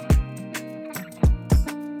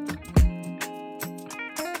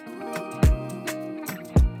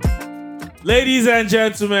Ladies and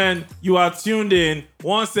gentlemen, you are tuned in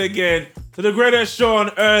once again to the greatest show on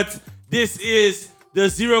earth. This is the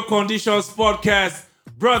Zero Conditions podcast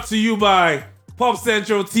brought to you by Pop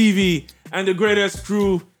Central TV and the greatest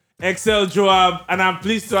crew, Excel Joab. And I'm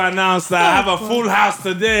pleased to announce that I have a full house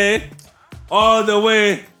today, all the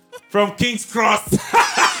way from King's Cross.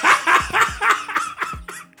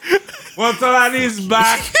 Montolani is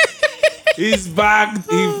back. He's back.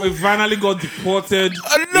 He finally got deported.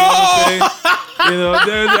 No! You know,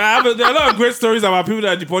 there are a lot of great stories about people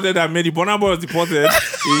that are deported that made it. Burna Boy was deported.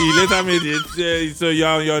 He later made it. So you're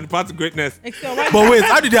on the path to greatness. But wait,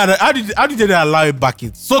 how did they allow it back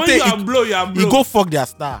in? So when you are blow, you are blow. You go fuck their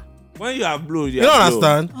star. When you are blow, you don't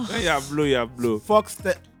understand. When you are blow, you are blow. Fuck.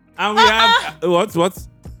 And we have what?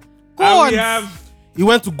 And we have. He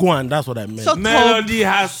went to go and that's what I meant. Shut Melody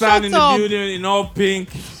Hassan in the up. building in all pink,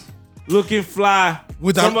 looking fly.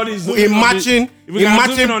 With somebody's matching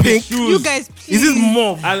pink. You guys, please. Is this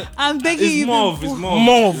mauve? I'm begging it's you. Mauve. It's mauve.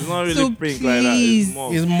 Mauve. It's not really So pink like that. please. It's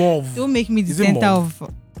mauve. It's mauve. Don't make me the Is it center mauve?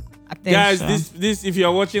 of attention. Guys, this if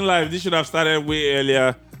you're watching live, this should have started way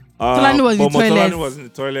earlier. Tolani was in the toilet. Tolani was in the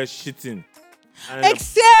toilet shitting. And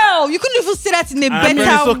Excel! You couldn't even say that in a And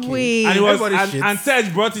better it's okay. way. And, Everybody and Tej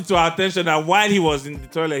brought it to our attention that while he was in the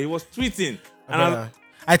toilet, he was tweeting. And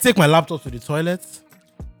I take my laptop to the toilet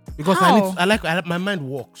because How? I like my mind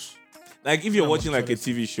works. like if you're watching like a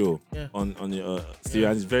TV show on your stereo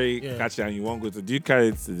and it's very catchy and you won't go to, do you carry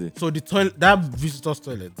it to the? So the toilet, that visitor's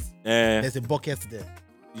toilet, Uh, there's a bucket there.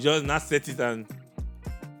 you just not set it and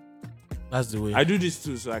That's the way. I do this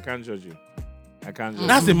too, so I can't judge you. I can't judge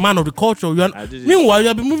That's you. a man of the culture. You are, I did it. meanwhile, you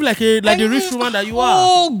have been moving like the rich woman that you are.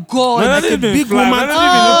 Oh, God. Melody like a been big fly. woman. Melody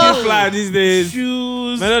been looking fly these days.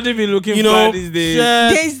 Shoes, Melody been looking you fly know, these days.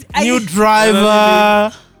 shirt, Are new you-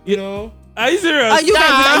 driver. You know, Are you serious? Are you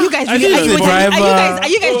guys I really? did Are the you driver.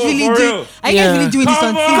 really for doing? real. Are you guys really doing this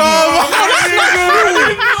on TV?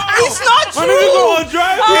 It's not My baby go true. on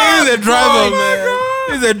drive. he's a driver, man.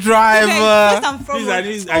 He's a Okay, first driver. and Please, foremost, I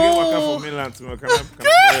get worker from mainland tomorrow. Can I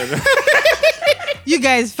you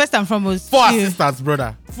guys, first and foremost, Four chill. assistants,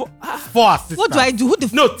 brother. Four assistants. What do I do? Who the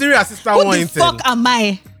No, 3 assistant, who 1 the intern. fuck am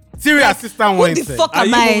I? 3 assistant, Who 1 the intern. fuck Are am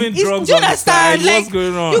you I? moving It's- drugs do you on the side? understand? What's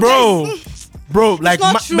going on? you Bro, guys- bro, like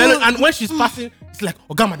not true. and when she's passing, it's like,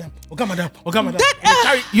 Oga madam.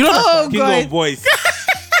 That- You know Oh, that? King God. of boys.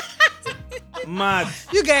 Mad.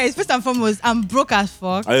 You guys, first and foremost, I'm broke as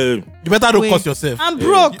fuck. You better don't Wait, cost yourself. I'm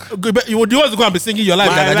broke. You want to go and be singing your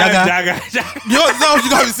life, My Jaga life, Jaga. Jaga. You know what you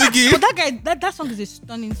gonna be singing? But that guy, that song is a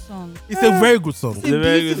stunning song. It's a very good song. It's a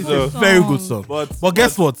very good beautiful song. Very good song. But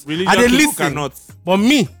guess what? Religious I did people listen. cannot. But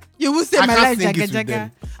me, You will say I my can't life, sing Jaga it with Jaga.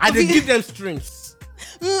 them. I did give them strings.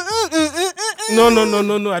 No. I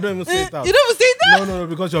don't even say it out. You don't even say that, No,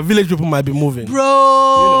 because your village people might be moving. bro.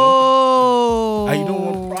 And you don't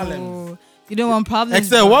want problems. You don't want problems.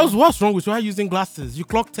 Excel, bro. what's wrong with you? Why are you using glasses? You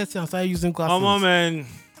clocked 30 and started using glasses. Come on, man.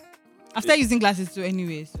 I started using glasses too,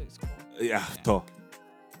 anyway, so it's cool. Yeah, tough.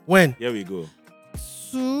 When? Here we go.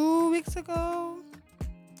 2 weeks ago.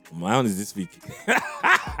 My own is this week.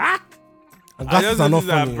 And I glasses just are not noticed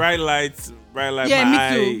that funny. bright lights. Yeah,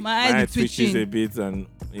 my me too. My eyes be twitches twitching. a bit, and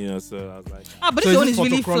so I was like, But So this is one it is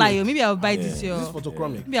really photochromic? fly. Maybe I'll buy this This year. is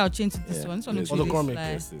photochromic. Maybe I'll change to this one. This one yes, looks really photochromic.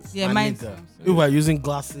 fly. Yes, yes. Yeah, I mine. need that. If we're using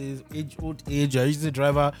glasses, old age, you're using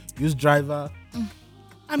driver, use driver.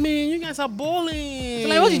 I mean, you guys are balling. So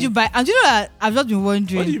like, what did you buy? And you know that I've just been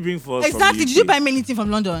wondering. what did you bring for us? Exactly. From Did you UK? buy me anything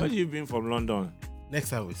from What London? did you bring from London? Next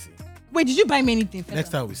time we see. Wait, did you buy me anything? Next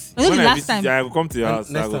time we see. I know the When I last visit time. you, I will come to your house.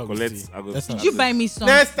 I Next will time we collect. see. I will. Next time Did you buy me some?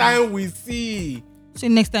 Next time we see. So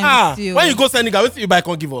next time we see. When you go Senegal, what you buy?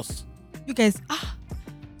 Can't give us. You guys,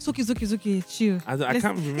 it's okay. Chill. I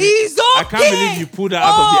can't believe. It's okay. I can't believe you pulled that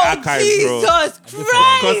out of the archive, bro. Jesus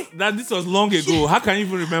Christ. Because this was long ago. How can you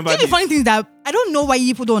even remember You know the this? funny thing is that I don't know why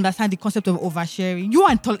people don't understand the concept of oversharing. You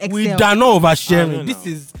and Tall Excel. We are not I don't oversharing. know. This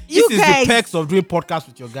is You the guys- perks of doing podcasts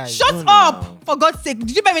with your guys. Shut No, up! no. For God's sake.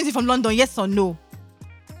 Did you buy me anything from London? Yes or no?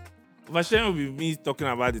 Vashem will be me talking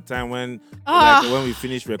about the time when when we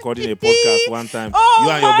finished recording a podcast one time. Oh You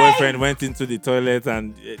and your my- boyfriend went into the toilet,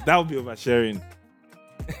 and that would be oversharing.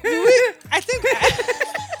 I think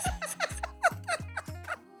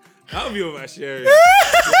That would be oversharing.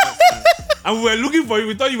 And we were looking for you.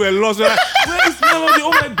 We thought you were lost. We were like, where is Melody? Oh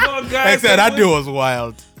my God, guys. Excel, that day was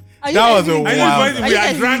wild. That was a And wild. we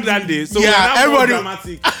are drunk that day, so Yeah, we are now more everybody-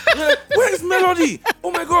 dramatic. We're like, where's Melody?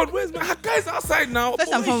 Oh my God, where's my guy's outside now?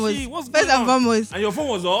 First and Who is foremost. she? What's First going and on? foremost. And your phone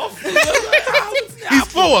was off? His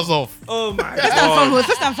phone was off. Oh my First and God.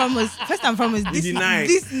 foremost. First and foremost. You deny.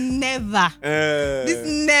 This never. This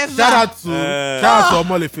never. Shout out to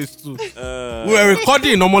Omole Phase 2. We were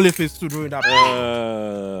recording in Omole Phase 2 during that.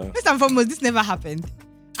 First and foremost, this never happened.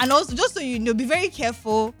 And also, just so you know, be very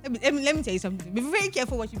careful. Let me tell you something. Be very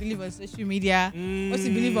careful what you believe on social media, what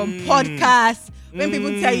you believe on podcasts. When people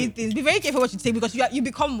tell you things, be very careful what you take because you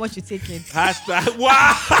become what you take in. Hashtag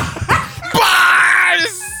wow.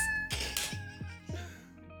 Bars!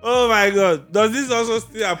 Oh my God. Does this also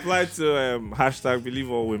still apply to hashtag believe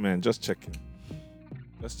all women? Just checking.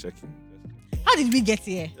 How did we get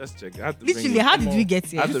here? Just checking. Literally, how did we get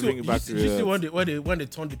here? I have to bring it back to you see real. when they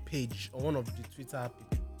turned the page on one of the Twitter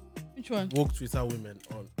people, Which one? woke Twitter women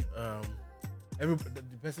on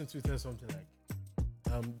the person tweeted something like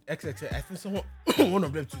XXX. I think someone one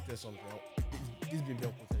of them tweeted something. This baby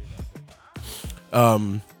quoted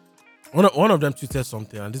it. One of them tweeted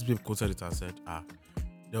something and this baby quoted it and said,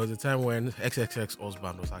 there was a time when XXX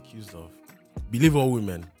husband was accused of believe all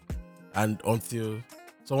women, and until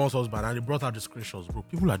someone's husband, and they brought out the screenshots, bro.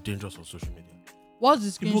 People are dangerous on social media. What's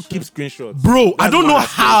the People screenshot? keep screenshots. Bro, I That's don't one know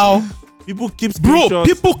aspect. how. People keep screenshots. Bro,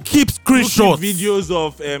 people keep screenshots. People keep videos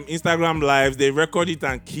of Instagram lives. They record it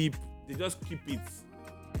and they just keep it.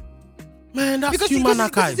 Man, that's because human it's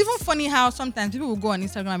archives. even funny how sometimes people will go on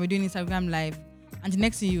Instagram and be doing Instagram live, and the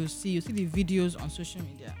next thing you see the videos on social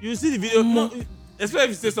media. You see the video, no, especially if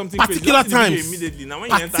you say something Particular crazy, you don't see the times. video immediately. Now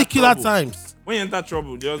when you enter Particular trouble, times. when you enter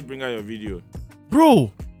trouble, just bring out your video.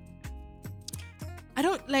 Bro, I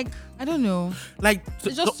don't know. like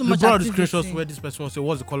It's just too they much brought the activity. screenshots where this person will say,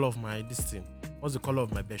 what's the color of my this thing? What's the color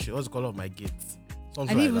of my bedsheet? What's the color of my gate? I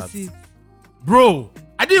Something didn't like even see that. it. Bro,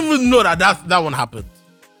 I didn't even know that one happened.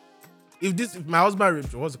 If my husband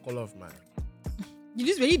raped you, what's the color of mine? Did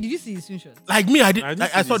you see the screenshot? Like me, I did. I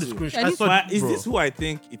didn't I see saw the this. screenshot. I I didn't saw But the, is bro. this who I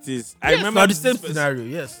think it is? I Yes, remember now the this same person- scenario.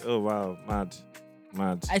 Yes. Oh wow, mad.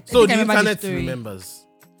 I So think the I remember internet story. remembers.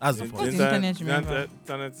 That's the Of point. course the internet remember.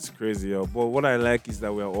 Internet is crazy, yo. But what I like is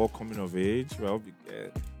that we are all coming of age. We're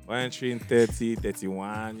entering 30,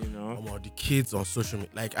 31, you know. The kids on social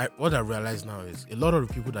media, what I realize now is a lot of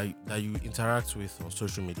the people that you interact with on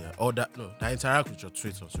social media, or that interact with your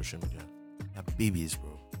tweets on social media, they're babies,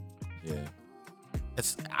 bro. Yeah.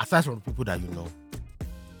 It's aside from the people that you know.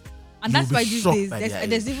 And that's You'll why be these shocked days by there's, their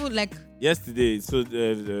there's age. even like Yesterday, so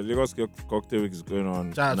the Lagos Cocktail Week is going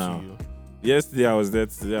on Shout out now. to you. Yesterday I was there.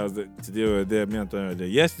 Today we were there. Me and Tony were there.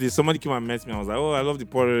 Yesterday somebody came and met me. I was like, "Oh, I love the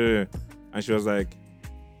pod," and she was like,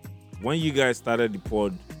 "When you guys started the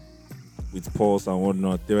pod with Pulse and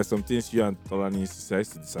whatnot, there were some things you and Tolani used to say. I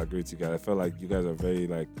used to disagree with you guys. I felt like you guys are very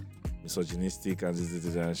like misogynistic and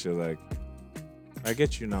this. And she was like, I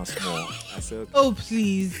get you now, small. I said, okay. oh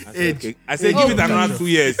please. I said, okay. I said, give it another 2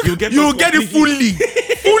 years. You'll get You get it fully.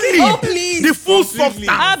 Oh please. The full Completely. substance.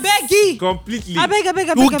 I beg you. Completely. I beg.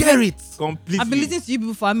 You get it. Completely. I've been listening to you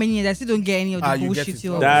people for how many years? I still don't get any of the You get bullshit it.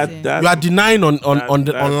 you're That- saying. that- You are denying on the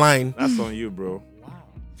That's- online. That's on you, bro.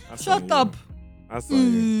 That's on Shut you. up. That's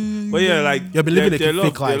on you. But yeah, like You're believing there a are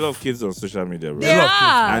fake there are a life. lot of kids on social media, bro. They lot of kids.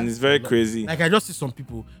 are. And it's very crazy. Like I just see some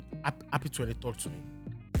people happy to any talk to me.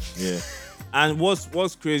 Yeah. And what's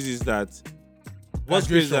crazy is that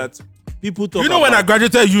people talk Do you know when I about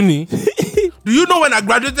graduated uni? Do you know when I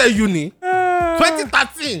graduated uni?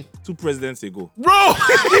 2013. 2 presidents ago. Bro.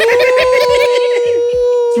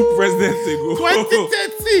 2 presidents ago.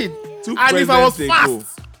 2013. 2 And if I was presidents ago.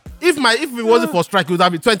 fast, if it wasn't for strike, it would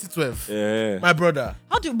have been 2012. Yeah. My brother.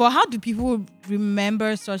 How do people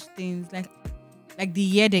remember such things like the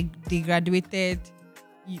year they graduated,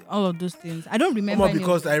 all of those things? I don't remember. any of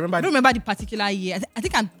Because them. I remember. I don't remember the particular year. I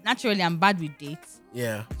think I'm bad with dates,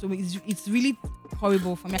 Yeah. so it's really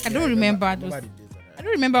horrible for me. Like, I don't I remember remember those. the days that I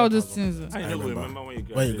don't remember all those things. I I never remember. remember when you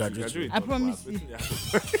When you graduated. graduated. I promise you.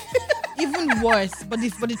 Even worse, but the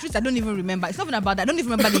truth I don't even remember. It's not even about that. I don't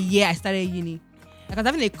even remember the year I started uni. Like I was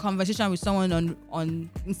having a conversation with someone on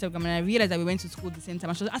Instagram, and I realized that we went to school at the same time.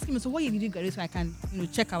 And she was asking me, "So what year did you graduate so I can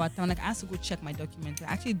check our time?" Like I asked to go check my documents. I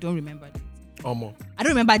actually don't remember dates. I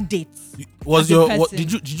don't remember dates. Was As a your person.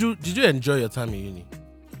 did you enjoy your time in uni?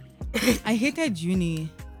 I hated uni.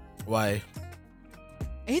 Why?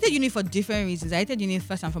 I hated uni for different reasons. I hated uni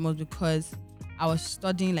first and foremost because I was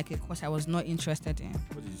studying like a course I was not interested in.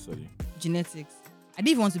 What did you study? Genetics. I didn't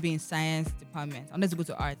even want to be in science department. I wanted to go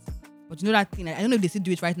to arts. But you know that thing, I don't know if they still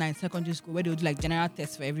do it right now in secondary school where they'll do like general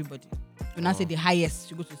tests for everybody. You now say the highest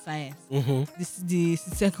you go to science. Mm-hmm. This the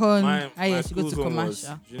second My highest you go to school's one was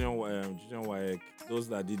commercial. junior WAEC. Those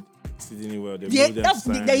that did exceedingly well, they Yeah, moved them that's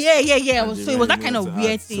to science. yeah. And So it was that they kind moved of to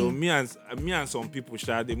weird arts. thing. So me and some people,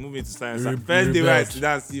 they moved me to science. Re- First day where I rebelled. sit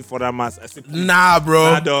down and see for that mass, I said, Nah,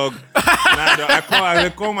 bro. nah, dog.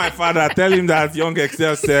 I call my father, tell him that Young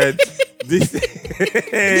Excel said this.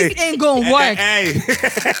 This ain't gonna work. Hey.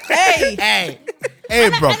 Hey,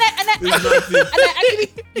 bro. And I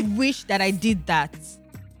actually wish that I did that.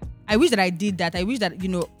 I wish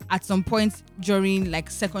that, at some point during like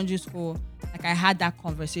secondary school, like I had that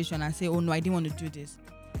conversation and say, oh no, I didn't want to do this.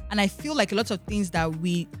 And I feel like a lot of things that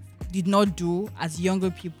we did not do as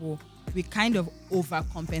younger people, we kind of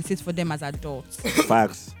overcompensate for them as adults.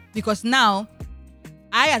 Facts. Because now,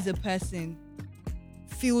 I as a person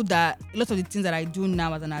feel that a lot of the things that I do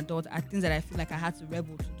now as an adult are things that I feel like I had to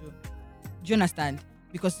rebel to do. Do you understand?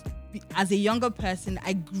 Because as a younger person,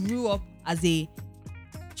 I grew up as a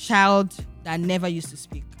child that never used to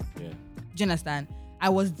speak. Yeah. Do you understand? I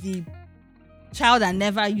was the child that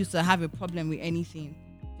never used to have a problem with anything.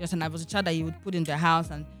 Just and I was a child that you would put in the house,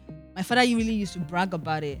 and my father really used to brag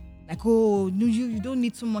about it. Like, oh, no, you don't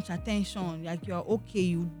need too much attention. Like, you're okay,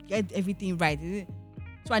 you get everything right.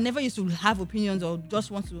 So I never used to have opinions or just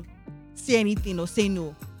want to say anything or say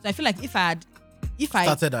no. So I feel like if I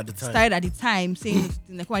Started at the time saying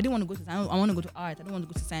like, oh, I didn't want to go to science, I want to go to art, I don't want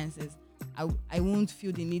to go to sciences, I won't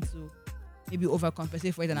feel the need to maybe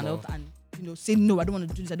overcompensate for it and adult and say no, I don't want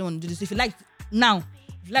to do this, I don't want to do this. If you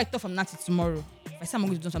like talk from now to tomorrow, if I say I'm not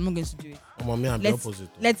going to do this, I'm not going to do it. I'm the opposite.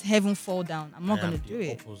 Let heaven fall down. I'm not I going am to do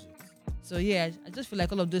the it. opposite. So yeah, I just feel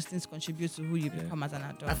like all of those things contribute to who you become as an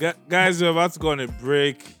adult. Guys, we're about to go on a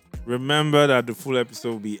break. Remember that the full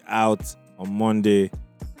episode will be out on Monday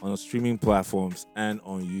on streaming platforms and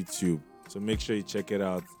on YouTube. So make sure you check it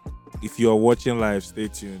out. If you're watching live, stay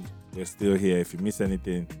tuned. We're still here. If you miss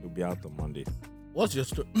anything, it'll be out on Monday. What's your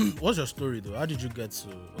story though? How did you get to?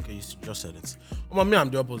 Okay, you just said it. I'm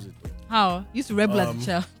the opposite though. How? You used to rebel as a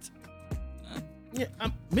child. Yeah,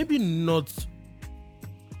 maybe not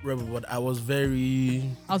rebel, but I was very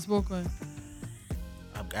Outspoken.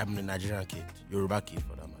 I'm a Nigerian kid, Yoruba kid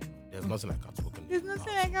for that matter. There's nothing like outspoken. There's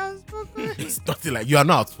nothing like outspoken. It's nothing like you are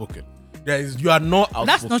not outspoken. You are not outspoken.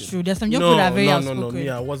 That's not true. There's some young people that are very outspoken. No, me,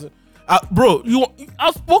 I wasn't. Bro, you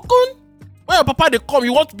outspoken? When your papa they come,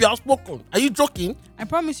 you want to be outspoken? Are you joking? I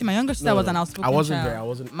promise you, my younger sister was an outspoken I wasn't child. there. I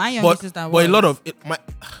wasn't. My younger sister was. But a lot of it,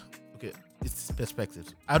 okay, it's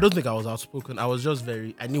perspectives. I don't think I was outspoken. I was just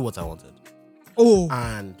I knew what I wanted. Oh.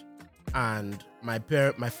 And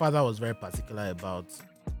my father was very particular about,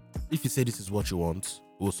 if you say this is what you want,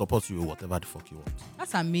 we'll support you with whatever the fuck you want.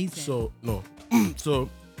 That's amazing. So no. So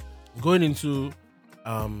going into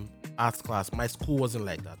arts class, my school wasn't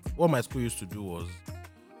like that. What my school used to do was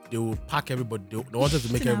they would pack everybody. They wanted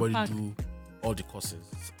to make everybody do all the courses.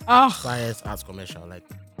 Science, arts, commercial, like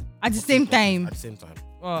at the same time. At the same time.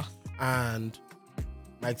 Oh. And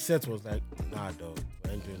my set was like, nah, dog,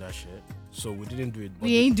 we ain't doing that shit. So we didn't do it. But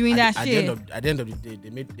We ain't doing that shit. At the end of the day, they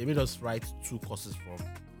made us write 2 courses from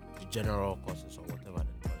the general courses or whatever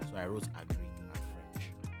they call it. So I wrote Agric and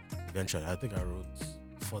French. Eventually, I think I wrote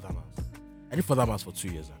further maths. I did further maths for 2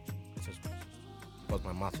 years actually, because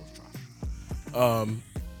my maths was trash.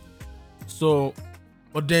 So,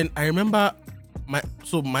 but then I remember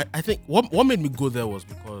I think what made me go there was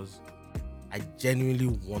because I genuinely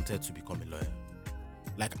wanted to become a lawyer.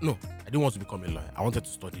 Like, no, I didn't want to become a lawyer. I wanted to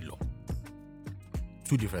study law.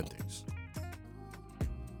 2 different things.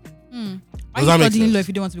 Why are you studying law if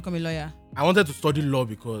you don't want to become a lawyer? I wanted to study law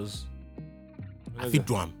because I feel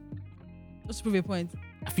drum. Just to prove a point.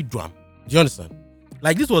 I feel drum. Do you understand?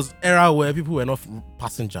 Like, this was era where people were not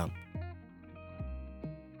passing jam.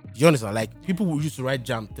 Do you understand? Like, people who used to write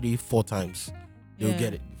jam 3-4 times, they would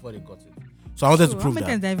get it before they got it. So I wanted to prove that. How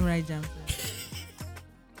many times did I even write jam?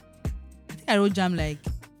 I think I wrote jam like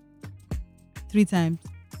 3 times.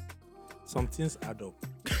 Some things add up.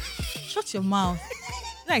 Shut your mouth.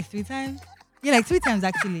 Like 3 times? Yeah, like 3 times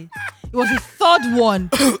actually. It was the 3rd one.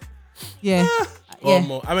 Yeah.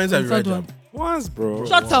 How many times you write jam? Once, bro.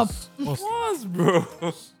 Shut up. Once, bro.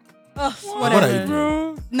 Whatever.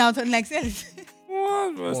 Bro. Now to next year.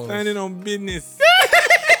 Once, bro. Standing on business.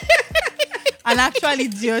 An actual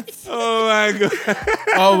idiot. Oh my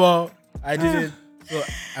god. Well, I didn't. So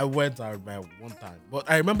I went out by 1 time, but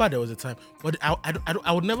I remember there was a time. But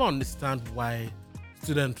I would never understand why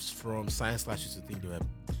students from science class used to think they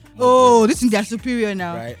were. This is their superior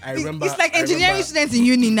now. Right. It's like engineering students in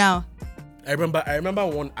uni now. I remember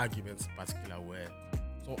one argument in particular where.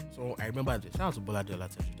 So I remember. Shout out to Bola Deola.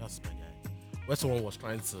 That's my guy. where someone was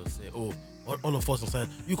trying to say, "Oh, all of us on science,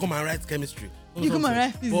 you come and write chemistry. You come and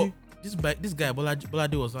write physics." But this guy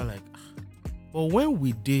Bolade was not like. But when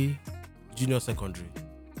we did junior secondary,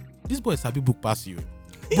 this boy is happy book pass you.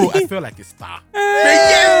 Bro, I felt like a star.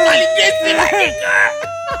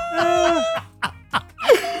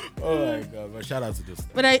 Oh my god, but shout out to this.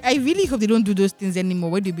 But I really hope they don't do those things anymore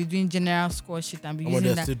where they be doing general score shit and be using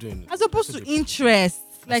they're that. still doing it. As opposed to interest.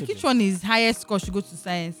 Like which one is highest score should go to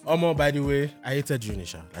science? By the way, I hated uni,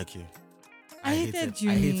 like you. I hated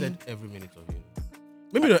uni. I hated every minute of uni.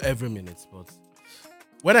 Maybe not every minute, but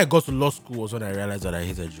when I got to law school was when I realized that I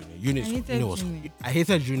hated uni. I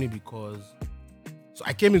hated uni because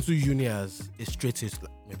I came into uni as a straight A's,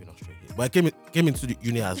 maybe not straight A's, but I came into the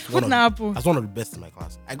uni as one of the best in my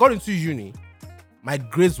class. I got into uni, my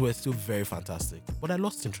grades were still very fantastic, but I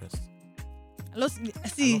lost interest.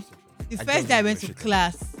 The first day I went to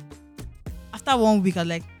class, after 1 week, I was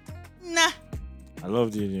like, nah. I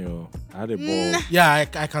loved uni. I had a ball. Nah. Yeah, I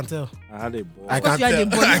can tell. I had a ball. I can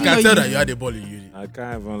tell that you had a ball in uni. I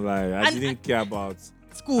can't even lie. I didn't care about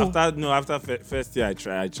school. After first year, I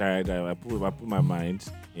tried. I put my mind.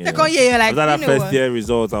 Second year, you're like, after that first year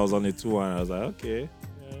result, I was on a 2-1. I was like, okay,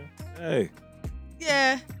 hey,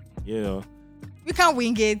 yeah, we can't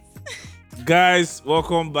wing it. Guys,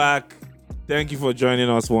 welcome back. Thank you for joining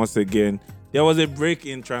us once again. There was a break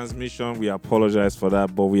in transmission. We apologize for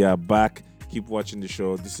that, but we are back. Keep watching the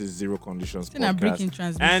show. This is Zero Conditions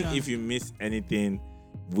Podcast. And if you miss anything,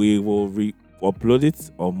 we will upload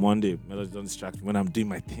it on Monday. Melody, don't distract me when I'm doing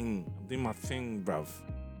my thing. I'm doing my thing, bruv.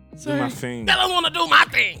 Sorry. Do my thing. I don't want to do my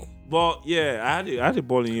thing. But yeah, I had a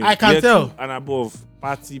ball in you. I can tell. And above.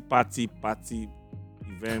 Party,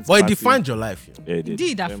 events. But it defined your life. Yeah, it did.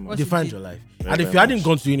 Indeed, of course. It defined your life. Very, and if you hadn't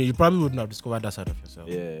gone to uni, you probably wouldn't have discovered that side of yourself.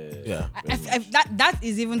 Yeah. That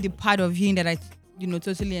is even the part of uni that I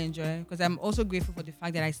totally enjoy, because I'm also grateful for the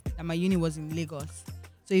fact that my uni was in Lagos.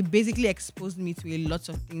 So it basically exposed me to a lot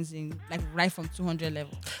of things right from 200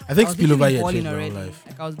 level. I think spillover year changed my life.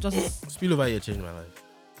 Like I was just spillover year changed my life.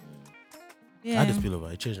 Yeah. I had a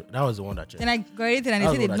spillover. It changed. That was the one that changed. Then I graduated and they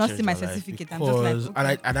said they did not see my certificate. I'm just like,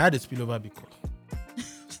 okay. And I had a spillover because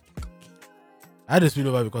I had a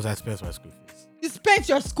spillover because I spent my school fees. You spent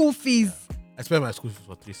your school fees? Yeah. I spent my school fees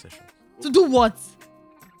for 3 sessions. To do what?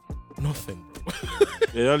 Nothing, bro.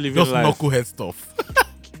 You're not living just life. knucklehead stuff.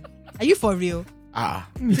 Are you for real?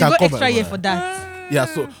 You can go extra year for that. Yeah,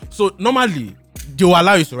 so normally they will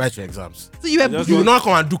allow you to write your exams. So you will not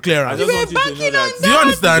come and do clearance. You were banking on that. Do you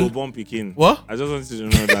understand? You go bomb picking. What? I just wanted to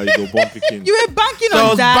know that you go bomb picking. You were banking so on I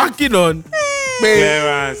was that. banking on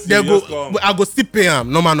clearance. I go still pay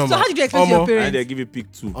them. Normal. So how did you explain to your parents? And they give you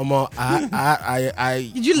pick 2. I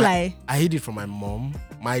did you lie? I hid it from my mom.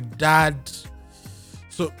 My dad.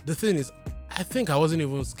 So the thing is, I think I wasn't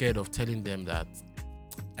even scared of telling them that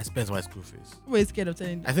I spent my school fees. Were you scared of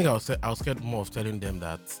telling them? I think I was scared more of telling them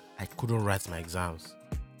that I couldn't write my exams.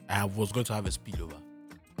 I was going to have a spillover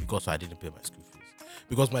because I didn't pay my school fees.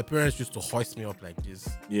 Because my parents used to hoist me up like this.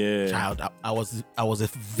 Yeah. Child, I was a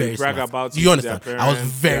very brag smart. about Do you understand? Parents, I was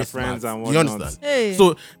very smart. Do you understand? Hey.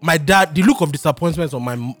 So my dad, the look of disappointment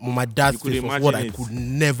on my dad's face was what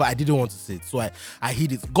I didn't want to say it. So I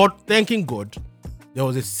hid it. Thanking God, there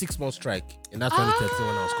was a 6-month strike in that 2013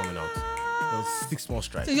 when I was coming out. There was a 6-month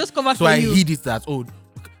strike. So you just covered so for I you. hid it that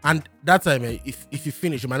and that time if you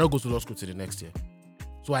finish, you might not go to law school till the next year.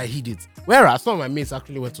 So I hid it. Whereas some of my mates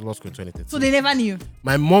actually went to law school in 2013. So they never knew.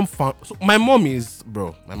 My mom found. So my mom is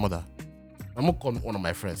my mother. My mom called one of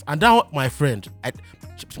my friends, and that my friend,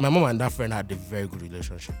 my mom and that friend had a very good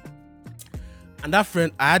relationship. And that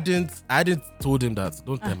friend, I hadn't told him that.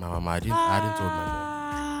 Don't tell my mama. I hadn't told my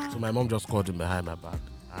mom. So my mom just called him behind my back,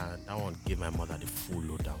 and that one gave my mother the full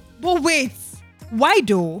lowdown. But wait, why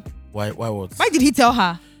though? Why what? Why did he tell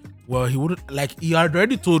her? Well, he wouldn't. Like, he had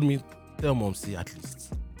already told me. Tell mom, see at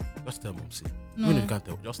least. Just tell mom, see. No. Even if you can't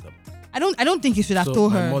tell, just tell mom. I don't think you should have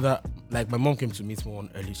told her. My mother, my mom came to meet me one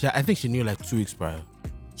early. I think she knew like 2 weeks prior.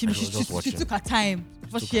 She took her time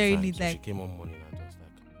for sharing it. She came one morning and just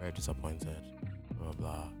like very disappointed, blah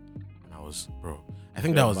blah. And I was, I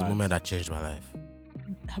think that was the moment that changed my life.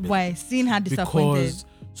 Why? Seeing her disappointed.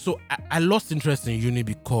 So I lost interest in uni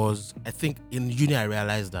because I think in uni I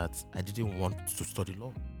realized that I didn't want to study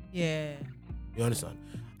law. Yeah. You understand?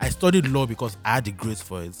 I studied law because I had the grades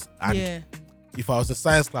for it. And if I was in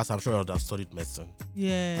science class, I'm sure I would have studied medicine.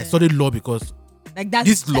 Yeah. I studied law because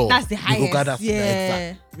that's the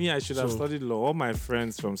highest. Me, I should have studied law. All my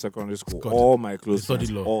friends from secondary school, all my close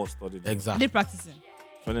friends, all studied law. Exactly. Are they practicing?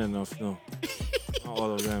 Funny enough, no. Not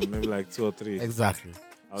all of them, maybe like 2 or 3. Exactly.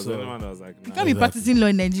 I was the only one that was like, nah. You can't be practicing law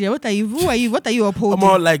in Nigeria. What are you upholding?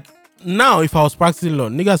 More like now, if I was practicing law,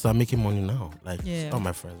 niggas are making money now. Like, all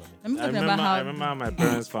my friends are making. I'm talking about how. I remember how my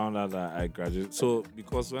parents found out that I graduated. So,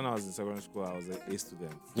 because when I was in secondary school, I was an A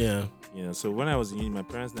student. Yeah. You know, so when I was in uni, my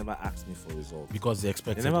parents never asked me for results. Because they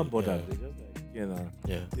expected They never it, bothered. yeah. They just like, you know,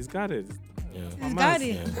 Yeah. he's got it. Yeah. He's got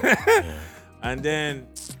it. Yeah. And then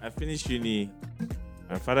I finished uni.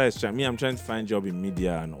 My father is trying. I'm trying to find job in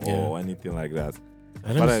media and or anything like that. I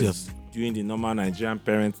My never father see is doing the normal Nigerian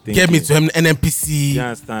parent thing. Get me to NNPC. You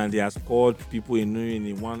understand? He has called people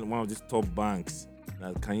in one of these top banks.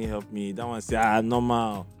 That, can you help me? That one say,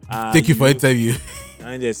 normal. Take you for interview.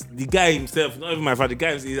 And yes, the guy himself, not even my father, the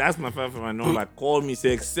guy, he asked my father for my number, called me,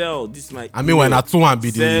 say, Excel, this is my. I mean, when I 2-1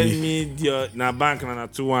 be send the. me your na bank na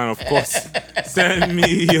 2-1, of course. Send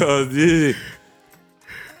me your this.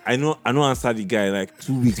 I know answer the guy like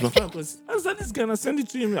 2 weeks. My father goes, answer this guy and I send it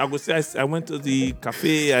to him. I go say I went to the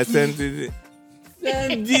cafe, I sent it.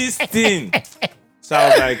 Send this thing. So I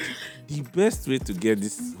was like, the best way to get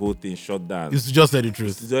this whole thing shut down is to just tell the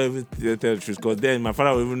truth. to don't even tell the truth, because then my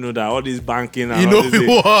father will even know that all this banking and You all know this he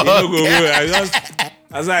thing, was. I just,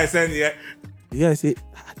 that's why I send the guy. The guy say,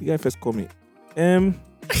 the guy first call me.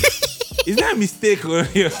 Is that a mistake on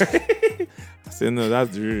here? I said, no, that's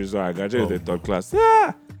the real reason I graduated the third class.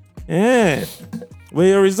 Yeah. Well,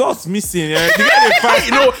 your results missing. Yeah. The guy they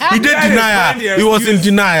find, He did denial. He was in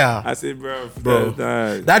denial. I said, bro.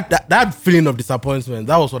 That feeling of disappointment,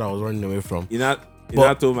 that was what I was running away from. You know,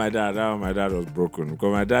 I told my dad that my dad was broken,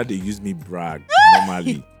 because my dad, they used me brag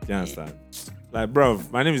normally. Do you understand? Like, bro,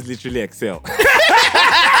 my name is literally Excel.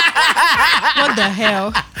 What the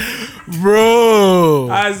hell? Bro.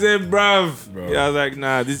 I said, bruv. Yeah, I was like,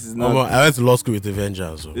 nah, this is not. I went to law school with a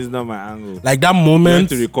vengeance. This is not my angle. Like that I moment. went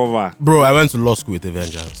to recover. Bro, I went to law school with a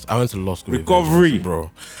vengeance. I went to law school Recovery. with a vengeance,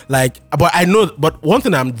 bro. Like, but I know, but one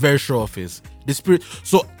thing I'm very sure of is the spirit.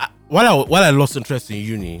 So while I lost interest in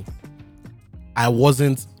uni, I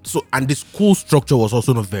wasn't so, and the school structure was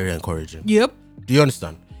also not very encouraging. Yep. Do you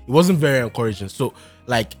understand? It wasn't very encouraging. So,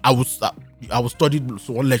 like, I was studied.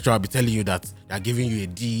 So one lecturer will be telling you that they're giving you a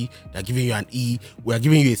D, they're giving you an E, we are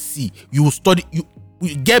giving you a C. You will study,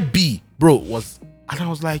 you get B, bro. And I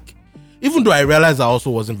was like, even though I realized I also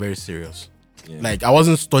wasn't very serious. Yeah. Like, I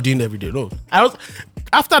wasn't studying every day. No, I was.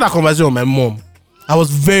 After that conversation with my mom, I was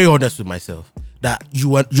very honest with myself that you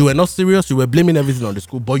were not serious. You were blaming everything on the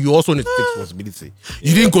school, but you also need to take responsibility.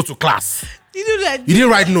 You didn't go to class. You know that. You didn't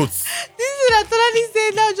write notes. This is what I totally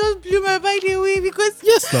said. That just blew my mind away, because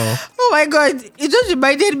Yes, no. oh my god, it just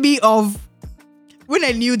reminded me of when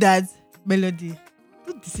I knew that Melody.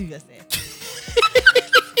 Don't deceive yourself.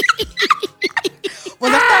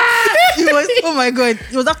 Oh my god,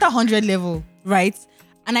 it was after 100 level, right?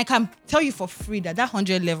 And I can tell you for free that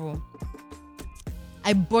 100 level,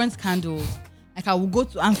 I burnt candles. Like, I will go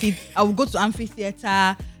to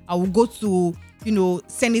amphitheater. I will go to,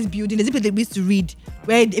 Senate building. There's a place they used to read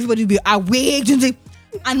where everybody will be awake.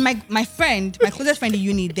 And my friend, my closest friend in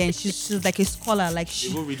uni, then she's like a scholar. Like,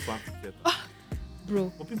 You go read fanfic.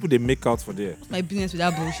 Bro, What people they make out for there? my business with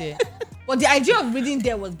that bullshit. But the idea of reading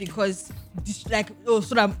there was because, so that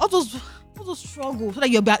all those struggles, so that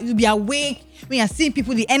you'll be awake when you're seeing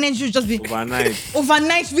people. The energy will just be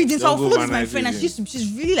overnight reading. So I'll follow this my friend, and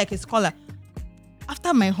she's really like a scholar.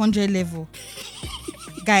 After my 100 level,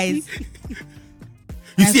 guys,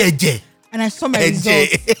 you see a J. And I saw my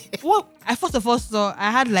results. What I first of all saw,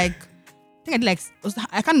 I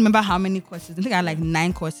can't remember how many courses. I think I had like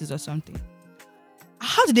 9 courses or something.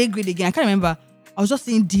 How did they grade again? I can't remember. I was just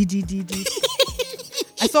saying D.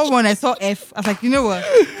 I saw 1, I saw F. I was like, you know what?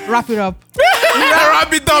 Wrap it up.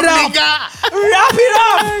 Wrap it up, nigga. Wrap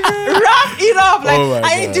it up. Like, Oh my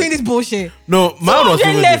I ain't God. doing this bullshit. No, mine was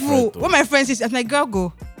even level. different, though. When my friend says, I'm like, girl,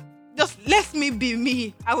 go. Just let me be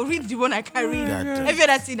me. I will read the one I can read. God. Every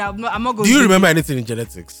other thing, I'm not going to Do you remember anything in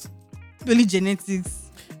genetics? Only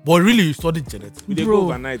genetics. But really, you studied genetics. We dey go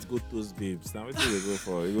overnight, go toast babes. Now what do they go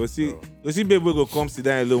for? You go see babe will go come sit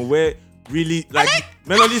down alone. Where really like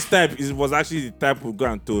Melody's type was actually the type who go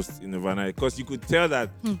and toast in overnight, because you could tell that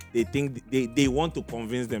they think they want to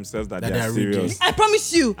convince themselves that they are serious. I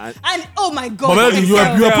promise you. And oh my god. But Melody, you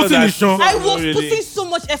are putting it on. I was really. putting so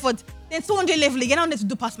much effort. Then 200 level again. I wanted to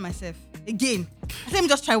do past myself again. I said, let me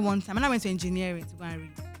just try one time. And I went to engineering to go and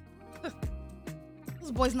read.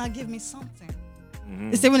 Those boys now give me something.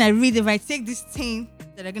 They say when I read, if I take this thing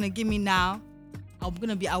that they're gonna give me now, I'm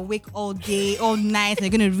gonna be awake all day, all night, and they're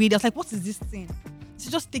gonna read. I was like, what is this thing? So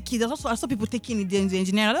just take it. I saw people taking it in the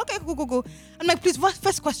engineering. I'm like, okay, go. I'm like, please,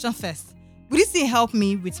 first question first. Will this thing help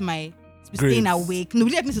me with my staying awake? No,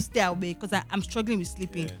 will it help me to stay awake? Because I'm struggling with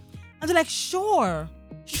sleeping. Yeah. And they're like, sure.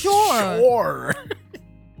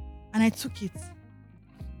 And I took it.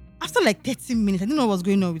 after like 30 minutes, I didn't know what was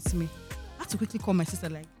going on with me. I had to quickly call my sister,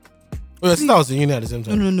 like, Oh, your sister was in uni at the same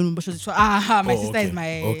time. no, but she was my sister okay. is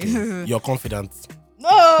my Okay. You're confident.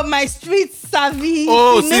 no, my street savvy.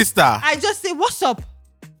 Oh, You know, sister. I just say, what's up?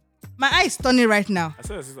 My eye is turning right now. I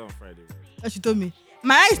saw your sister on Friday. She told me.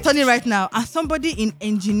 My eye is turning right now, and somebody in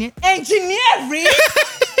engineering. But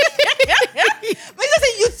she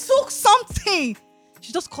said you took something.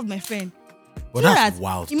 She just called my friend. But Do you know that's that?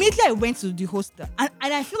 wild. Immediately I went to the hostel, and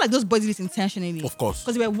I feel like those boys did this intentionally. Of course.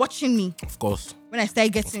 Because they were watching me Of course. when I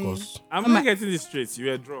started Of getting. course. I'm Oh, not my- getting this straight.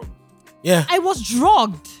 You were drunk. Yeah. I was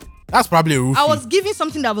drugged. That's probably a roofie. I was given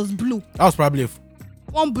something that was blue. That was probably a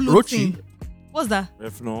One blue Rochi? thing. What's that?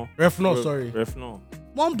 Refno, sorry. Refno.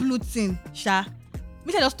 One blue thing, Sha.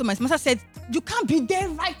 Me, I just told my master said, you can't be there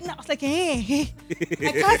right now. I was like, hey,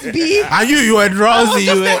 I can't be. And you were I drowsy. was You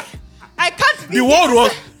just were. like, I can't be.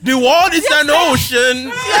 The world is an ocean.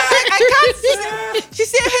 I can't. She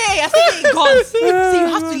said, hey. I said, hey, God. See, you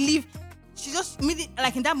have to leave. She just made it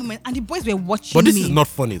like in that moment, and the boys were watching But this me. is not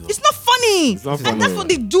funny though. It's not funny. It's not And funny. that's what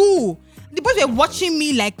they do. The boys were watching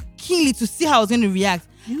me like keenly to see how I was going to react.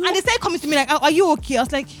 And they started coming to me like, are you okay? I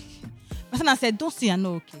was like, my son said, don't say I'm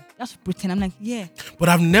not okay. Just pretend. I'm like, yeah. But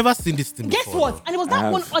I've never seen this thing Guess before. what? though. And it was I that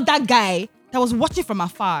have. one other guy that was watching from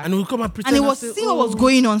afar. And we come and pretend. And he was say, seeing what was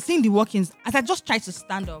going on, seeing the workings. As I just tried to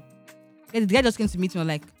stand up, the guy just came to meet me,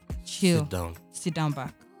 like, chill, Sit down. sit down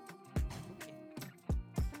back. Okay.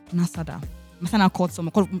 And I sat down. My son called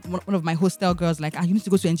one of my hostel girls, like, you need to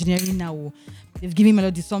go to engineering now. Oh. They've given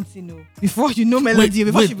Melody something. Oh. Before you know Melody,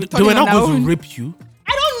 before she be they turning were on not her going own. to rape you.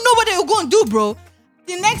 I don't know what they were going to do, bro.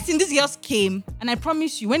 The next thing, these girls came, and I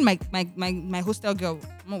promise you, when my hostel girl,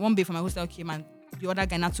 one babe from my hostel came, and the other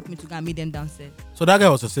guy now took me to go and meet them downstairs. So that guy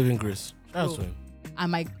was a saving grace. That's Bro. him.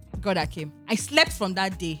 And my girl that came, I slept from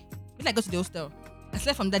that day. When I got to the hostel, I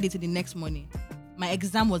slept from that day to the next morning. My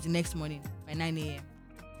exam was the next morning by 9 a.m.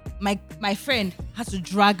 My friend had to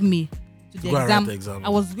drag me to the go and exam. write the exam. I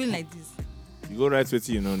was going like this. You go right with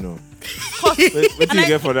you, no. What What do you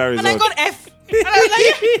get for that And I result? got F. And I was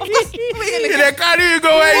like, yeah, of course. What were you gonna get? carry you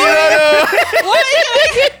go where you don't know.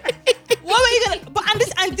 What were you gonna? But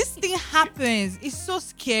and this thing happens. It's so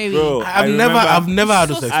scary. Bro, I've never had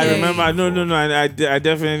those So I scary. experiences. remember. No.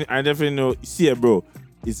 I definitely know. See, bro,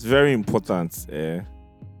 it's very important. You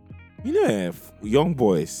know, young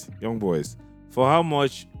boys. For how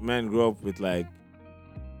much men grow up with like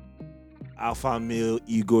alpha male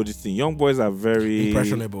ego, this thing. Young boys are very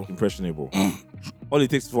impressionable. All it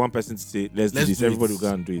takes for one person to say, "Let's do this." do Everybody it. will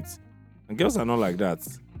go and do it. And girls are not like that.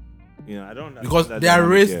 You know, I don't understand Because that they are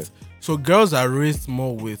dynamic raised. here. So girls are raised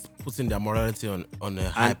more with putting their morality on a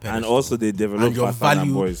high and pedestal. also they develop and your faster than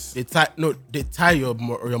value. boys. They tie your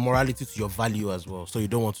morality to your value as well. So you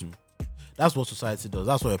don't want to. That's what society does.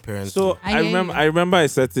 That's what your parents So do. I hear you. I remember a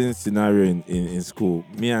certain scenario in school.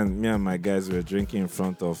 Me and my guys were drinking in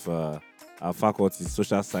front of our faculty,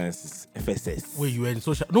 social sciences, FSS. Where you were in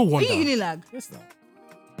social. No Are wonder. you Unilag? Yes, now.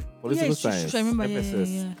 Political Yeah, science. I remember. FSS.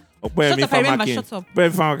 Yeah. Okpeyemi Shut up, I remember, Pharmacare. shut up.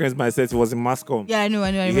 Okpeyemi Pharmacare is my set. He was in Mascom. Yeah, I know.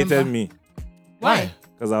 I He remember. hated me Why?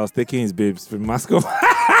 because I was taking his babes from Mascom.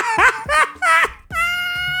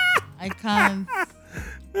 I can't.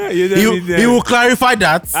 He will clarify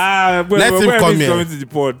that. Let him come here. Coming to the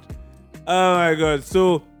pod. Oh my god!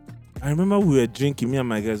 So I remember we were drinking. Me and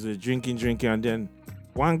my guys were drinking, and then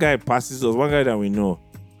one guy passes us. One guy that we know,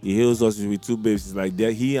 he hails us with two babes. He's like,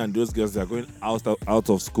 he and those girls are going out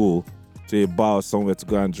of school to a bar or somewhere to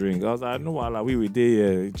go and drink. I was like, no, we were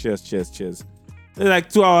there. Cheers. Then like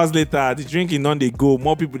 2 hours later, the drinking on they go.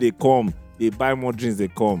 More people they come. They buy more drinks. They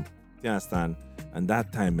come. You understand? And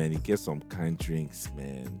that time, man, he gets some kind drinks,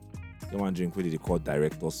 man. Get one drink where they call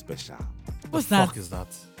director special. What's the that? fuck is that?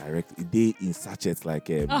 Direct, they in sachets like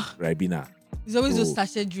Ribena. It's always So, those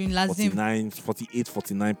sachet drink. Lazim.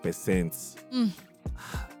 49%.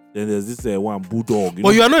 Then there's this one Bulldog.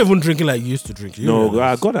 But you are not even drinking like you used to drink. You no,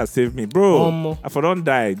 realize? God has saved me, bro. I for don't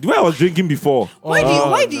die. The way I was drinking before. Why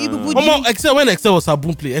do you people drink? Except when Excel was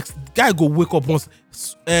Sabun play, guy go wake up once.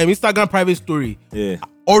 Instagram private story. Yeah.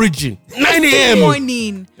 Origin 9 Good a.m.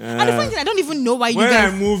 morning. And the funny thing, I don't even know why you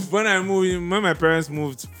guys. When my parents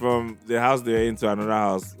moved from the house they were into another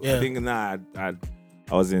house, Yeah. I think I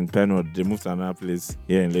was in Penwood. They moved to another place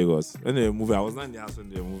here in Lagos. When they were moving, I was not in the house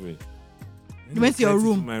when they were moving. You went to your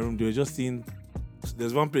room. My room. They were just seeing.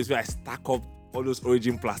 There's one place where I stack up all those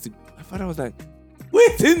Origin plastic. My father was like,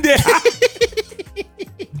 "Wait in there."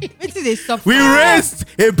 Wait till they stop. We raised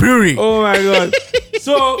a brewery. Oh my god!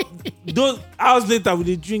 So those hours later, we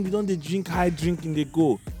they drink. We don't they drink high drinking. They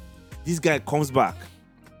go. This guy comes back.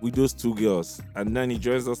 with those two girls, and then he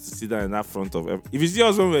joins us to sit down in that front of. If you see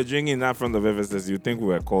us when we were drinking in that front of FSS, you think we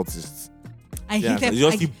were cultists. I hated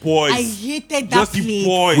just the boys. I hated that Just the place.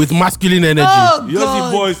 boys. With masculine energy. Oh, You just the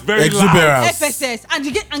God. boys very Exuberance. loud. FSS.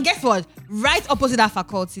 And guess what? Right opposite that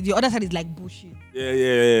faculty, the other side is like bullshit. Yeah.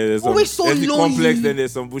 There's Always so there's the lonely. complex, then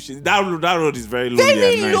there's some bullshit. That road is very lonely.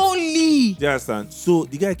 Very at night. lonely. Do you understand? So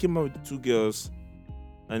the guy came out with the two girls,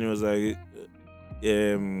 and he was like,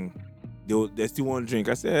 they still want drink.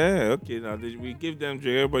 I said, okay, now we give them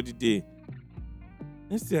drink. Everybody day.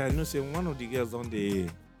 Next thing I know, say one of the girls on the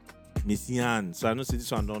Messian. So I know say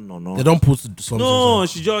this one don't know. They don't put something. No,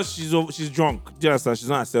 she's drunk. Do you understand? She's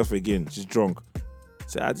not herself again. She's drunk.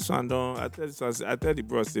 Say, this one don't. I tell the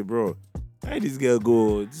bro, say, bro, where this girl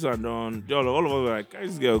go? This one don't. All of us were like, where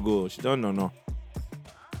this girl go? She don't know.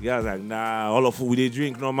 The guy's like, nah, all of we they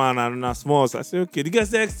drink, no man, and not small. So I say, okay. The guy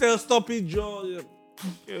said, Excel, stop it, Joe.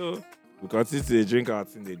 Okay. We continue to drink our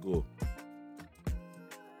thing, they go.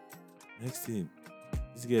 Next thing,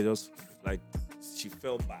 this girl just like she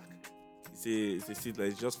fell back. It's a seat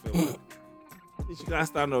like she just fell back. She can't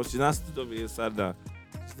stand up. She not stood up and sat down.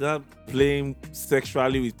 She's not playing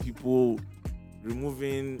sexually with people,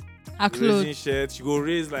 removing Her clothes. raising shirt. She go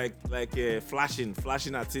raise like flashing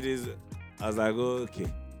her titties. I was like, oh, okay,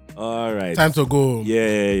 all right, Time to go.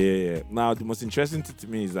 Yeah. Now the most interesting thing to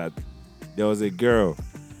me is that there was a girl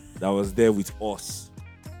that was there with us.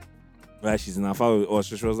 Right, she's in Alpha with us.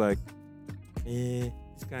 She was like, this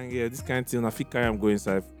kind of thing. I think I'm going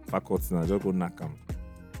inside faculty now. Just go knock him.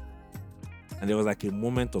 And there was like a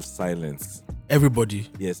moment of silence. Everybody.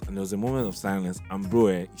 Yes, and there was a moment of silence. And bro,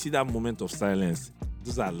 you see that moment of silence?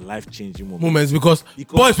 Those are life-changing moments. Because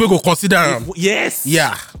boys will go consider them. Yes.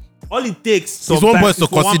 Yeah. All it takes It's one boy to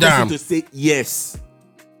for one consider person him. to say yes,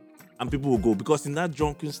 and people will go, because in that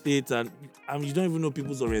drunken state and you don't even know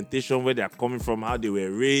people's orientation, where they are coming from, how they were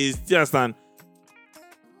raised. Do you understand?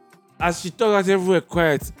 As she talked, everywhere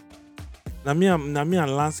quiet. Nami and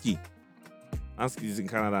Lansky is in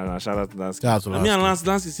Canada, and I shout out to Lansky. Shout out to Nami and Lansky.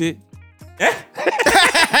 Lansky say,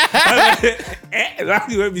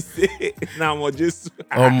 Lansky when we say, now more just.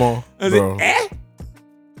 More, I bro. say,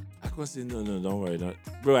 I can't say no, don't worry,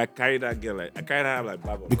 bro. I carried that girl like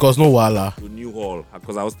bag of Because no wala. to New Hall,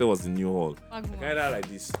 because our hostel was in New Hall. I carried her like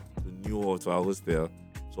this to New Hall, to our hostel.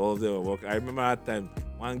 So all of them were working. I remember that time,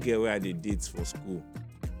 one girl where I did dates for school,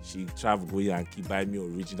 she traveled go here and keep buy me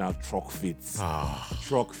original truck fits.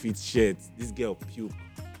 Truck fit shirts. This girl puke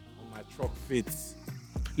on my truck fits.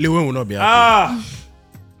 Lewin will not be happy.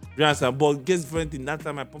 You understand? But guess different thing. That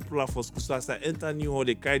time I popular for school, so as I enter New Hall,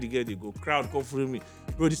 they carry the girl, they go, crowd come through me.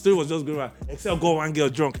 Bro, the story was just going around. Except got one girl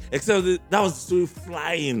drunk. Except that was the story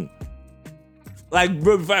flying. Like,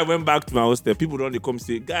 bro, before I went back to my hostel, people don't they come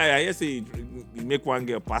say, guy, I hear say you make one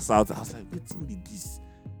girl pass out. I was like, waiting be this.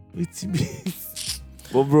 Waiting be.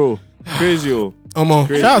 But bro, crazy, oh.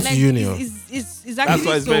 Shout out to uni. It's actually That's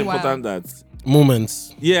why it's so very wild. important that.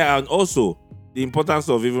 Moments. Yeah, and also the importance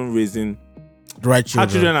of even raising The right how children.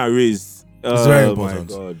 children are raised. It's very Oh important.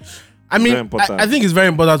 my God. I mean, Very important. I think it's very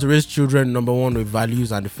important to raise children, number one, with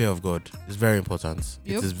values and the fear of God. It's very important.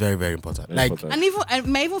 Yep. It is very, very important. Very Like, important. And even I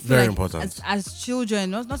may even feel Very like important. as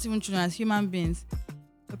children, not even children, as human beings,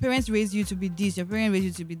 your parents raised you to be this, your parents raised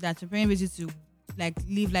you to be that, your parents raised you to like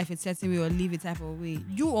live life a certain way or live a type of way.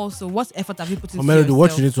 You also, what effort have you put into Melody, yourself?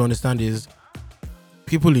 what you need to understand is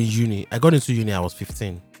people in uni. I got into uni, I was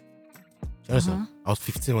 15. Do you understand? I was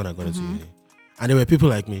 15 when I got into uni. And there were people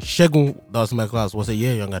like me. Shegun, that was my class, was a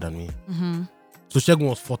year younger than me. So Shegun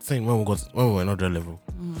was 14 when we were in other level.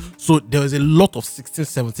 So there was a lot of 16,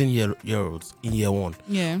 17 year olds in year one.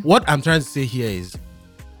 Yeah. What I'm trying to say here is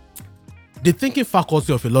the thinking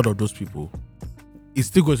faculty of a lot of those people is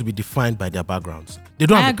still going to be defined by their backgrounds. They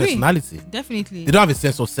don't I have agree. a personality. Definitely. They don't have a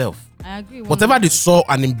sense of self. I agree. Whatever they saw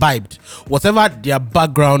and imbibed, whatever their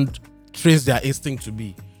background trains their instinct to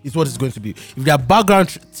be, is what it's going to be. If their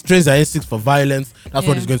background trains their instinct for violence, that's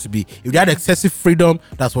what Yeah. it's going to be. If they had excessive freedom,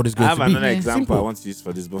 that's what it's I going have to be. another Yeah. example Simple. I want to use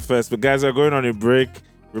for this. But first, guys, we're going on a break.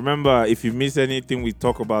 Remember, if you miss anything we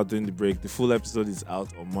talk about during the break, the full episode is out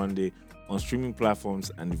on Monday on streaming platforms,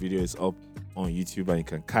 and the video is up on YouTube, and you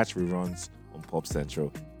can catch reruns on Pop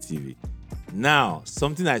Central TV. Now,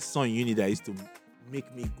 something I saw in uni that used to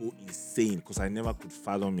make me go insane because I never could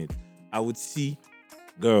fathom it. I would see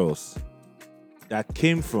girls that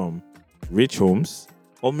came from rich homes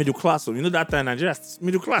or middle class. So you know that time Nigeria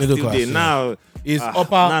middle class Middle still class, there. yeah. Now It's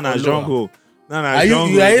upper or lower. jungle. No, Are you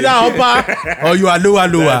are either upper or you are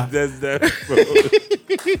lower. That's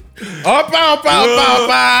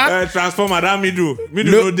Upper. Transformer that middle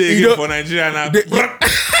no day again for Nigeria now.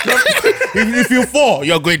 If you fall,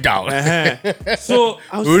 you're going down. So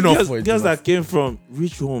I We're not was for it, girls enough. that came from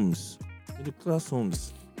rich homes, middle class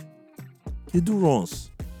homes, they do runs.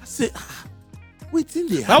 I say, wait till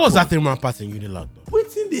they happen. That was that thing man part in Unilag though. Wait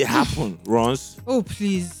till they happen, runs. Oh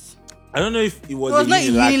please. I don't know if it was, It was a not a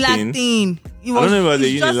Unilag Unilag thing. It I don't know if it was a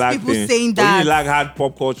it's just Unilag people thing. saying But that. Unilag had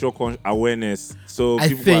pop culture awareness, so I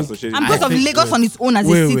people think- were associated. And with because it. of think- Lagos on its own as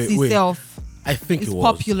a city wait. itself, I think it's it was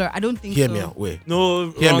popular. I don't think Hear so. me out. Wait.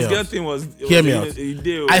 No, Hear me Ron's girl out. thing was. Hear me out.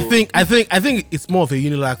 I think it's more of a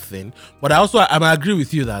Unilag thing, but I agree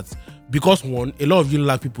with you that because one, a lot of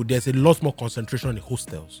Unilag people, there's a lot more concentration in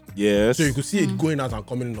hostels, Yes. so you could see it going out and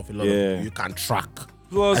coming in of a lot of Yeah. people. You can track.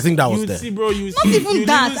 Plus, I think that was you there. see, bro. You Not see, even you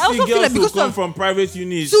that. even I also see feel girls like who because come of- from private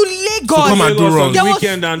unis To Lagos. come and do Lagos on runs. the There was-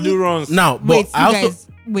 weekend and do runs. Now, but Wait, I you also guys,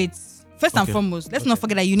 wait. First and Okay. foremost, let's not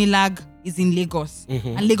forget that Unilag is in Lagos,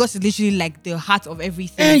 and Lagos is literally like the heart of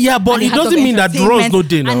everything. Eh, yeah, but And the it heart doesn't of mean that the runs entertainment. no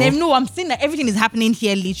dey now. And then, no, I'm saying that everything is happening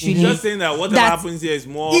here, literally. You're just saying that whatever That happens here is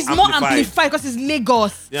more It's more amplified because it's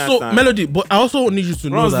Lagos. You so understand? Melody, but I also need you to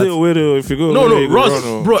know Runs that. day away though. If you go, No, away, you go runs, run,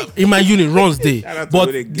 oh. bro. In my uni, runs day. Shout out to But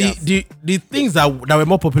where they gas. the things that were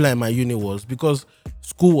more popular in my uni was because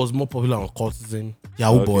school was more popular on cultism,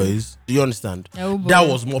 Yahoo Okay. boys. Do you understand? Yahoo That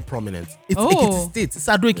boys. was more prominent. It's Oh. Ekiti State. It's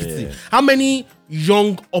Ado Ekiti. Yeah. How many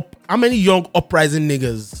young uprising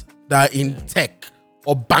niggas that are in tech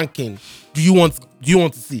or banking do you want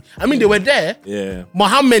to see? I mean, they were there. Yeah. But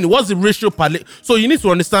how many? What's the ratio per? So you need to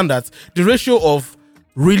understand that the ratio of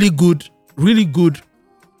really good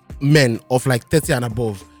men of like 30 and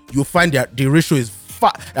above, you'll find that the ratio is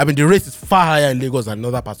far. I mean, the rate is far higher in Lagos than in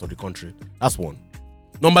other parts of the country. That's one.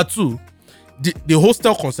 Number two, the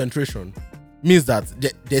hostel concentration means that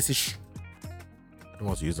there's a. I don't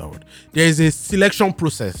want to use that word. There is a selection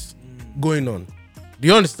process going on. Do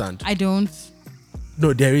you understand? I don't.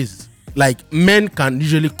 No, there is. Like, men can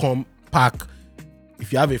usually come pack.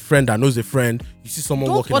 If you have a friend that knows a friend, you see someone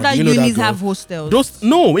Don't walking. other and you know that unis girl. have hostels?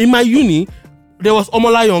 In my uni, there was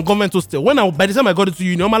Omolayo and government hostel. By the time I got into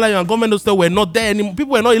uni, Omolayo and government hostel were not there anymore.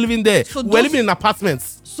 People were not living there. So We were those- living in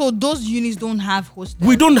apartments. So those unis don't have hostels.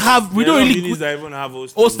 We don't There are really unis that even have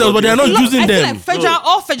hostels, hostels, but they are not Look, using I feel them. like federal, No.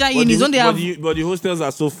 all federal unis don't they have? But the hostels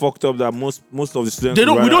are so fucked up that most of the students We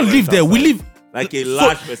don't live there. We live like a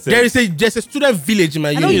large percent. There's a student village in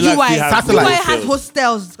my I know uni. Unilag UI. still has UI hostels. has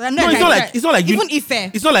hostels. I know No, it's not like even Ife.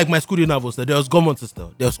 It's not like my school didn't have hostel. There was government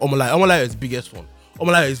hostel. There was Omolayo. Omolayo is the biggest one.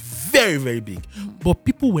 Omolayo is very, very big. But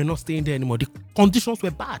people were not staying there anymore. The conditions were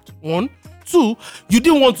bad. One. Two, you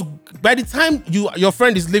didn't want to. By the time your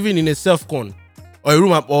friend is living in a self-con or a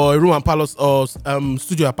room and palace or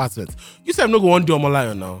studio apartment, you said I'm not going to do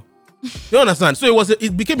Omolayo now. You understand? So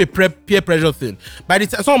it became a peer pressure thing. By the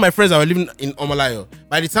time some of my friends that were living in Omolayo,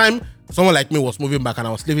 by the time someone like me was moving back and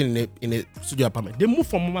I was living in a studio apartment, they moved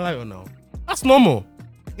from Omolayo now. That's normal.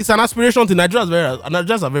 It's an aspiration thing.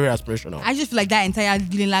 Nigerians are very aspirational. I just feel like that entire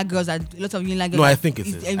Unilag girls are a lot of Unilag girls. No, I think it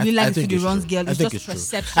is. Unilag I to think the it's runs true. girl. I It's think just it's true.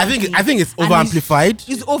 perception. I think it's And over amplified.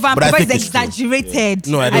 It's over amplified. think It's it's true. exaggerated.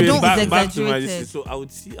 No, I I don't don't. think It's back to my exaggerated. so I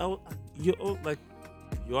would see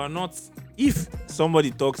you are not, if somebody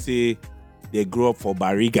talks say they grew up for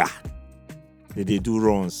Bariga, they do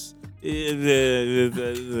runs.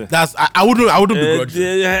 That's I wouldn't begrudge you.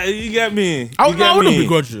 You get me. I You get wouldn't me.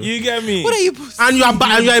 begrudge you. You get me. What are you? And you're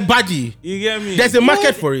a baddie. You get me. There's a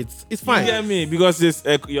market for it. It's You fine. get me because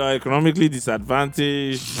you're economically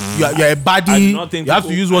disadvantaged. You're a I do baddie. not think You have to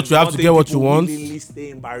people- use what I you have don't to think get what you people want. willingly stay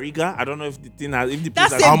in Bariga. I don't know if the thing has. If the place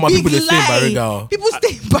That's has a How much big people they stay in lie. Bariga? People stay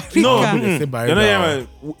in Bariga. No, People mm-mm. say Bariga. You know, yeah, man,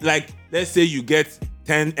 like let's say you get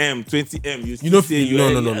 10M, 20M. You You know, say you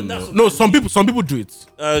no. Some people do it.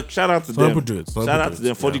 Shout out to Some them. people do it. Some Shout people out do to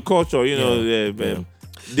them it. for Yeah. the culture. You know,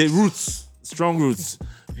 the roots, strong roots.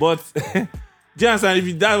 But do you understand?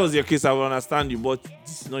 If that was your case, I would understand you. But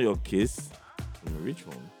this is not your case. You're a rich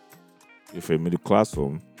home. You're from a middle class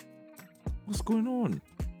home. What's going on?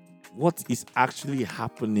 What is actually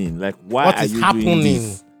happening? Like, why What are is you happening? doing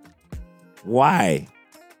this? Why?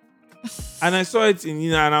 And I saw it in,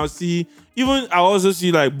 and I'll see, even I also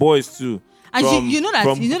see like boys too. And you know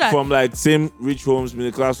that from like same rich homes,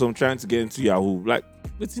 middle class home, trying to get into Yahoo. Like,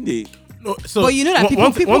 what's in the No, so But you know that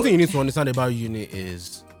one people- thing you need to understand about uni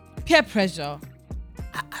is peer pressure.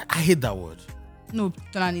 I hate that word. No,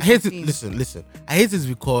 Tonani, I hate it. please. Listen. I hate it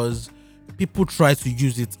because people try to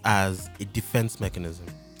use it as a defense mechanism.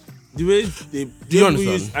 the way they Do you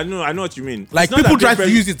understand? use, I know what you mean. Like, It's not people that try peer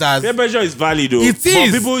to use it as peer pressure is valid though. it But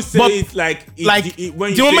is. people say But it like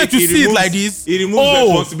when the you moment say you it see it removes- like this, it removes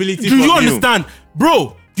responsibility do from you understand,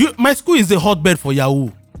 bro? My school is a hotbed for Yahoo.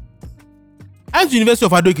 At the University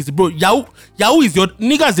of Ado-Ekiti, bro, Yahoo is your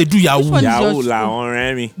niggas. They do Yahoo. Which one? Yahoo Yours la too. on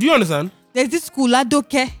Remy. Do you understand? There's this school,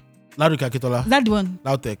 Ladoke. Ladoke Akitola, That one.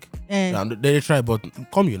 Lautech. Eh. Yeah, they try, but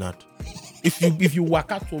come you not. If you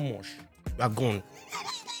work out so much, you are gone.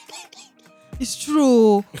 It's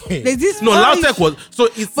true. There's this. No, Lautech was so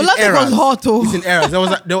it's But in Lautech eras. was hot, oh. It's in eras. There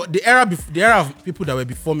was the era of people that were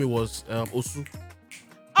before me was Osu.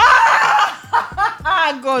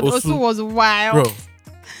 Ah, God. Osu. Osu was wild. Bro,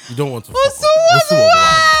 you don't want to. Osu fuck up. was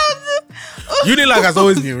wild. Unilag has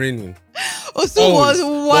always been raining. Osu Always. was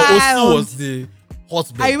But Osu wild. was the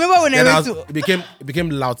hotbed. I remember when I Then went it became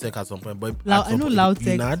Lautech at some point. But Lau- at some I know point,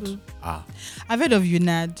 Lautech Unad, too. Ah, I've heard of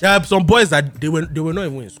UNAD. there are some boys that they were not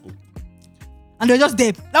even in school. And they're just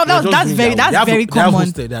there. They're just That's doing very Yahoo. They have- very they have common.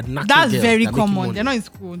 hosted, they are knackered That's girls, very they're making common. money. They're not in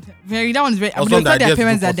school. That one's very. Or But some they tell that their just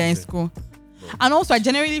parents do that they're in courses. school. And also, I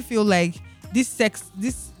generally feel like this sex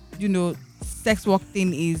work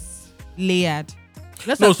thing is layered.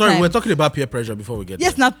 Lots No, of sorry, times- we're talking about peer pressure before we get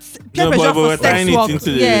Yes, there. not peer No, pressure but we're for sex tying it work.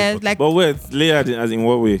 into the. Yeah, like But wait, layered as in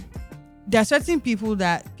what way? there are certain people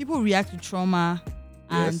that people react to trauma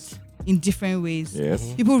and Yes. in different ways. Yes,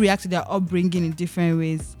 People react to their upbringing in different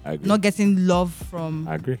ways. I agree. Not getting love from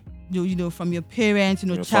I agree. from your parents,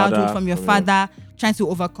 Your childhood, father, from your from father, trying to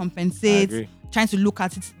I overcompensate, agree. trying to look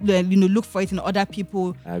at it, look for it in other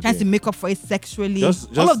people, I trying agree. to make up for it sexually. Just-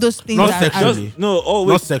 All just- of those things not are sexually. Just no. Oh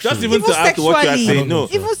Not wait. sexually. Just even Even to add to what you are sexually. saying. No.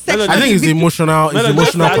 Even No, sexually. I think it's emotional. It's No, no,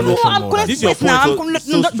 emotional just- connection. I'm more going than- This is your wait now. point, I'm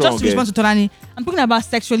so just strong, to respond to Tolani. I'm talking about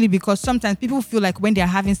sexually because sometimes people feel like when they're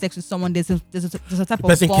having sex with someone, there's a type of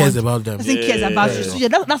person bond. cares about them. Person cares about you. Yeah. So yeah,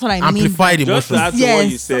 that's what I mean. Amplified Just to emotions. add to Yes, what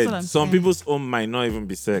you that's what I'm said, some saying. people's own might not even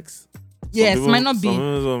be sex. Yes, might not be. Some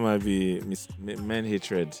people's own might be men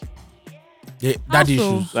hatred. Yeah, daddy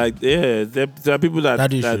Also- issues. Like there are people that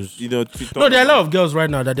Daddy that issues. tweet No, there are a lot of girls right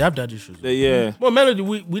now that they have daddy issues. Yeah. Well, Melody,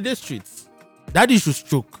 we the streets. Daddy issues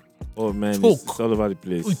choke. Oh man, Choke. it's all over the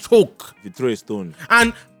place. We choke. If you throw a stone.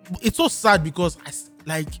 And it's so sad because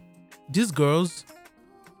these girls,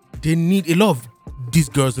 they need a lot of these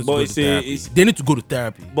girls need to But go to it's a- therapy. it's- They need to go to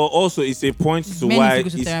therapy. But also it's a point to Men need why to go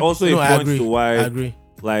to it's therapy. also No, a I point agree. to why I agree.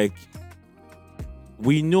 like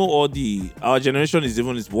we know our generation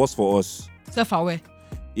is worse for us. Self-aware.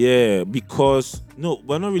 Yeah, because no,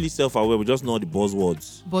 we're not really self-aware, we just know the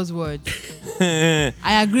buzzwords. Buzzword.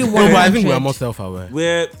 I agree. No, but I think we are 100. more self-aware.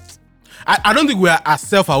 We're I don't think we are as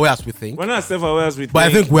self-aware as we think. we're not self-aware as we But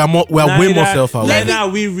I think. think we are way more self-aware. Neither are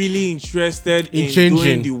we really interested In in changing.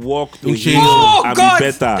 doing the work to In heal changing. Oh, and God. be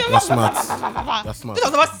better. That's smart. That's smart. I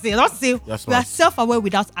was about to say. That's We are smart. self-aware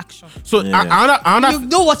without action. So Yeah. another, You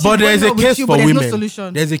know what is but there is going a on with case you, for but there's no women.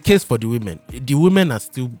 solution. There's a case for the women. The women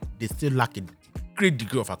they still lack a great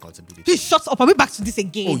degree of accountability. Please shut up. Are we back to this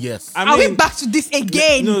again? Oh yes, I Are we mean- back to this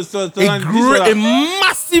again? No, so a Tolan,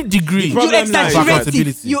 massive degree. You problem now is exaggerate it.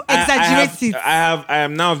 accountability. You exaggerate it. I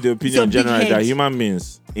am now of the Your opinion big generally that head. human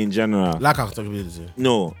beings in general Lack accountability.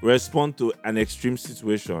 no respond to an extreme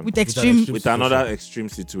situation With extreme. extreme- with another extreme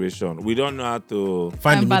situation. We don't know how to.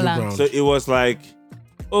 Find the middle Balance. ground. So it was like,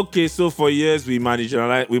 okay, so for years we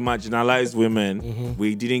marginalized women. Mm-hmm.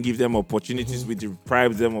 We didn't give them opportunities. We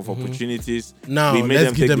deprived them of opportunities. Now, we made let's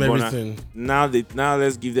them give take them the bonus. everything. Now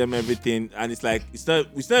let's give them everything. And it's like it's not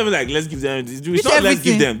even like let's give them. It's Which not let's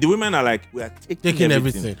give everything? them. The women are like we are taking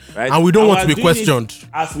everything. right? And we don't want to we're be doing it questioned.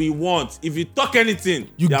 as we want. If you talk anything,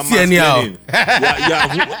 You are see anyhow.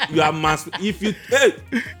 mansplaining. You are if you hey,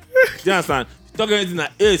 do you understand? If you talk anything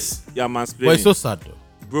like ace, you are mansplaining. But it's so sad though.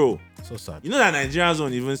 Bro. So sad. You know that Nigerians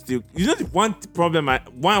don't even still. You know the one problem.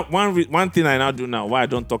 One thing I now do now. Why I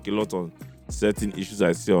don't talk a lot on certain issues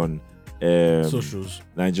I see on Socials.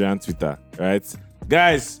 Nigerian Twitter. Right,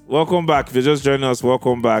 guys, welcome back. If you're just joining us,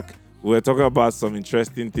 welcome back. We're talking about some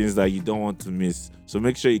interesting things that you don't want to miss. So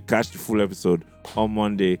make sure you catch the full episode on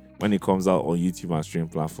Monday when it comes out on YouTube and streaming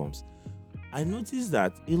platforms. I noticed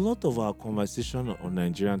that a lot of our conversation on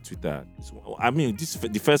Nigerian Twitter,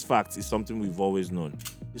 the first fact is something we've always known.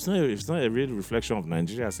 It's not a real reflection of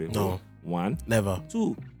Nigeria as a whole. No. One. Never.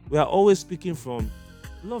 Two, we are always speaking from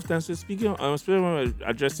a lot of times we're speaking especially when we're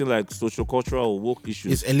addressing like social cultural or woke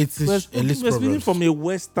issues. It's elitist. We're speaking problems. from a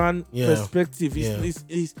Western Yeah. perspective.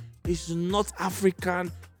 It's not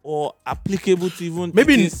African or applicable to even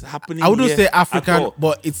Maybe things happening. I wouldn't here say at African, all.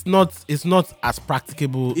 but it's not as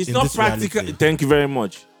practicable. It's in not this practical. reality. Thank you very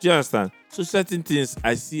much. Do you understand? So certain things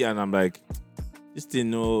I see and I'm like, this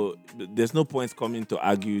thing, no, there's no point coming to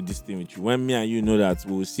argue this thing with you. When me and you know that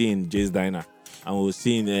we'll see in Jay's Diner and we'll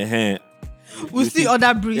see in we'll see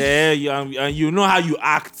other breeds. Yeah, and you know how you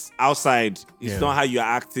act outside. It's not how you're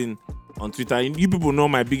acting on Twitter. You people know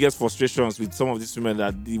my biggest frustrations with some of these women,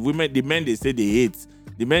 that the men they say they hate,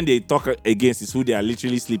 the men they talk against is who they are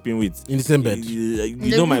literally sleeping with. In the same bed.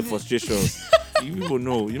 You know my frustrations. You people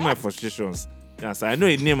know my frustrations. Yes, I know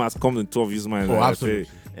a name has come to two of his minds. Oh, absolutely.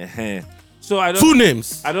 So I don't. Two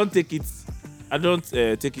names. I don't take it. I don't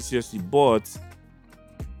take it seriously, but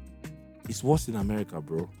it's worse in America,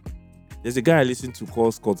 bro. There's a guy I listen to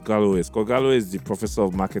called Scott Galloway. Scott Galloway is the professor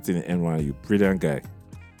of marketing at NYU. Brilliant guy.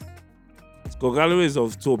 Scott Galloway is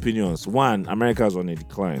of two opinions. One, America is on a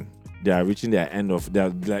decline. They are reaching their end of. They are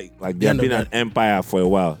like they have been an empire for a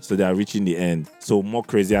while, so they are reaching the end. So more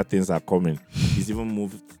crazier things are coming. He's even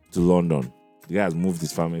moved to London. The guy has moved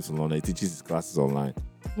his family to London. He teaches his classes online.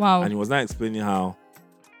 Wow. And he was not explaining how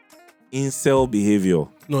incel behavior.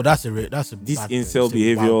 No, that's a this bad incel thing.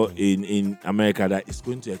 behavior in America that is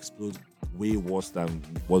going to explode way worse than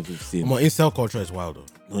what we've seen. Incel culture is wild though.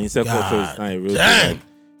 No, incel culture is not a real thing.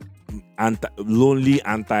 Lonely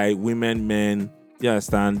anti-women men, you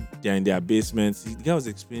understand? They're in their basements. The guy was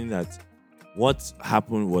explaining that what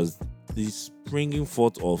happened was the springing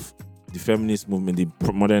forth of the feminist movement,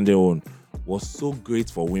 the modern day one, was so great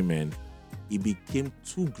for women. It became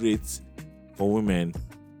too great for women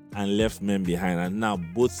and left men behind. And now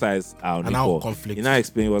both sides are on equal. Conflict. He now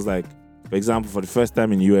explained, it was like, for example, for the first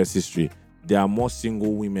time in US history, there are more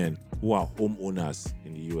single women who are homeowners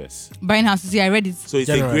in the US. Buying houses, yeah, I read it. So it's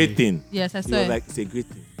a great thing. Yes, I He saw was it. like, it's a great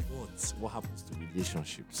thing. But what happens to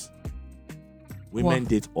relationships? Women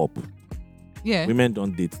date up. Yeah. Women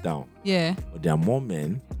don't date down. Yeah. But there are more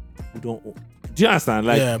men who don't. Do you understand?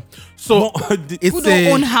 Like, yeah. So it's who don't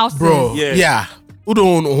own houses. Bro, yeah. Who don't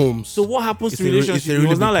own homes. So what happens to It's a relationships? really It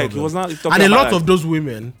was big not like problem. it was not. talking And a about lot like, of those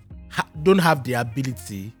women don't have the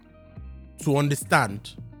ability to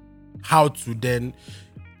understand how to then.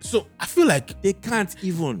 So I feel like they can't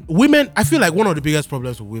even. women. I feel like one of the biggest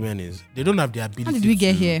problems with women is they don't have the ability. How did we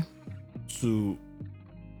get here?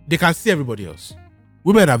 They can see everybody else.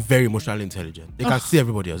 Women are very emotionally intelligent. They can see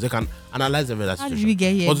everybody else. They can analyze every other situation. How did we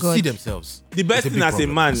get here, But to God? see themselves. The best it's a thing big as a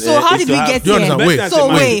problem. man. So how is did to we have- get Do you here? understand? Wait. Best So as a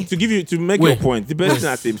man, wait. to make your point. The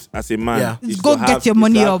best thing as a man Yeah. is Go to get have, your is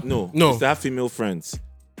money to have, up. No, No. is to have female friends.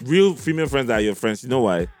 Real female friends that are your friends. You know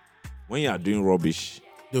why? When you are doing rubbish,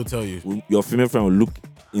 They'll tell you. your female friend will look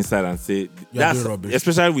inside and say, You're doing rubbish.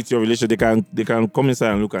 especially with your relation, they can come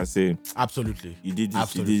inside and look and say, Absolutely. you did this,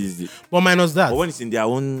 Absolutely. you did this. But minus that. But when it's in their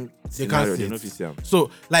own scenario, see they know it. if it's them. So,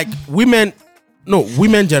 like, women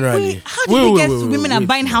generally. Wait, how did we get to women are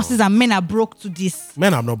buying houses and men are broke to this?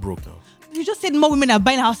 Men are not broke now. You just said more women are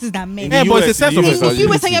buying houses than men. In Yeah, the but it's a US, sense in of the US, responsibility. You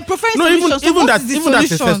were saying you're preferring No, solution. So even what that, is the even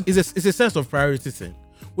that's a solution? sense, it's a sense of priority thing.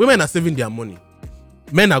 Women are saving their money.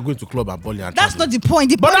 Men are going to club and balling and That's traveling. not the point.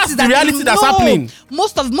 The But point that's is the that reality that's happening.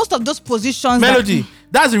 Most of those positions. Melody.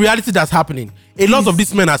 That's the reality that's happening. A lot of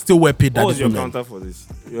these men are still well paid than What was these your women. counter for this?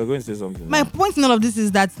 You are going to say something. My now. point in all of this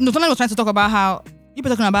is that Tony was trying to talk about how you were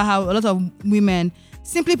talking about how a lot of women,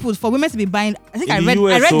 simply put, for women to be buying. I think In I the read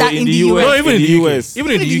US, that in the US. US. No, even in In the the UK. US.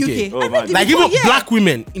 Even in the In UK. the UK. Oh, I man. read the Like before, even yeah. black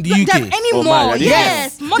women in the Like, UK. they're earning Oh, more. man, I didn't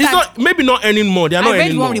Yes, more It's than. not maybe not earning more. They are not I read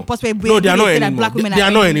earning one more. report where No, they are not said that earning more. black women They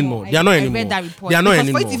are not earning more. They are not I earning read more. that report. They are not Because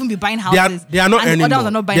earning for it more. to even be buying They houses. are not and the earning others more.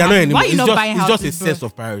 are not buying They are not houses. earning Why more. are you not buying It's just a houses, bro? sense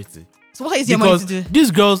of priority. So what is your money Because to do?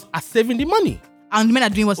 these girls are saving the money. And the men are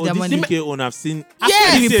doing what's Oh, their this money. UK one I've seen.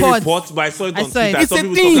 Yes. I didn't see a Report. report, but I saw it I on saw it. Twitter. I It's saw a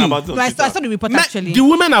people thing. talking about it on No, I Twitter. saw the report Men- actually. the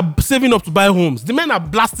women are saving up to buy homes. The men are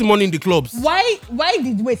blasting money in the clubs. Why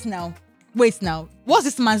did wait now? What's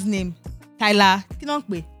this man's name? Tyler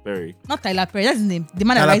Kinokwe. Perry. Not Tyler Perry, that's his name. The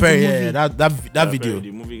man that Tyler writes Perry, the movie. yeah, that Perry, video.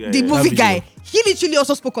 the movie guy. The yeah. movie video. guy. He literally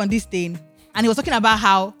also spoke on this thing. And he was talking about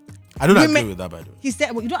how I don't women- agree with that, by the way. he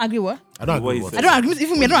said, well, you don't agree what? I don't What agree he with said. that. I don't agree.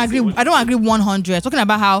 Even me, I don't agree 100. Talking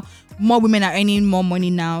about how more women are earning more money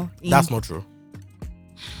now. That's not true.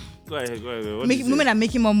 Go ahead. What did you say? Women are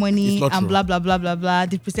making more money It's not and true. blah blah blah blah blah.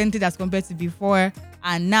 The percentage as compared to before,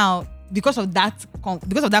 and now because of that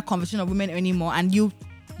conversation of women earning more, and you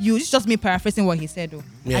it's just me paraphrasing what he said though.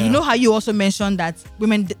 Yeah. And you know how you also mentioned that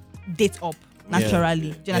women date up naturally.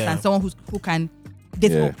 Yeah. Do you understand? Yeah. Someone who can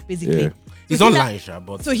date Yeah. up basically. Yeah. It's So he online, Sha,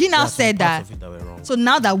 but so he now there are some said parts that- of it were wrong. So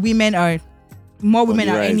now that women are the are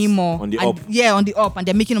rise, earning more on the and- up. yeah, on the up, and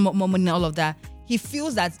they're making more money and all of that. He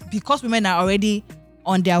feels that because women are already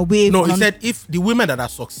on their way. No, he on- said if the women that are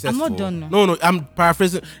successful. I'm not done. No, I'm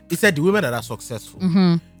paraphrasing. He said the women that are successful.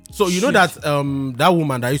 So you know that that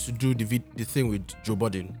woman that used to do the thing with Joe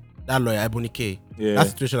Budden, that lawyer, Ebonike,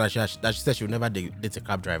 that situation that she said she would never date a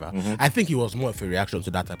cab driver. I think it was more of a reaction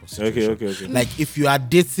to that type of situation. Okay. Like, if you are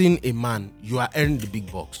dating a man, you are earning the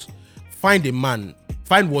big bucks. Find a man,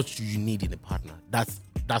 find what you need in a partner. That's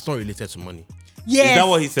not related to money. Yes. Is that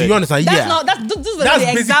what he said? Do you understand?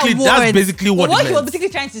 That's basically what what he he was meant. basically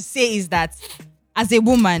trying to say is that as a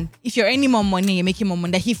woman, if you're earning more money, you're making more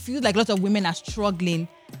money, that he feels like lots of women are struggling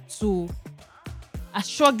to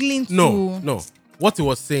No. What he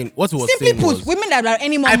was saying simply put, was, women that are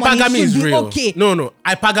earning more money hypergamy should is be real. okay. No,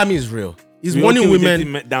 hypergamy is real. It's We're wanting okay with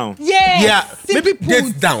women dating down. Yes. Yeah, simply maybe put,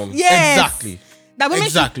 dates down. Yes. Exactly. That women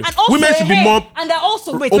Exactly. should, and also, Women should be more and they're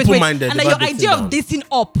also open-minded and that about your dating idea down. of dating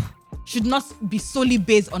up should not be solely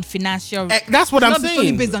based on financial. That's what should I'm not be solely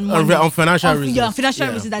saying. based on money, On financial reasons. Yeah, financial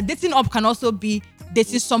Yeah. reasons. That dating up can also be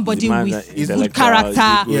dating somebody The man with that is good intellectual,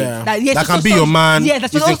 character. Yeah. That Can be your man. Yeah,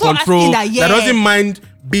 that He's should in also control. asking That doesn't mind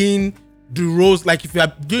being the roles. Like, if you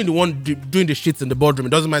are doing the shits in the boardroom,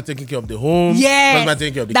 it doesn't mind taking care of the home. Yes. Doesn't mind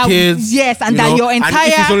taking care of the That- kids. yes, and you that know? your And entire-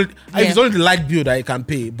 if yeah. it's only the light bill that you can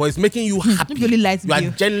pay, but it's making you happy. Maybe only light you are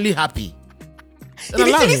bill. genuinely happy. He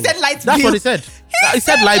literally said light That's bill. what he said. He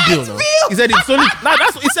said light bill. No? bill. He said it's only. No,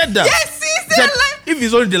 that's what he said. That. Yes, he He said said light. if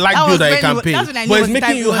it's only the light That bill was that you when can it- pay, that's when I knew but it it's was making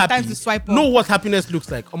time- you it was happy. time to swipe up. Know what happiness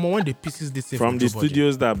looks like. When they pieces this thing From the Joe Budden.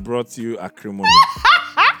 studios that brought you acrimony.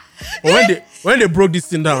 When they broke this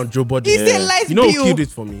thing down, Joe Budden. He said light You know who bill. killed it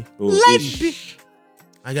for me? Light Ish. bill.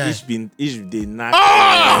 I got Ish they knock.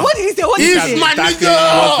 What did he say? What did he Ish, say?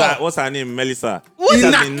 man. What's her name? Melissa. What Ish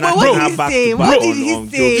did has he- been what knocking did her he back say? to What back did on he Joe-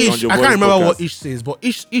 say? on Ish, Joe I can't Budden's remember what podcast. Ish says, but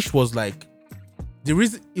Ish was like, the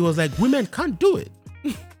reason it was like women can't do it.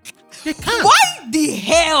 They can't. Why the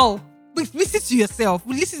hell? Listen to yourself.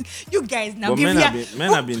 Listen, you guys now. But give men me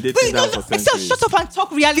have been dating down for Excel, centuries. shut up and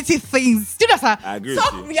talk reality things. Do you know, sir? I agree with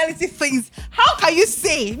Talk you. reality things. How can you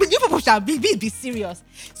say? But you people shall be serious.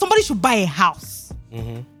 Somebody should buy a house,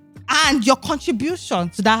 and your contribution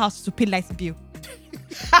to that house is to pay light bill.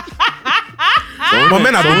 But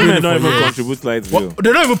men have been doing women it don't for even years. contribute light What? bill.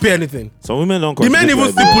 They don't even pay anything. Some women don't The contribute men even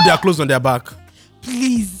light still bill. put their clothes on their back.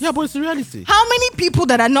 Please. Yeah, but it's the reality. How many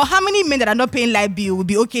men that are not paying light bill will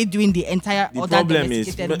be okay doing the entire The other problem is,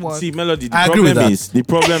 domesticated work? see, Melody, I agree with that. the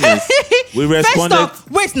problem is, we responded. First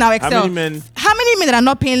off, wait now, Excel. How many men- that are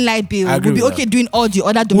not paying light bill I agree will be with okay that. doing all the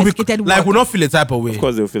other We'll be, domesticated like, work? we'll not feel a type of way. Of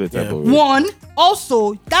course, they'll feel the type Yeah. of way. One,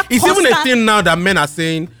 also that It's constant, even a thing now that men are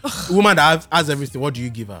saying, woman that has everything, what do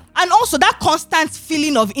you give her? and also that constant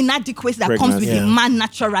feeling of inadequacy that comes with Pregnancy. the Yeah. man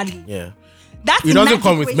naturally. Yeah. That It doesn't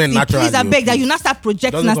come with men inadequacy, Please, I naturally, beg that okay. you not start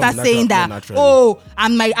projecting Doesn't and come start with saying that, naturally. oh,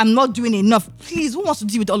 I'm not doing enough. Please, who wants to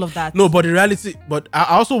deal with all of that? No, but the reality, but I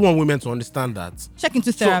also want women to understand that. Check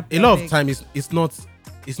into So therapy. a lot I of beg. time it's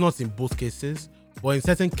not in both cases, but in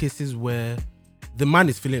certain cases where the man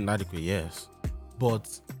is feeling inadequate, yes. But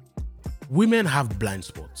women have blind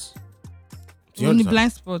spots. Do you Only understand?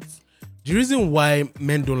 blind spots. The reason why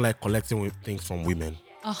men don't like collecting things from women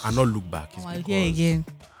and not look back is Oh, because here again.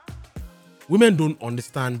 women don't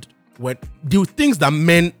understand when the things that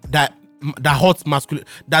men that hurts masculine,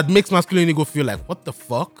 that makes masculine go feel like, what the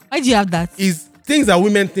fuck, Why do you have that? is things that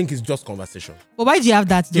women think is just conversation. But why do you have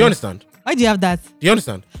that? Do you understand? Why do you have that? Do you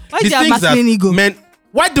understand? Why do you have masculine ego? Men,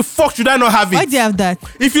 why the fuck should I not have it? Why do you have that?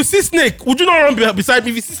 If you see snake, would you not run beside me?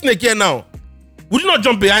 If you see snake here now, would you not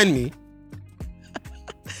jump behind me?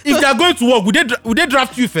 If they are going to work, would they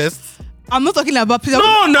draft you first? I'm not talking about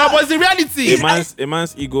No, but it's the reality. A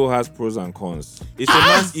man's ego has pros and cons. It's a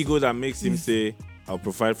man's ego that makes him say, I'll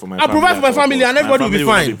provide for my I'll family. provide for my at all family and costs. everybody will be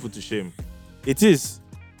family fine. not be put to shame. It is.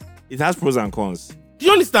 It has pros and cons. Do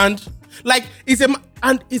you understand? Like,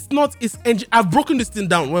 I've broken this thing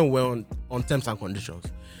down when we're on terms and conditions.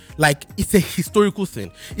 Like, it's a historical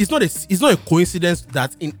thing. It's not a coincidence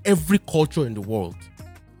that in every culture in the world,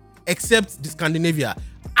 except the Scandinavia,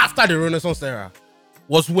 after the Renaissance era,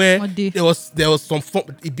 was where there was some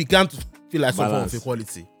form, it began to feel like some form of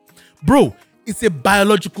equality. Bro, it's a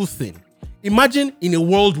biological thing. Imagine in a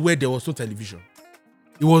world where there was no television.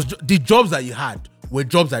 It was the jobs that you had were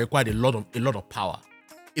jobs that required a lot of power,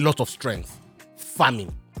 a lot of strength,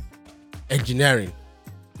 farming, engineering,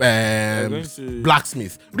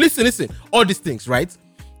 blacksmith. Listen, all these things, right?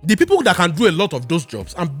 The people that can do a lot of those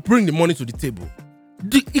jobs and bring the money to the table,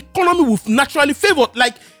 the economy will naturally favor,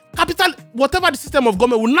 like capital, whatever the system of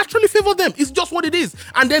government will naturally favor them. It's just what it is.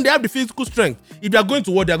 And then they have the physical strength. If they are going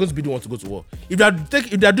to war, they are going to be the ones to go to war. If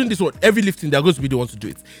they are doing this work, every lifting, they are going to be the ones to do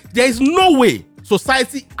it. There is no way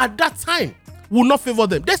society at that time will not favor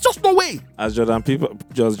them. There's just no way. As Jordan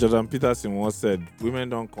Peterson once said, women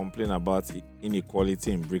don't complain about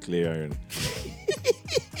inequality in bricklaying.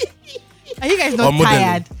 Are you guys not Or modeling.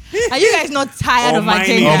 tired? Are you guys not tired Or of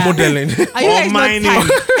mining. agenda? Or modeling. Are you Or guys mining. not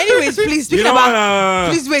tired? Anyways, please speaking You know about.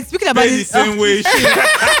 what? Please wait. Speaking about Pay the this. same way.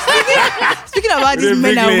 Speaking about The this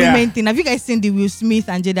men and bricklayer. women thing, have you guys seen the Will Smith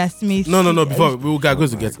and Jada Smith? No. Before we will go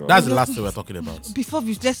to get. God. That's the last thing we're talking about. Before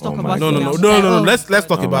we let's talk Oh about my it God. now. No. Let's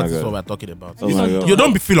talk Oh about my this. God. What we're talking about. Oh my God. You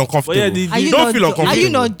don't feel uncomfortable. But yeah, the- Are you don't not feel done? uncomfortable. Are you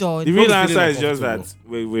not done? The real Don't answer feel is just that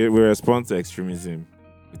uncomfortable. we respond to extremism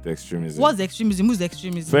with extremism. What's extremism? Who's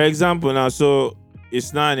extremism? For example, now, so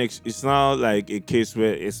it's now like a case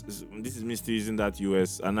where this is me still using that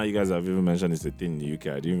US, and now you guys have even mentioned it's a thing in the UK.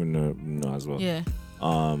 I didn't even know as well. Yeah.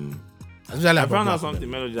 Especially I about found out black something,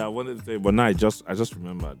 women. Melody, that I wanted to tell you, but now I just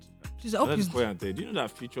remembered. Please, I hope wanted you- to call you and tell you, do you know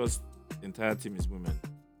that Future's entire team is women?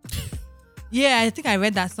 Yeah, I think I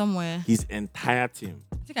read that somewhere. His entire team.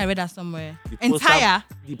 I think I read that somewhere. The poster- Entire.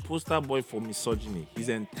 The poster boy for misogyny. His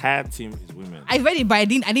entire team is women. I read it, but I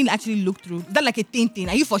didn't actually look through. Is that like a thing?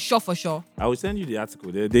 Are you for sure? I will send you the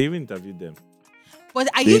article. They even interviewed them. But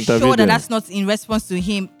are They you sure interviewed that them. that's not in response to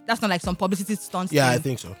him? That's not like some publicity stunt. Yeah, I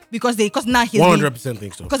thing? think so. Because now he's 100%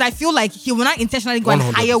 think so. Because I feel like he will not intentionally go and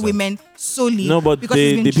 100%. hire women solely. No, but because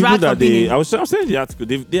he's the been people dragged that from being they, in- I was saying the article,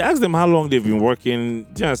 they asked them how long they've been working.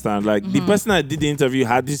 Do you understand? Like the person that did the interview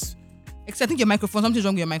had this. Except I think your microphone. Something's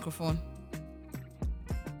wrong with your microphone.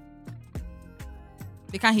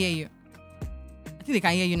 They can't hear you. I think they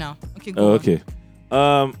can hear you now. Okay, go Oh, on. okay.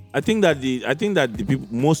 I think that the people,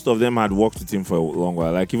 most of them had worked with him for a long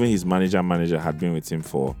while. Like even his manager had been with him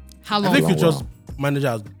for. How I long? think Long Future's while. manager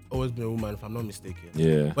has always been a woman, if I'm not mistaken.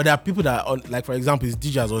 Yeah. But there are people that are like, for example, his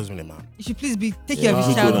DJ has always been a man. You should please take care of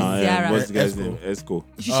his Zuko child, now, Ziara. what's the guy's Esco. name? Esco.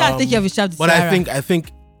 You should try to take care of his child, But Ziara. I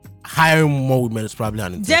think hiring more women is probably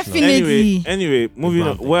an intentional. Definitely. Anyway, moving on.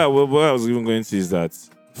 Bad thing. Where I was even going to is that,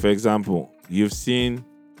 for example, you've seen,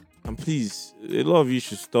 and please, a lot of you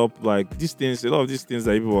should stop like these things. A lot of these things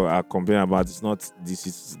that people are complaining about, it's not. This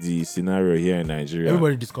is the scenario here in Nigeria.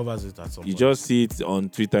 Everybody discovers it at some You point. just see it on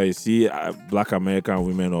Twitter. You see Black American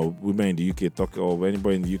women or women in the UK talk, or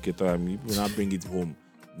anybody in the UK talk. I mean, people not bring it home.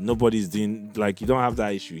 Nobody's doing like you don't have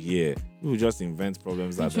that issue here. People just invent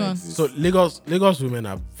problems that Which don't one? exist. So Lagos women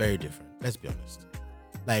are very different. Let's be honest.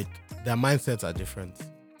 Like their mindsets are different.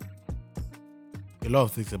 A lot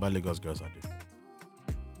of things about Lagos girls are different.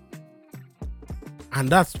 And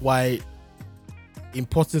that's why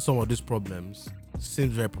importing some of these problems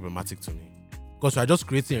seems very problematic to me. Because you are just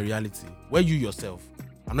creating a reality where you yourself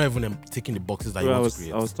are not even taking the boxes that you Bro, want to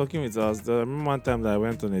create. I was talking with us. I remember one time that I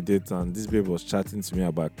went on a date and this babe was chatting to me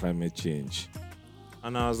about climate change,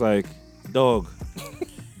 and I was like, "Dog,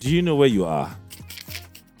 do you know where you are?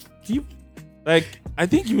 Do you like? I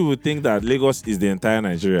think you would think that Lagos is the entire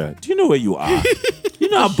Nigeria. Do you know where you are? You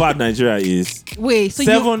know how bad Nigeria is. Wait, so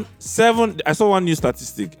Seven. I saw one new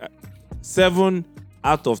statistic. 7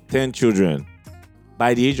 out of 10 children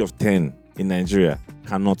by the age of 10 in Nigeria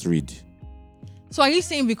cannot read. So are you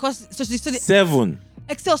saying because so 7.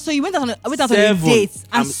 Excel? So you went out on a Seven. date and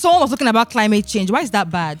I'm- someone was talking about climate change. Why is that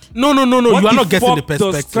bad? No. What You are the not getting the fuck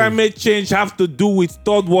perspective. does climate change have to do with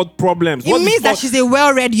third world problems? It What the means that fuck- she's a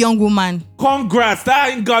well-read young woman. Congrats. That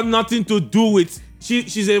ain't got nothing to do with.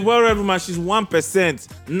 She's a well-read woman. She's 1%.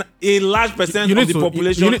 A large percent of the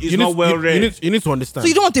population is not well-read. You need to understand. So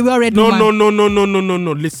you don't want a well-read No. woman?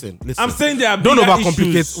 No. Listen. I'm saying there are Don't bigger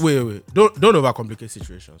overcomplicate. issues. Wait. Don't overcomplicate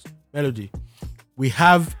situations. Melody, we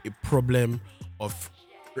have a problem of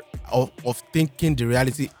thinking the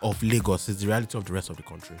reality of Lagos is the reality of the rest of the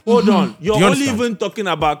country. Hold on. You're Do you only understand? even talking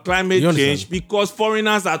about climate Do you understand? change because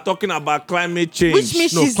foreigners are talking about climate change. Which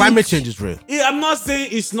means No, she's climate change is real. I'm not saying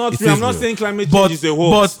it's not It true. I'm is not real. saying climate But- change is a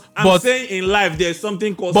hoax. I'm but- saying in life there's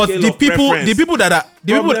something called But scale the of people preference. that are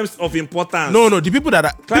the people Problems of importance. No, the people that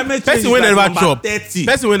are Climate change person is will like never number chop. 30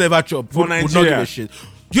 Person will never chop. for Would not give Nigeria. a shit.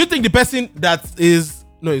 Do you think the person that is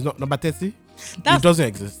no, it's not number 30? It doesn't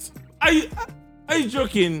exist. Are you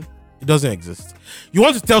joking? It doesn't exist. You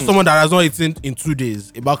want to tell someone that has not eaten in 2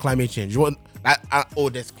 days about climate change? You want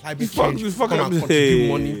there's climate change. The fuck Come up. and contribute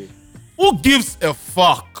money. Who gives a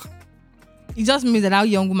fuck? It just means that that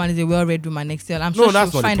young woman is a well-read woman. Excel. I'm No, sure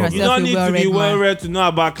that's she'll not the find problem. You herself don't a need to well-read be man. well-read to know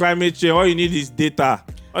about climate change. All you need is data.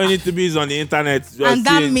 All you need to be is on the internet. Just And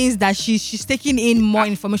that see it. means that she's taking in more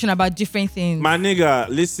information about different things. My nigga,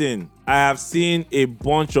 listen. I have seen a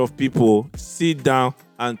bunch of people sit down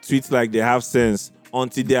and tweet like they have sense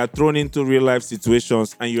until they are thrown into real life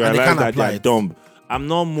situations and you And they realize can't that they apply are it. dumb. I'm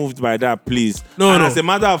not moved by that, please. No. As a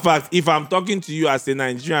matter of fact, if I'm talking to you as a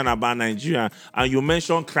Nigerian about Nigeria and you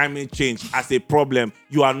mention climate change as a problem,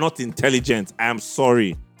 you are not intelligent. I am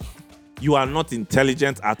sorry. You are not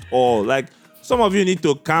intelligent at all. Like, some of you need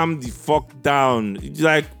to calm the fuck down.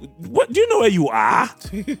 Like, what? Do you know where you are?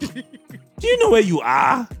 Do you know where you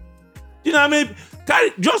are? You know what I mean?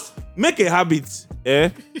 Just make a habit.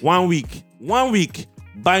 1 week. 1 week.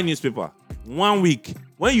 Buy newspaper. 1 week.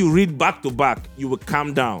 When you read back to back, you will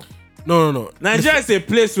calm down. No. Nigeria is a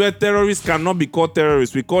place where terrorists cannot be called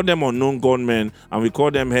terrorists. We call them unknown gunmen, and we call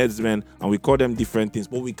them headsmen, and we call them different things.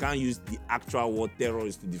 But we can't use the actual word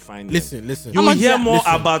terrorist to define them. Listen. You will hear more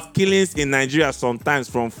about killings in Nigeria sometimes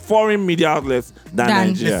from foreign media outlets than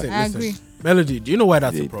Nigeria. I agree. Melody, do you know why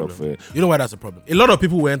that's a problem? You know why that's a problem? A lot of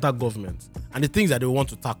people will enter government, and the things that they want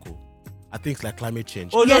to tackle are things like climate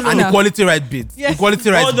change and equality right bids. Yes. Equality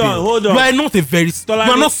right bill. Hold on. You are not a very... you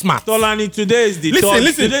are not smart. Tolani, today is the third.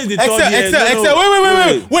 Listen. Today is the third year.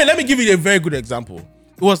 Excel. Wait, let me give you a very good example.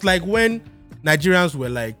 It was like when Nigerians were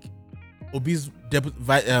like obese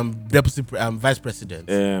vice president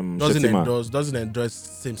doesn't endorse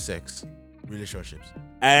same-sex relationships.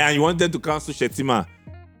 And you wanted to cancel Shetima.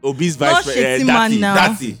 Obese vice president.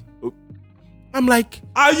 Dati. I'm like,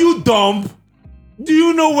 are you dumb? Do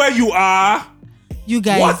you know where you are? You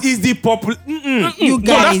guys. What is the population? You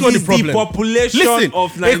guys. No, that's not the problem. The population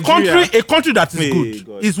of Nigeria. A country that is good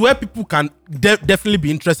God. Is where people can definitely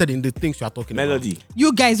be interested in the things you are talking Melody. about.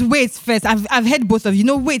 You guys, wait first. I've heard both of you.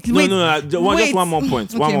 No, wait. Just one more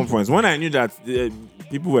point. One more point. When I knew that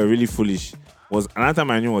people were really foolish, was another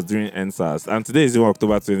time I knew was during NSAS, and today is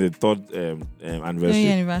October 23rd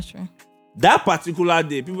anniversary. That particular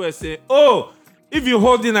day, people were saying, "Oh, if you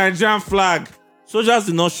hold the Nigerian flag, soldiers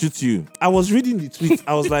do not shoot you." I was reading the tweet.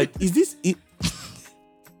 I was like, "Is this it?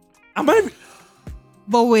 Am I?"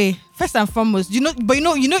 But wait, first and foremost,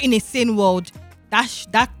 in a sane world, that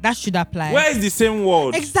should apply. Where is the same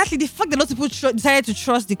world? Exactly. The fact that a lot of people decided to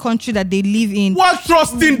trust the country that they live in. What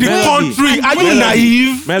trusting the country? Are you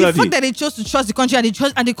naive? Melody. The fact that they chose to trust the country and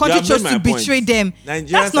the country chose to betray them.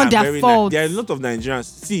 That's not their fault. There are a lot of Nigerians.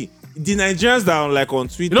 See, the Nigerians that are like on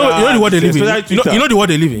Twitter. You know the word they live in? You know the word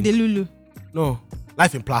they live in? The Lulu. No.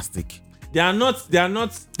 Life in plastic. They are not.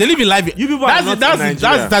 They live in life. You people are not in Nigeria.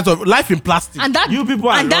 That's the type of life in plastic. And that, you people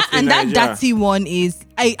are not in Nigeria. That dirty one is.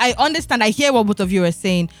 I understand. I hear what both of you are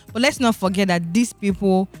saying, but let's not forget that these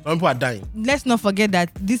people. Some people are dying. Let's not forget that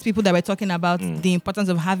these people that we're talking about, the importance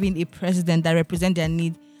of having a president that represents their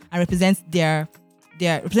need and represents their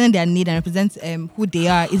need and represents who they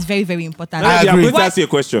are is very, very important. I agree. I'm going to ask you a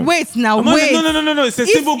question. Wait now, wait. No. It's a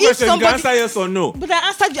simple question. You can answer yes or no. But I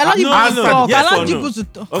answered you. I allowed people to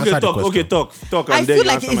talk. Okay, talk. I feel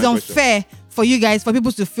like it's unfair for you guys, for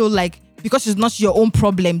people to feel like because it's not your own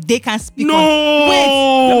problem, they can speak. No.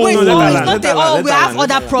 Wait. No, it's not the all. We have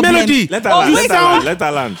other problems. Melody. Let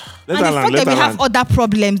her land. And the fact that we have other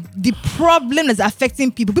problems, the problem is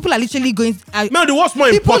affecting people. People are literally going. Melody, what's more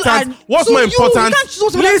important?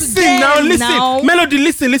 Listen now. Melody,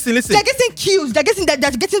 listen. They're getting killed. They're getting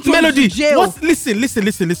thrown Melody, to jail. Listen.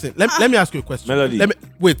 Let me ask you a question. Melody.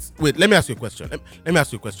 Wait. Let me ask you a question. Let me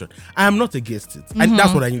ask you a question. I am not against it. And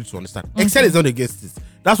that's what I need to understand. Excel is not against it.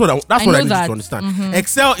 That's what I need to understand.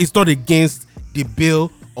 Excel is not against the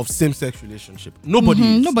bill of same-sex relationship.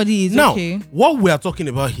 Nobody is. Now, what we are talking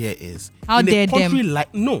about here is how dare them?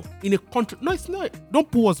 In a country. No, it's not. Don't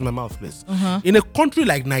put words in my mouth, please. In a country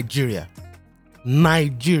like Nigeria,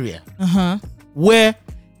 where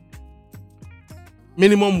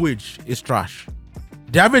minimum wage is trash.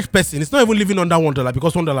 The average person is not even living under $1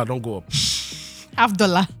 because $1 don't go up.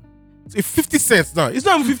 $0.50. It's 50 cents now. It's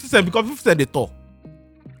not even 50 cents because 50 cents they talk.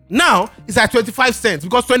 Now it's at 25 cents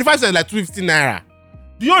because 25 cents is like 250 naira.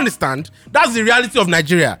 Do you understand? That's the reality of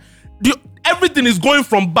Nigeria. Everything is going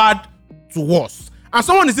from bad to worse. And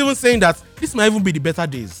someone is even saying that this might even be the better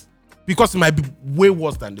days because it might be way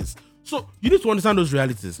worse than this. So you need to understand those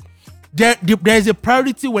realities. There is a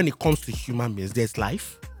priority when it comes to human beings. There's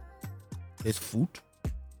life. There's food.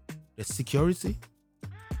 There's security.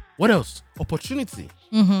 What else? Opportunity.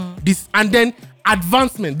 This and then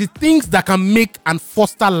advancement. The things that can make and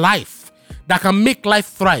foster life. That can make life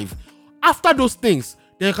thrive. After those things,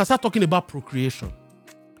 then you can start talking about procreation,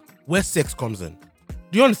 where sex comes in.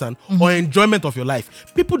 Do you understand? Or enjoyment of your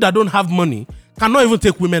life. People that don't have money cannot even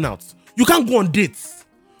take women out. You can't go on dates.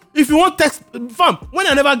 If you want text, fam, when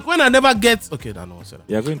I never get okay, that no,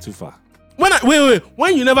 you're going too far.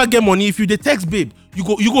 When you never get money, if you text babe, you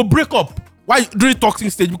go break up. Why during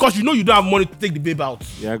talking stage? Because you know you don't have money to take the babe out.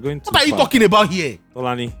 You're going too far. What are you talking about here?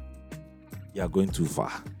 Tolani, you're going too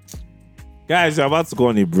far. Guys, you're about to go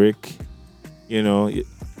on a break. You know,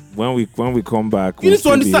 when we come back, you need to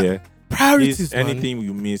understand priorities. Anything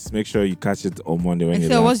you miss, make sure you catch it on Monday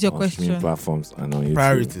when what's your question? Platforms and on YouTube.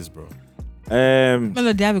 Priorities, bro.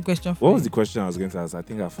 Melody, I have a question for you. What was the question I was going to ask? I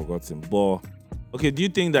think I've forgotten. But Okay, do you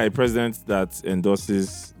think that a president that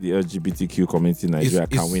endorses the LGBTQ community in Nigeria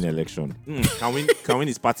can win election? Can win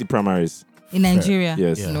his party primaries? In Nigeria?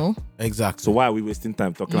 Yes. Yeah. No. Exactly. So why are we wasting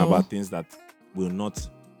time talking about things that will not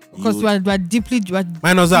Because we're deeply...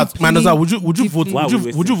 Minus that, would you vote? Why are we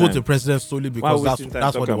Would you wasting vote time? the president solely because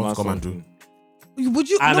that's what they want to come and do? Would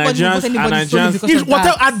you... And Nobody would vote anybody solely because of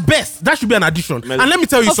that. At best, that should be an addition. And let me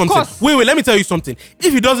tell you Of something. course. Wait, let me tell you something.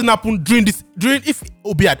 If it doesn't happen if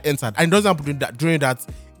Obi had entered and it doesn't happen during that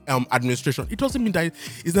administration, it doesn't mean that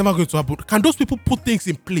it's never going to happen. Can those people put things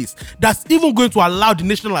in place that's even going to allow the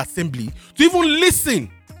National Assembly to even listen?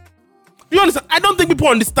 You understand? I don't think people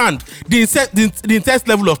understand the intense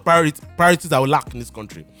level of priorities that we lack in this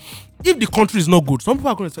country. If the country is not good, some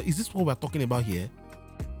people are going to say, is this what we're talking about here?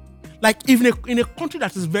 Like, even in a country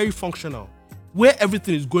that is very functional, where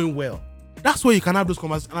everything is going well, that's where you can have those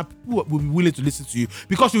conversations and people will be willing to listen to you,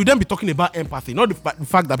 because you will then be talking about empathy, not the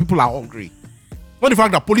fact that people are hungry, not the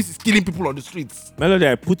fact that police is killing people on the streets. Melody,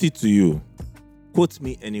 I put it to you. Quote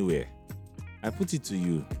me anywhere. I put it to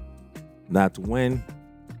you that when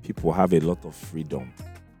people have a lot of freedom,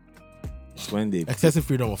 it's when they excessive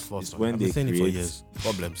freedom of thought. It's when I've been they saying it for create years.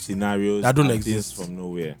 Problems, scenarios that don't and exist things from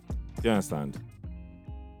nowhere. Do you understand?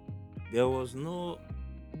 There was no,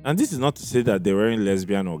 and this is not to say that they weren't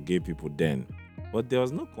lesbian or gay people then, but there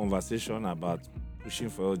was no conversation about pushing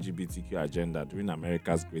for LGBTQ agenda during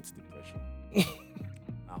America's Great Depression.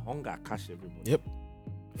 And hunger cash everybody. Yep.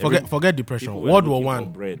 Forget depression. People were World War looking for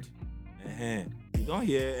One. bread. You don't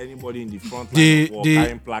hear anybody in the front The- line of war the-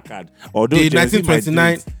 carrying placard. Although The Gen Z might do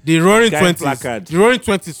 1929, it. the Roaring Carrying 20s. placard. The Roaring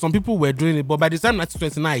 20s. Some people were doing it, but by the time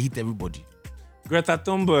 1929, it hit everybody. Greta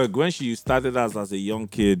Thunberg, when she started as a young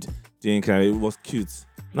kid, it was cute.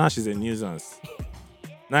 Now she's a nuisance.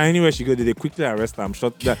 Now anywhere she go, they quickly arrest her. I'm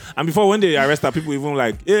sure that. And before, when they arrest her, people even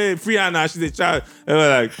like, hey, free her now, she's a child. They were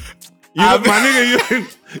like, my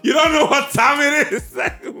nigga, you don't know what time it is.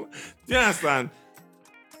 Do you understand?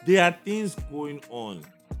 There are things going on,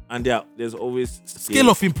 and there's always Scale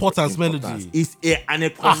of importance, Melody. It's an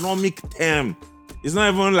economic term. It's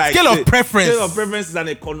not even like Scale of preference. Scale of preference is an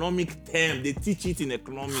economic term. They teach it in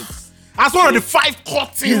economics. That's one of the 5 core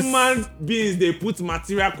things. Human beings, they put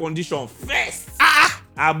material condition first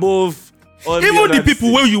above all Even the people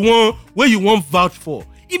things. where you want vouch for,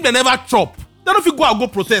 if they never chop, they don't feel go and go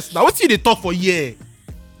protest. Now, what see they talk for year?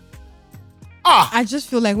 I just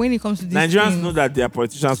feel like when it comes to this, Nigerians know that their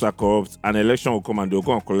politicians are corrupt. An election will come and they'll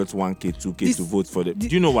go and collect 1K, 2K to vote for them. Do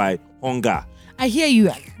you know why? Hunger. I hear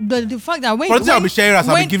you. The fact that Politicians will be sharing us,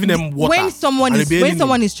 I'll be giving them water. When someone and is they'll be when earning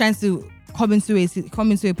someone it. is trying to come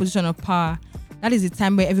into a position of power, that is the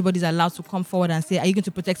time where everybody's allowed to come forward and say, "Are you going to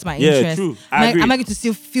protect my interests? true. I agree. Am I going to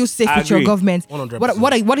still feel safe I with your agree. government?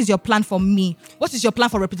 100%. What is your plan for me? What is your plan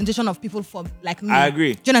for representation of people for like me? I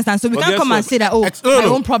agree. Do you understand? So we But can't guess come and what? say that my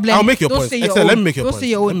own problem. I'll make your Don't point. say your Excel, own. let me make your Don't point. say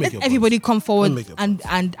your Let own. me make Let your everybody point. come forward Let me make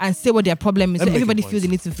your and say what their problem is. Let So me make your everybody point. feels they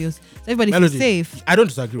need to feel. So everybody Melody, feels safe. I don't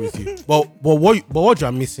disagree with you. but what you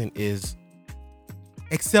are missing is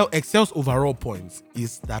Excel's overall point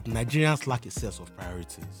is that Nigerians lack a sense of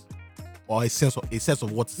priorities. Or a sense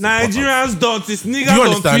of what's Nigerians don't. It's Do you niggas on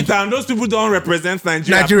understand? Twitter, and those people don't represent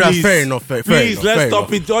Nigeria. Nigeria, please. fair enough. Fair Please, enough, let's fair stop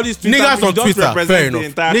enough. it. All these Twitter Niggas people on don't Twitter, represent fair the enough.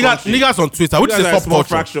 entire country. Niggas on Twitter, which You is a guys are a small subculture.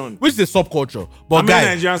 fraction. Which is a subculture. How But many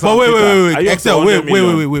guys, Nigerians but on Twitter? Are wait. you up to Excel, 100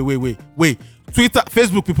 million? wait. Twitter,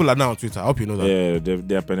 Facebook people are now on Twitter. I hope you know that. Yeah,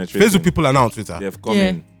 they're penetrating. Facebook people are now on Twitter. They've come Yeah.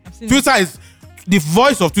 in. I've seen it. Twitter is the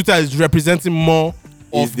voice of Twitter is representing more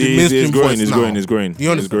of the mainstream It's growing. voice It's now. growing. It's growing.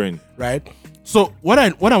 You understand? It's growing. Right? So what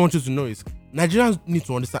I want you to know is Nigerians need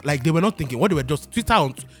to understand. Like they were not thinking. What they were just Twitter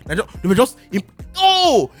on. They were just.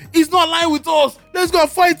 He's not aligned with us. Let's go and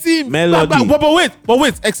fight him. Melody. But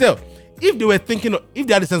wait, Excel. If they were thinking, if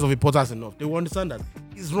they had a sense of importance enough, they will understand that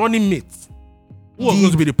his running mates who was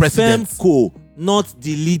going to be the president. FEMCO not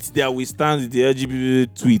delete their we stand with the LGBT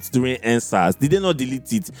tweets during NSAS. Did they not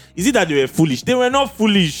delete it? Is it that they were foolish? They were not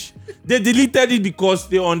foolish. They deleted it because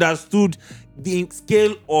they understood the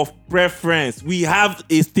scale of preference. We have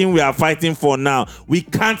a thing we are fighting for now. We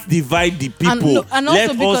can't divide the people. And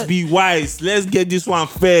also Let us be wise. Let's get this one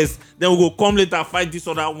first. Then we'll come later fight this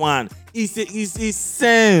other one. It's a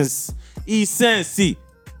sense. It's sense. See,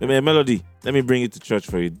 Melody, let me bring it to church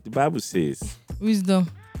for you. The Bible says, Wisdom.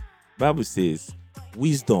 Bible says,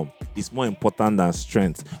 wisdom is more important than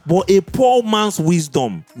strength. But a poor man's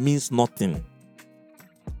wisdom means nothing.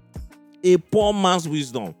 A poor man's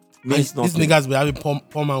wisdom means These nothing. niggas be having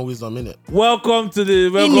poor man wisdom in it. Welcome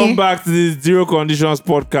back to the Zero Conditions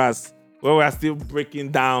podcast, where we are still breaking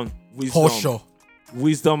down wisdom. Culture.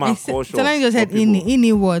 Wisdom and culture. Sometimes you just for said people.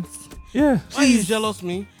 in words. Yeah. Why you jealous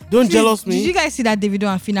me? Don't jealous me. Did you guys see that Davido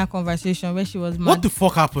and Fina conversation where she was mad? What the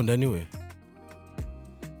fuck happened anyway?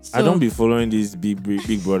 I don't be following these big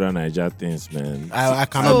brother Naija things, man. I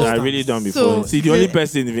cannot. I really don't be following. See, the only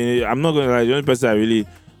person, I'm not gonna lie, the only person I really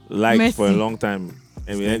liked for a long time,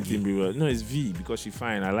 and we had Big Brother. No, it's V because she's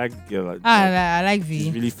fine. I like girl. I like V.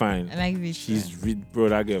 She's really fine. I like V. She's bro,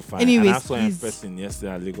 that girl fine. Anyways, and I saw her in person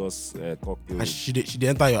yesterday at Lagos cocktail. And she did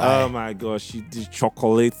enter your eye. Oh my god, she did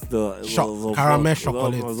chocolate caramel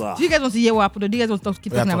chocolate. Do you guys want to hear what happened? Or do you guys want to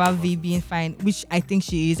keep talking about talk V being fine, which I think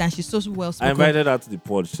she is, and she's so well spoken. I invited her to the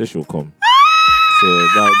pod. She said she'll come. So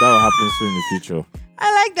that will happen soon in the future.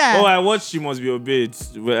 I like that. Oh, I watched She Must Be Obeyed.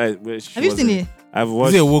 Have you seen it? I've watched.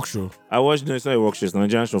 Is it a work show? I watched. No, it's not a work show. It's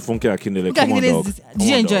Nigerian show. Funke Akindele. Okay, Come on, dog. did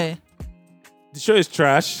you enjoy it? The show is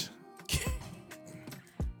trash. The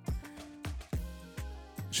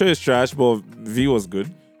show is trash, but V was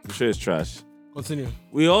good. The show is trash. Continue.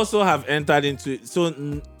 We also have entered into it. So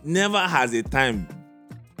never has it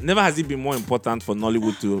been more important for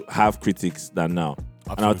Nollywood to have critics than now.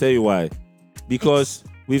 Absolutely. And I'll tell you why. Because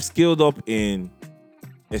we've scaled up in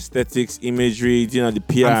aesthetics, imagery, the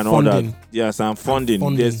PR and all that. Yes, and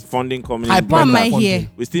funding. There's funding coming in. Why am I here?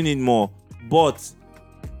 We still need more. But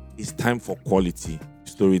it's time for quality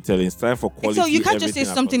storytelling. It's time for quality. So you can't just say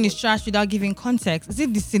something is trash without giving context. Is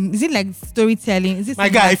it like storytelling? Is it my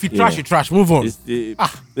guy? If you trash, you trash. Move on.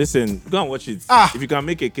 Listen, go and watch it. If you can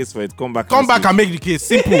make a case for it, come back. Come back and make the case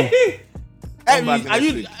simple.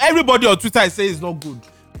 Everybody on Twitter is saying it's not good.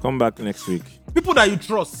 Come back next week. People that you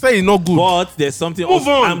trust say it's not good. But there's something Move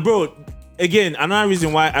on. And bro, again, another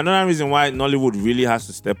reason why Nollywood really has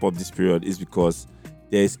to step up this period is because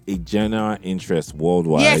there's a general interest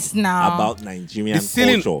worldwide about Nigerian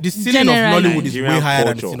culture. The ceiling of Nollywood is Nigerian way higher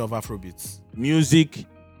than culture. the ceiling of Afrobeats. Music,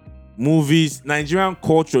 movies, Nigerian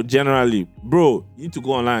culture generally. Bro, you need to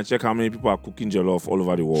go online and check how many people are cooking jollof all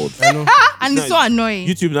over the world. I know. And it's so annoying.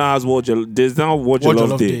 YouTube now has there's now Watch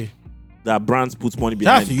Jollof Day that brands put money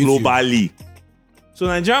behind globally. So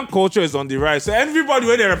Nigerian culture is on the rise. So everybody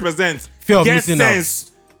where they represent, get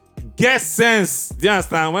sense. Get sense. Do you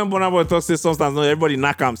understand? When Burna Boy talks, say sometimes everybody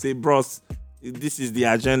knock him, say, bros, this is the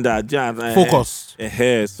agenda. Focus.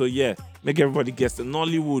 So yeah, make everybody guess. The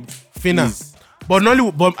Nollywood. Fina. Please. But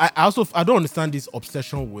Nollywood, but I don't understand this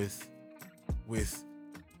obsession with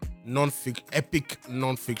epic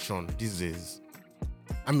non-fiction these days.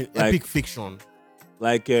 I mean, epic fiction.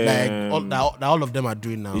 Like all of them are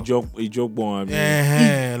doing now. Ijoke Bon.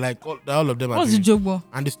 Like all of them are What's doing. the joke?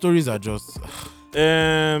 And the stories are just.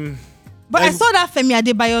 But I saw that Femi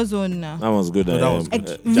Adebayo's own now. That was good. that was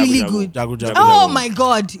really good. Jago. Oh my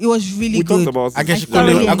god, it was really good. We talked about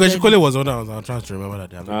Ageshikole was on that. I was trying to remember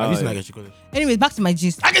that. I've seen Ageshikole. Anyways, back to my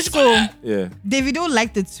gist. So, yeah. Davido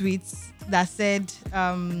liked the tweets that said,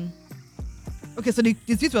 okay, so the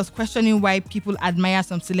tweet was questioning why people admire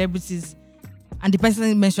some celebrities, and the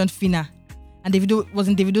person mentioned Fina, and Davido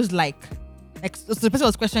wasn't Davido's like. So the person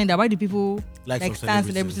was questioning that why do people like stand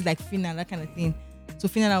celebrities like Fina, that kind of thing. So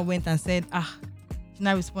Fina now went and said, she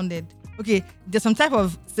now responded, okay, there's some type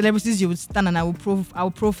of celebrities you would stand and I will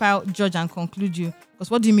profile, judge and conclude you.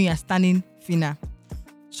 Because what do you mean you're standing Fina?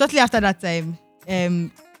 Shortly after that time,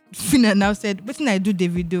 Fina now said, what thing I do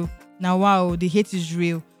Davido? Now wow, the hate is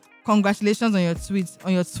real. Congratulations on your tweets,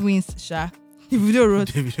 on your twins, Sha. Davido wrote,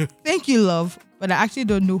 thank you, love, but I actually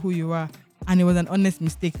don't know who you are. And it was an honest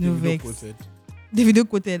mistake, no vex. Davido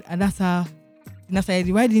quoted, and that's how. And I said,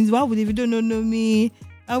 why would Davido not know me?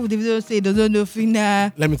 How would Davido say he doesn't know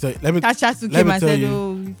Fina? Let me tell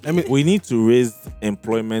you. We need to raise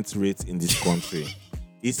employment rates in this country.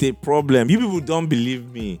 It's a problem. You people don't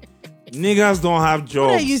believe me. Niggas don't have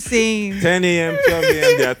jobs. What are you saying? 10 a.m., 12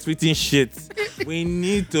 a.m., they are tweeting shit. We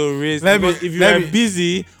need to raise. If you are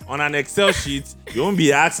busy on an Excel sheet, you won't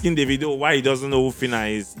be asking Davido why he doesn't know who Fina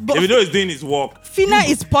is. But Davido is doing his work. Fina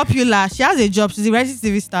is popular. She has a job. She's a reality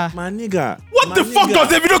TV star. My nigga. What the fuck does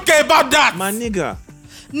Davido care about that? My nigga.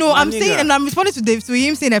 No, I'm saying, and I'm responding to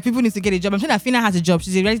him saying that people need to get a job. I'm saying that Fina has a job.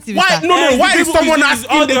 She's a reality TV star. No. Why is someone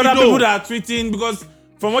asking all the other Davido? people that are tweeting? Because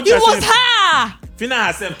from what it you're saying, was her. Fina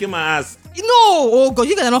herself came and asked. No, oh God,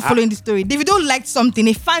 you guys are not following the story. Davido liked something.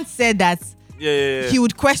 A fan said that he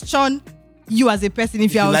would question you as a person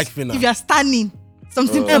if you're standing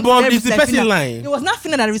something. But it's the person lying. It was not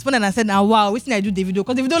Fina that responded and said, "Now, wow, which thing I do Davido?"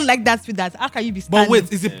 Because Davido like that with that. How can you be standing?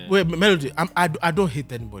 But wait, Melody. I don't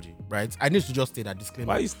hate anybody, right? I need to just say that disclaimer.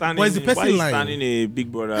 Why are you standing? But is the person why are you lying? standing a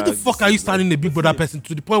big brother? What the fuck are you standing a big brother person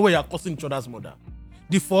to the point where you're cursing each other's mother?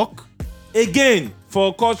 The fuck? Again,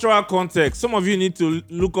 for cultural context, some of you need to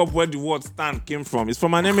look up where the word "stan" came from. It's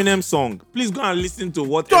from an Eminem song. Please go and listen to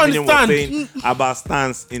what Eminem was saying about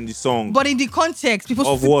stans in the song. But in the context,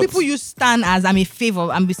 people use stan as I'm a favor.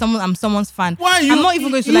 I'm someone's fan. Why you? I'm not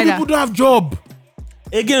even going to you like people that. don't have job.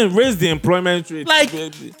 Again, raise the employment rate. Like,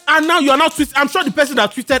 and now you are not tweeting. I'm sure the person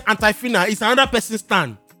that tweeted anti-Fina is another person's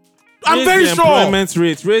stan. I'm very sure.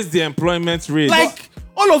 Raise the employment rate. Like,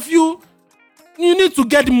 all of you need to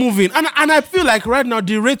get moving. And I feel like right now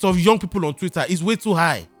the rate of young people on Twitter is way too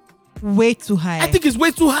high. Way too high. I think it's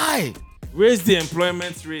way too high. Raise the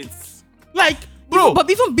employment rates. Like, bro. But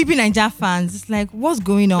even BB Nigeria fans, it's like, what's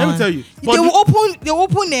going on? Let me tell you. They will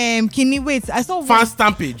open Kini. Wait, I saw fan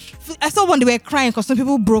stampage. I saw one, they were crying because some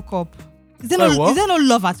people broke up. Is there no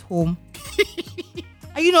love at home?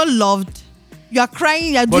 Are you not loved? You are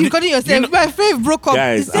crying, you are recording yourself. My friend broke up.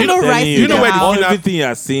 Guys, is there no right? You know where everything you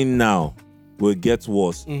are seeing now will get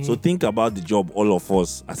worse. Mm-hmm. So think about the job all of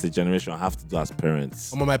us as a generation have to do as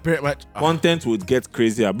parents. Content would get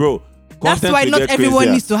crazier, bro. That's why not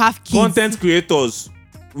everyone needs to have kids. Content creators,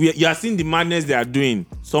 you are seeing the madness they are doing.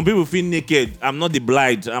 Some people feel naked. I'm not the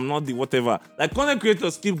blind. I'm not the whatever. Like content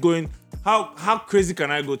creators keep going. How crazy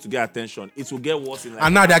can I go to get attention? It will get worse in like.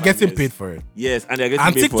 And now they're getting paid for it. Yes, and they're getting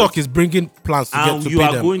paid for it. And TikTok is bringing plans to get to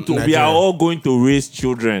pay them. We are all going to raise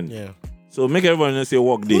children. Yeah. So make everyone know say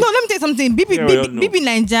work day. No, let me tell you something. BB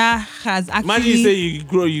Nigeria has actually. Imagine you say you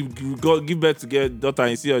grow, you give birth to get a daughter,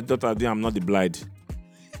 and you see your daughter there. I'm not the blind.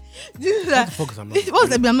 What the fuck is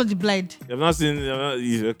I'm not the blind? You've not seen.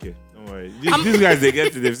 Okay. Don't worry. These guys, they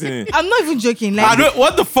get it. They've seen it. I'm not even joking. Like,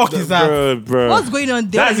 what the fuck is that? Bro. What's going on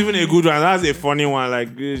there? That's even a good one. That's a funny one. Like,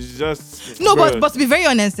 it's just... No, but to be very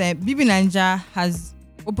honest, BB Nigeria has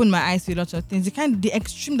opened my eyes to a lot of things. The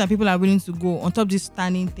extreme that people are willing to go on top of this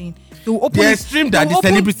standing thing. The extreme that the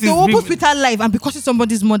celebrities... They open Twitter live and because it's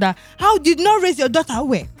somebody's mother. How did not raise your daughter?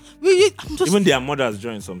 Where? Even their mothers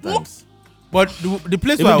join sometimes. But the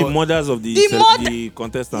place even where the mothers of the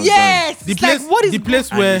contestants. Yes, the place. Like, what is the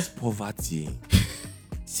place where it's poverty?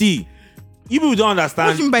 See, you people don't understand.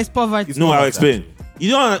 What do you mean by poverty? No, I'll explain.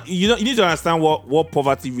 You need to understand what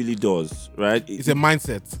poverty really does, right? It's a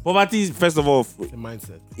mindset. Poverty is, first of all, it's a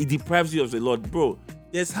mindset. It deprives you of a lot, bro.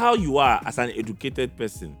 That's how you are as an educated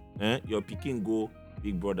person. Your picking go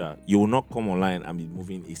big brother. You will not come online and be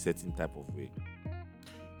moving a certain type of way.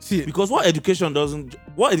 See, because what education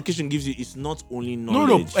gives you is not only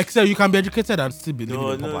knowledge. No, Excel, you can be educated and still be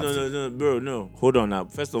living in poverty. No, bro, no. Hold on now.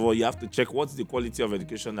 First of all, you have to check what's the quality of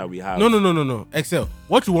education that we have. No. Excel,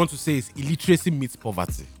 what you want to say is illiteracy meets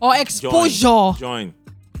poverty. Or exposure. Join.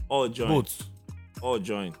 Both. All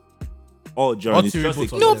join. No,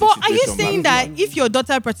 but are you saying that if your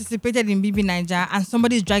daughter participated in BB Nigeria and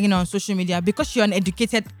somebody is dragging her on social media because you're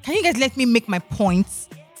uneducated, can you guys let me make my points?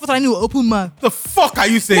 I need to open mouth. The fuck are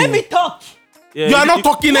you saying? Let me talk. Yeah, you are not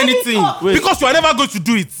talking anything because you are never going to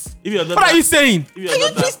do it. What are you saying? Can you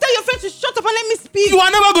please tell your friend to shut up and let me speak? You are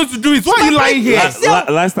never going to do it. Why are you lying here?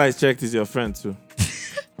 Last I checked, is your friend too.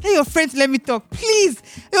 Tell your friend to let me talk, please.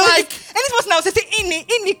 Like, and this person now say,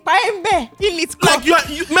 like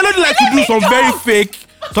Melody like to do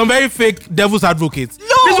some very fake devil's advocates. No,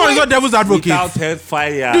 this one is not devil's advocate. Without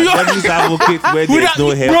hellfire. Devil's advocate where there's no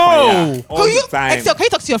hellfire. All the time. Excel, can you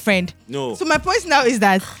talk to your friend? No. So my point now is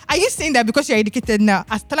that, are you saying that because you're educated now,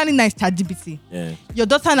 as Talani now is ChatGPT, your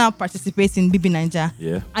daughter now participates in BB Nigeria,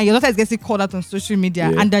 and your daughter is getting called out on social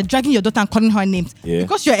media, and they're dragging your daughter and calling her names.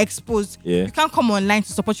 Because you're exposed, you can't come online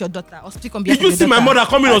to support your daughter or speak on behalf of your daughter. Did you see my mother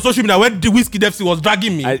coming on social media when the Whiskey Dempsey was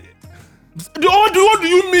dragging me? What do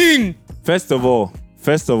you mean? First of all,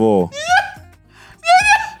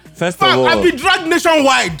 I've been dragged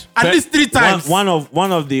nationwide at least 3 times. One of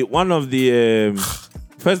the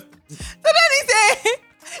first.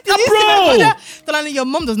 Talani, your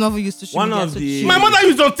mom does not use social media. My mother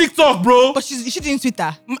used on TikTok, bro. But she's doing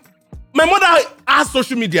Twitter. My mother has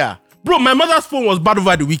social media, bro. My mother's phone was bad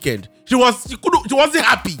over the weekend. She wasn't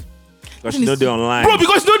happy. Because she know they're online. Bro,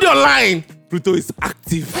 because she know they're online. Pluto is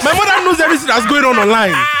active. My mother knows everything that's going on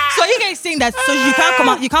online. So you guys saying that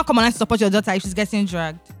you can't come online to support your daughter if she's getting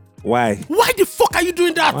dragged? Why? Why the fuck are you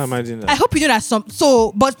doing that? Why am I doing that? I hope you know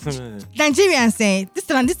that but Nigerians say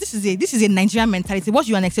this is a Nigerian mentality. What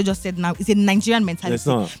you and Excel just said now is a Nigerian mentality. It's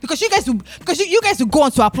not. Because you guys will go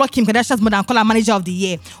on to applaud Kim Kardashian's mother and call her manager of the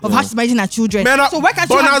year of how she's managing her children. So why can't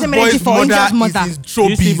you have the same energy for Angel's mother? Do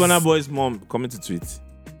you see Burna Boy's mom coming to tweet?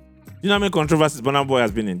 You know how many controversies Burna Boy has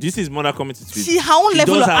been in? This is mother coming to tweet. See, her own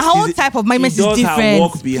level, her own type of mindset is different. He does her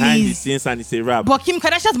work behind the scenes and it's a rap. But Kim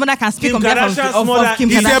Kardashian's mother can speak on behalf of Kim Kardashian.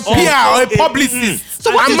 He's a PR or a publicist.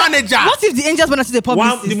 So what manager. What if the Angel's mother is a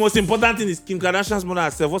publicist? The most important thing is Kim Kardashian's mother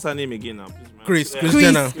herself. What's her name again now? Kris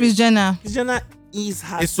Jenner. Kris Jenner. Kris Jenner is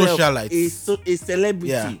herself. A socialite. A celebrity.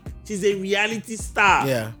 Yeah. She's a reality star.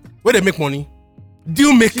 Yeah. Where they make money?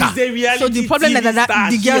 Deal maker. She's a reality So the problem is that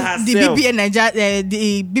the girls, the BBN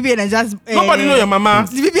Nigeria's nobody know your mama.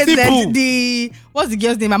 The BBN what's the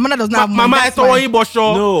girl's name? My mother does not have Mama Etowo.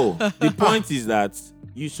 No. The point is that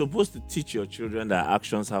you're supposed to teach your children that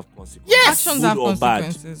actions have consequences. Yes, actions have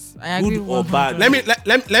consequences. I agree. Good or bad. Let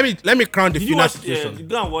me crown the final situation. You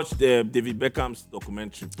go and watch the David Beckham's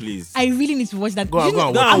documentary, please. I really need to watch that. Go and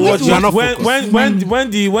watch it.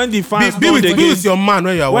 When the fans turned against your man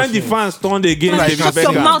when you are watching. When the fans turned against David Beckham.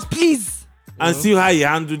 Shut your mouth, please. And see how he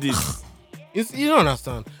handled this. You don't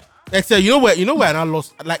understand. Except you know where I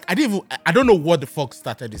lost. Like I don't know what the fuck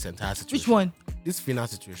started this entire situation. Which one? This final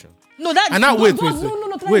situation. No, that. And now wait.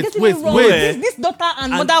 This daughter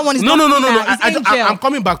and mother one is no. not. I'm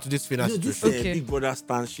coming back to this final situation. Okay. Big Brother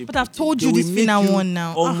stanship. But I've told you this final one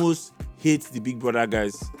now. Almost hate the Big Brother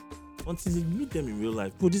guys until you meet them in real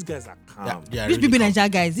life. Bro, these guys are calm. These people Nigeria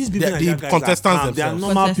guys. These people the contestants. They are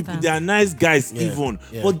normal people. They are nice guys even.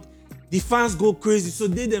 But the fans go crazy. So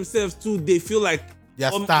they themselves too. They feel like they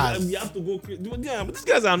are stars. You have to go crazy. Yeah, but these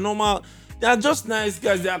guys are normal. They are just nice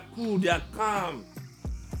guys. They are cool. They are calm.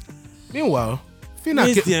 Meanwhile, Fina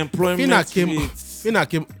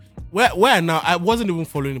came. Where now? I wasn't even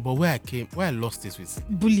following it, but where I lost this with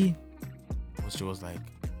bully. She was like,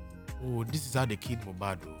 "Oh, this is how they killed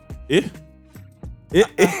Mohbad."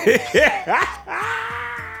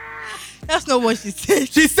 That's not what she said.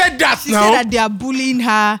 She said that. She said that they are bullying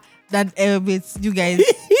her. That with you guys.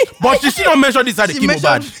 But she should not mention this how they killed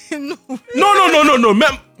Mohbad. No.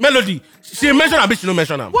 Melody. She mentioned her, but she don't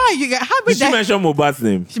mention her. Why you guys? How did she mention Mohbad's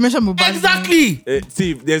name? She mentioned Mohbad's exactly. name.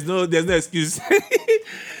 See, there's no excuse.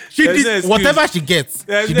 She did whatever she gets.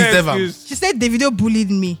 She deserves her. She said Davido bullied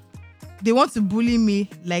me. They want to bully me.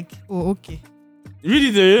 Like, oh, okay.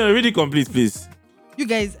 Read it complete, please. You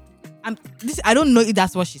guys, I don't know if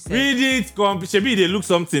that's what she said. Read it complete. Shebi, they look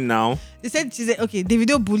something now. She said, okay,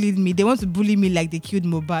 Davido bullied me. They want to bully me like they killed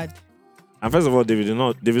Mohbad. And first of all,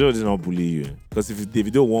 Davido did not bully you. Because if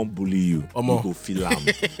Davido won't bully you, you go feel him.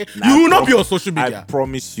 You will not be on social media. I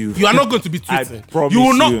promise you. You are not going to be tweeting. I promise you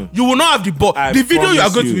will not have the ball. The video you are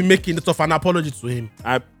going to be making is of an apology to him.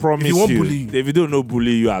 I promise you. He won't bully you. Davido no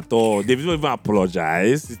bully you at all. Davido even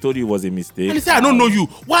apologized. He told you it was a mistake. And he said, I don't know you.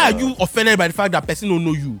 Why are you offended by the fact that person don't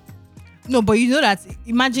know you? No, but you know that,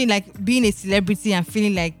 imagine like being a celebrity and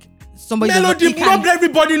feeling like somebody. Melody, not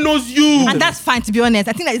everybody knows you. And that's fine, to be honest.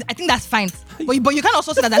 I think that's fine. But you can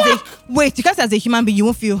also say that you can't say as a human being you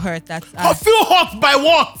won't feel hurt. Feel hurt by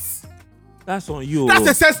what? That's on you.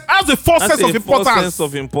 That's a false sense of importance. Sense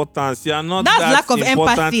of importance. You are not. That's lack of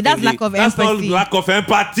empathy. That's lack of empathy. That's not lack of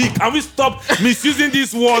empathy. Can we stop misusing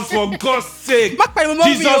these words for God's sake?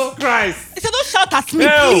 Jesus Christ! So don't shout at me,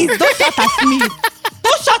 please. Don't shout at me.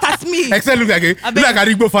 Don't shout at me. Except look like a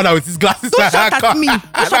Igbo father with his glasses. Don't shout at me.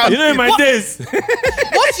 You know, in my days.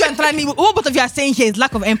 What both of you are saying here is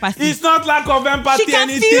lack of empathy. It's not lack of empathy. She can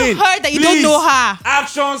feel hurt that you don't know her.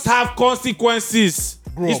 Actions have consequences.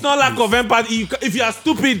 Bro, it's not lack of empathy. If you are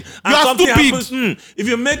stupid and something happens, if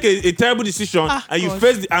you make a terrible decision and you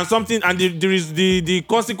face and something and there is the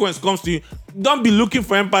consequence comes to you, don't be looking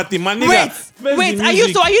for empathy, man. Wait. Are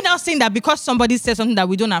you now saying that because somebody says something that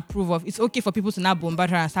we don't approve of, it's okay for people to now bombard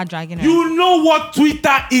her and start dragging her? You know what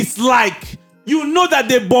Twitter is like. You know that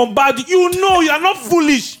they bombard you. You know you are not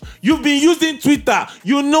foolish. You've been using Twitter.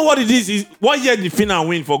 You know what it is. What year did Fina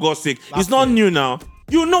win, for God's sake? It's not new now.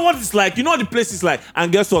 You know what it's like. You know what the place is like.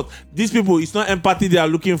 And guess what? These people, it's not empathy they are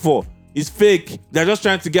looking for. It's fake. They're just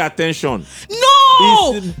trying to get attention.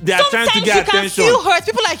 No! They are trying to get attention. Sometimes you can feel hurt.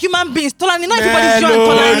 People like human beings. Tolani, not everybody's joined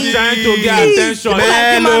Tolani. They are trying to get attention.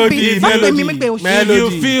 People like human beings. Melody. You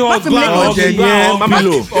feel hot,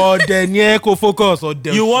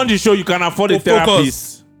 you want the show, you can afford a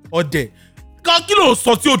therapist. You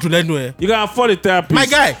can afford a therapist. My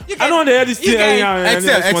guy. I don't want to hear this thing.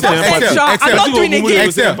 Excel. I'm not doing it again.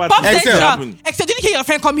 Excel. Did you hear your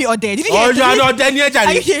friend call me Ode? Did you hear? Are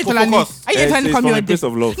you hearing Tolani? Are you hearing Tolani call me Ode?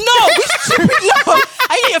 No, which stupid love.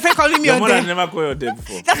 Are you hearing your friend calling me Ode? Your mother never called you Ode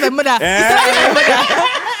before. That's my mother. It's my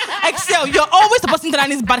mother. Excel, you're always supposing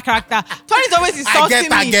Tolani's bad character. Tolani's always insulting me.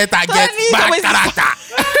 I get bad character.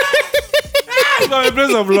 It's got a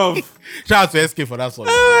place of love. Shout out to SK for that song.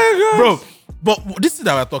 Bro, but this is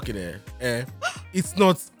that we're talking here. It's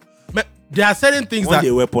not. there are certain things when that they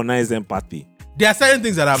weaponize empathy. There are certain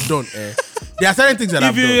things that I've done. There are certain things that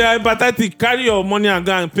I've If you done. are empathetic, carry your money and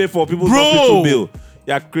go and pay for people's Bro. hospital bill.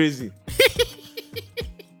 You're crazy.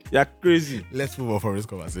 You're crazy. Let's move on from this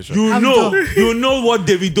conversation. You know what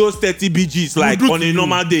Davido's 30 BG is like do on to a you.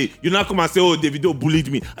 normal day. You not come and say, oh, Davido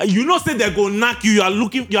bullied me. You know, say they're going to knock you.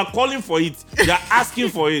 You are calling for it. You're asking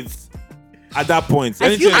for it. At that point,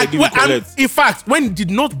 anything they give you collect. In fact, when he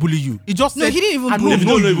did not bully you, he just No, said, he didn't even I bully don't you.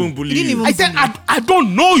 know Davido don't you. even bully He didn't you. even I said, bully. I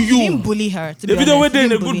don't know He didn't you. bully her. To be Davido honest. went there in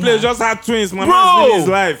He a didn't good bully place, her. just had twins. My Bro. man's living his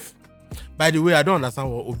life. By the way, I don't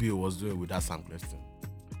understand what Obio was doing with that Sam Clef thing.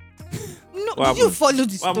 No, What did you happened? follow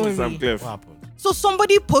the What happened to Sam story? Clef? What happened? So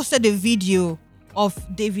somebody posted a video of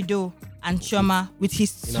Davido and Chioma with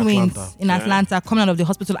his In twins Atlanta. in Atlanta coming out of the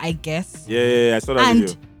hospital, I guess. Yeah, I saw that And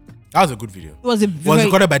video. That was a good video. It was a Was very...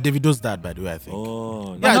 recorded by Davido's dad, by the way, I think.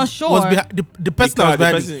 Oh, I'm not sure. Was the person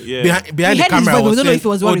that was behind, behind We the heard his camera voice, but we was don't know saying, if it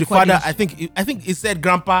was oh, one the father, recorded. I think he said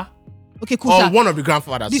grandpa Okay, cool. or sha. one of the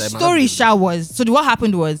grandfathers. The said, man, story, that's Sha, was... So what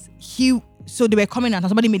happened was, so they were coming out and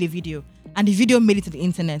somebody made a video. And the video made it to the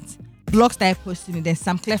internet. Blog started posting it. Then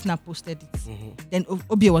Sam Clef now posted it. Then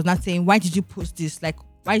Obio was not saying, why did you post this? Like,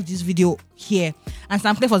 why is this video here? And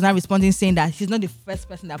Sam Clef was now responding saying that he's not the first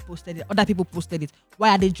person that posted it. Other people posted it. Why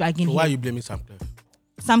are they dragging So him? why are you blaming Sam Clef?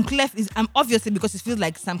 Sam Clef is obviously because it feels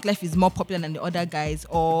like Sam Clef is more popular than the other guys,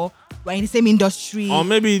 or we're in the same industry. Or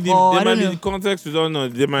maybe I there might don't be know. the context we don't know.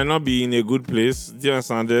 They might not be in a good place. Do you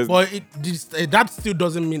understand? But that still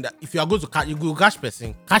doesn't mean that if you are going to catch, you go catch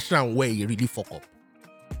person, catch them where you really fuck up.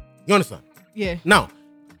 You understand? Yeah. Now,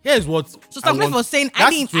 here's what. So Sam Clef was saying,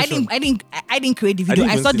 I didn't create the video.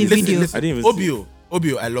 I saw the video. I didn't even see it.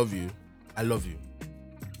 Obio, I love you,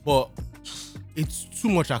 but it's too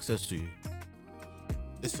much access to you.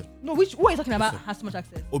 Listen, No, who are you talking about has too much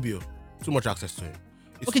access? Obio, too much access to him.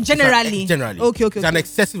 Okay, generally. Generally. Okay. It's an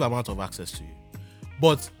excessive amount of access to you.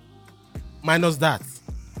 But minus that,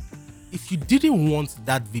 if you didn't want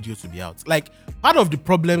that video to be out, like part of the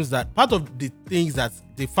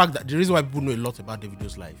fact that the reason why people know a lot about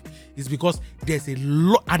Davido's life is because there's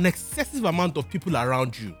an excessive amount of people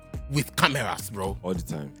around you with cameras, bro. All the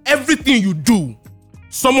time. Everything you do,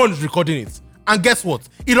 someone is recording it. And guess what?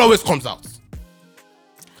 It always comes out.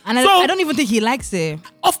 And So- I don't even think he likes it.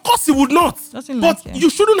 Of course he would not. Doesn't But like it. you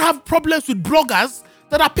shouldn't have problems with bloggers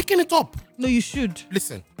that are picking it up. No, you should.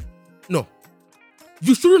 Listen, no.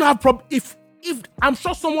 You shouldn't have if I'm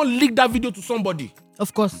sure someone leaked that video to somebody.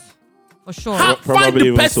 Of course. For sure. How- Find Probably the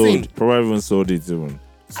even person. sold. Probably even sold it even.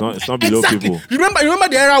 It's not below Exactly. people. Remember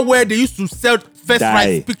the era where they used to sell first Die.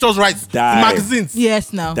 rights, pictures rights, to Die. magazines.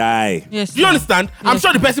 Yes, now. Die. Yes. Do you now. understand? I'm Yes,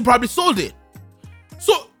 sure the now. person probably sold it.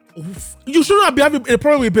 So you shouldn't be having a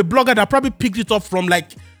problem with a blogger that probably picked it up from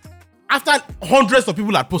like after hundreds of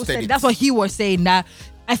people had posted it. That's what he was saying. That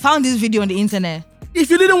I found this video on the internet. If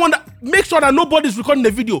you didn't want to make sure that nobody's recording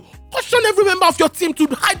the video, caution every member of your team to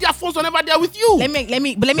hide their phones whenever they're with you. Let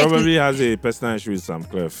me Probably has a personal issue with Sam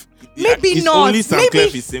Clef. Maybe It's not. Only Sam Maybe-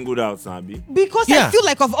 Clef is singled out, Sabi. because Yeah. I feel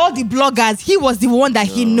like of all the bloggers, he was the one that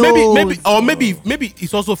he knows. Maybe he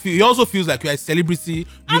also feels like you're a celebrity. You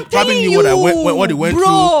I'm probably telling knew you, what they went bro.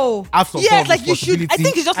 through. Have some Yes, sort of like you should. I responsibility.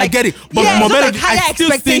 think it's just I like- get it, but yeah, it's just Mohammed, like higher I still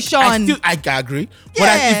think expectation. I agree. But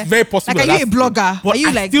Yeah. it's very possible. Like, are you a blogger? But Are you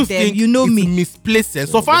I like still them? think You know it's me. misplaced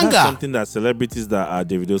sense of But that's anger. something that celebrities that are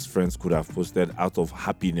Davido's friends could have posted out of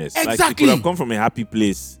happiness. Like, it Exactly. could have come from a happy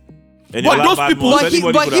place. And But Yola those Badmus, people- but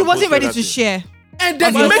anybody could he have wasn't posted ready that to thing. share. And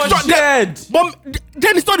then But it make was sure that. shared. But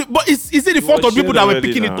then it's not. But is it the It fault was of people shared that were already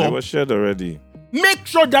picking now. it It up? was shared already. Make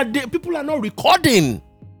sure that people are not recording.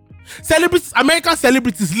 Celebrities, American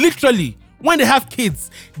celebrities, literally, when they have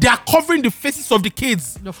kids, they are covering the faces of the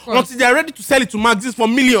kids Of course. until they are ready to sell it to magazines for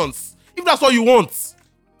millions. If that's what you want.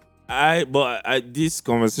 This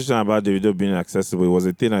conversation about Davido being accessible, it was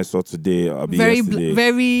a thing I saw today. Yesterday,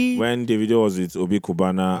 Very. when Davido was with Obi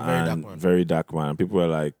Kubana Very Dark and Man. Very Dark Man, people were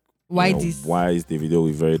like, Why you know, this? Why is Davido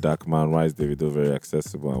with Very Dark Man? Why is Davido very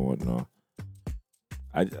accessible and whatnot?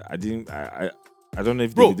 I don't know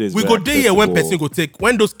if Bro, Davido is we very go there here when accessible. person go take,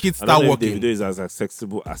 when those kids I start don't know if working. Davido is as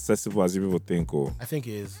accessible as you people think. Oh, I think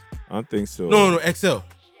it is. I don't think so. No, Excel.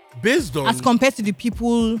 Based on As compared to the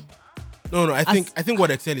people. I think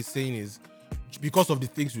what Excel is saying is because of the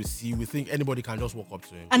things we see, we think anybody can just walk up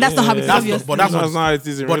to him. And that's not how it is, That's obviously. not, but that's That's not, not how it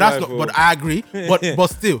is in but real that's life, not, oh. but I agree. But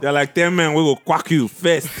still, They're like 10 men, we will quack you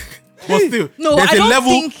first. but still, No, there's I a don't level,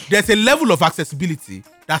 think- there's a level of accessibility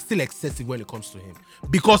that's still excessive when it comes to him.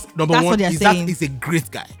 Because number That's one, what they're saying. he's a great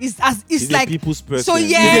guy. It's He's like a people's person. So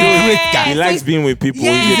yeah, He's a great guy. He likes being with people.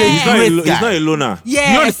 Yeah. He's not Great he's guy. not a loner.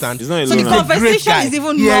 Yes. You understand? He's not a So the loner. He's a great conversation guy. is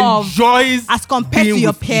even he more enjoys as compared to being your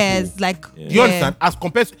with people. peers. Like You understand? As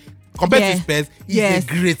compared to, Compared Yeah. to Spurs, he's Yes. a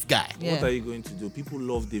great guy. Yeah. What are you going to do? People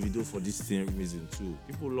love Davido for this same reason too.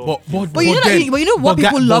 People love. But you know that- but you know what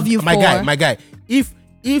people love you my for? My guy. If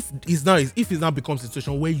it's now becomes a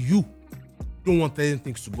situation where you don't want certain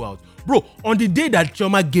things to go out, bro. On the day that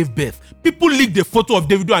Chioma gave birth, people leaked the photo of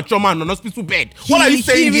Davido and Chioma on an hospital bed. What are you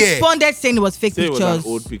saying He here? responded saying it was fake Say it pictures. was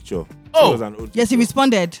an old picture. Oh. It was an old Yes, he picture.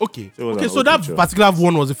 responded. Okay, So it was okay. an So old that picture. particular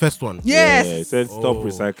one was the first one. Yes. Yeah, he said stop Oh.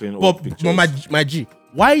 recycling old But pictures. my G,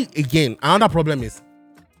 why again? Another problem is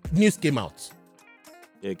news came out.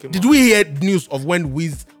 Yeah, come Did on. we hear news of when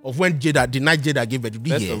Jada, the night Jada gave birth? Did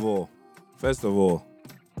we hear? First of all,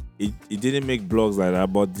 it didn't make blogs like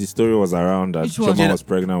that, but the story was around that Which one? Chioma was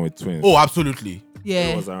pregnant with twins. Oh, absolutely. It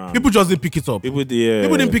Yeah. was around. People just didn't pick it up. People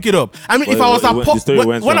didn't pick it up. I mean, But if I was it at went- the story Pulse,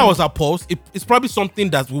 went when I round. was at Pulse, it's probably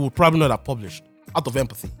something that we would probably not have published out of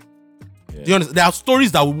empathy. Yeah. Do you understand? There are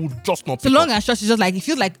stories that we would just not So pick long up. and short, it's just like it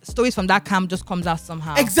feels like stories from that camp just comes out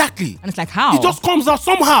somehow. Exactly. And it's like how? It just comes out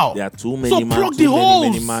somehow. There are too many So man. plug Too the many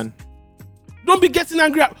holes. man. Don't be getting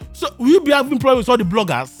angry. So will you be having problems with all the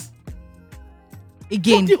bloggers?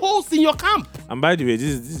 Again. Plug the holes in your camp. And by the way, this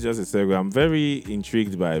is just a segue. I'm very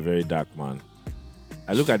intrigued by a very dark man.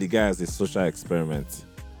 I look at the guy as a social experiment,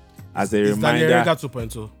 as a It's Daniel reminder. Rega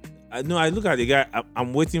 2.0. I look at the guy.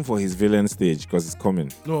 I'm waiting for his villain stage because it's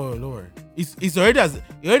coming. No worry. He's already as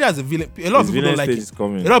a villain. A lot of His people villain don't like stage him. is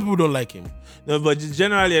coming. A lot of people don't like him. No, but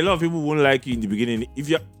generally, a lot of people won't like you in the beginning. If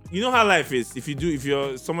you know how life is. If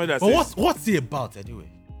you're somebody that But says, what's he about anyway?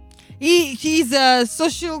 He's a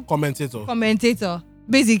social commentator,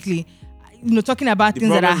 basically. Talking about the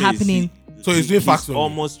things that are problem is happening. So he's doing facts He's only.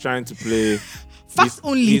 almost trying to play. Facts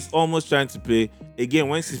only. He's almost trying to play again.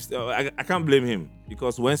 When I can't blame him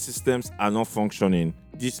because when systems are not functioning,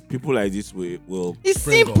 these people like this will It's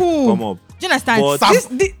Spring up, simple. come up. Do you understand?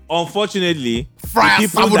 But unfortunately, Fry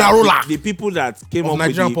the people that came of up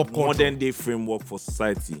Nigerian with pop the culture. modern day framework for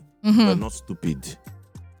society Mm-hmm. were not stupid.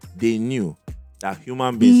 They knew that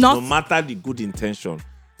human beings, Not- no matter the good intention,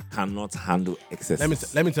 cannot handle excess.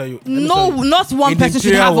 Let me tell you. No, not one In the person should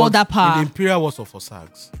Imperial have all Wars- that In power. the Imperial Wars of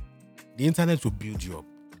Sags, the internet will build you up.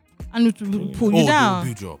 And it will pull They you will down.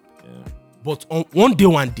 build you up. Yeah. But on one day,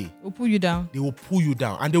 It will pull you down. they will pull you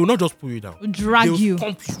down, and they will not just pull you down. Drag they will you.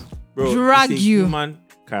 stomp you. Bro, Drag it's a you. human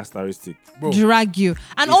characteristic. Bro. Drag you.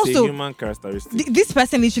 And It's a also, human characteristic. this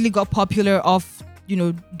person literally got popular of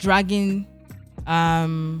dragging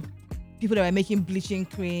people that were making bleaching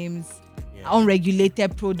creams,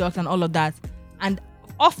 unregulated products and all of that. And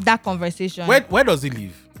off that conversation, Where does he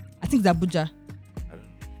live? I think it's Abuja.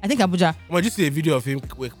 Well, just see a video of him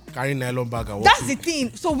carrying nylon bag and That's walking. the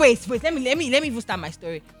thing. So wait. Let me even start my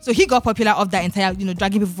story. So he got popular of that entire,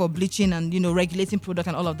 dragging people for bleaching and regulating products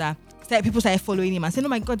and all of that. People started following him and saying, "Oh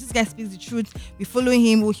my God, this guy speaks the truth. We're following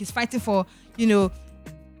him. Oh, he's fighting for,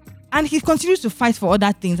 and he continues to fight for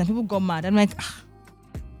other things." And people got mad. I'm like,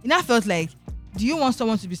 and I felt like, do you want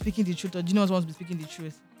someone to be speaking the truth or do you not want someone to be speaking the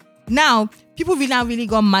truth? Now, people really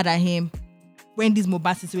got mad at him when this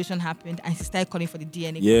mobile situation happened and he started calling for the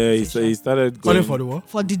DNA. Yeah, compensation. he started Calling going for the what?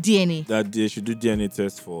 For the DNA. that they should do DNA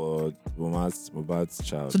test for Mohbad's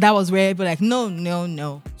child. So that was where people were like,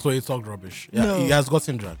 no. So he talked rubbish. Yeah, No. he has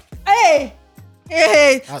gotten dragged. Hey.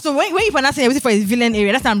 So when you pronouncing everything for his villain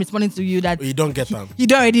area, that's how I'm responding to you that You don't get them. he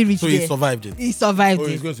don't already reach So there. he survived it. He survived Oh, it.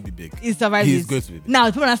 he's going to be big. He survived He's it. going to be big. Now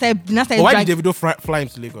people now started But why drag- did Davido fly him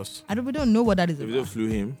to Lagos? we don't know what that is Davido about. flew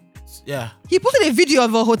him. Yeah. He posted a video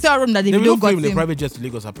of a hotel room that the Davido video flew got him in a him. private jet to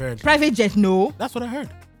Lagos, apparently. Private jet, no. That's what I heard.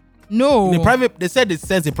 No. They said it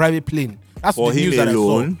says a private plane. That's For the him news that I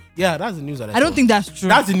alone? saw. Yeah, that's the news that I saw. I don't think that's true.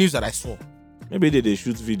 That's the news that I saw. Maybe they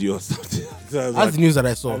shoot video or something. That's the news that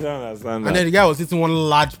I saw. I don't understand And that. then the guy was eating one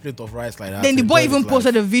large plate of rice like that. Then the boy even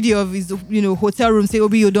posted a video of his hotel room saying,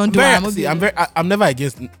 Obi, you don't do it. I'm never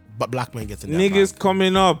against black men getting that Niggas bag.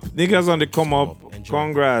 coming up. Niggas on the come up. Enjoy.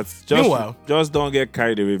 Congrats. Meanwhile- Just don't get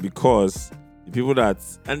carried away because the people that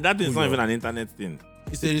and that is not Yeah. even an internet thing.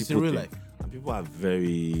 It's a in people real thing. life. And people are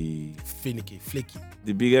very Finicky, flaky.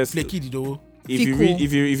 the biggest. Flaky, Dido. If you Fickle. read,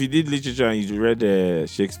 if you did literature and you read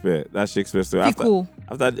Shakespeare, that Shakespeare story Fickle.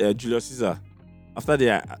 after Julius Caesar, after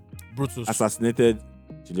they Brutus. assassinated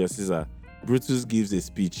Julius Caesar, Brutus gives a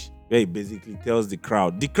speech where he basically tells the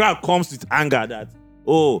crowd. The crowd comes with anger that,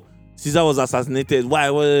 oh, Caesar was assassinated.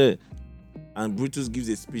 Why? And Brutus gives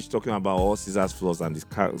a speech talking about all Caesar's flaws, and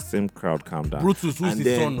the same crowd calmed down. Brutus, who's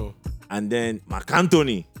his son, though? And then Mark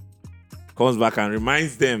Antony comes back and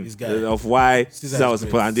reminds them This guy. of why Caesar Caesar is was great.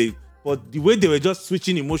 supposed. And but the way they were just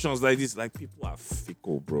switching emotions like this, like people are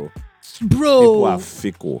fickle, bro. Bro. People are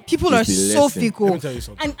fickle. People are It's the so lesson. fickle. Let me tell you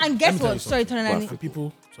something. And guess Let me tell you what? Sorry, something. Tonani.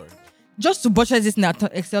 People, sorry. just to buttress this that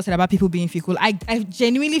Excel said about people being fickle, I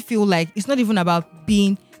genuinely feel like it's not even about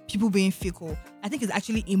people being fickle. I think it's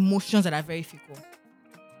actually emotions that are very fickle.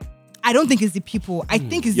 I don't think it's the people. I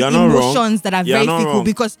think it's the emotions that are very fickle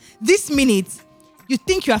because this minute you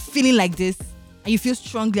think you are feeling like this and you feel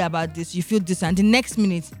strongly about this, you feel this, and the next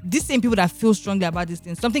minute, these same people that feel strongly about this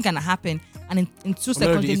thing, something can happen, and in 2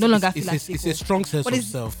 seconds they no longer feel like fickle. It's a strong sense of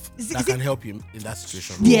self that can help you in that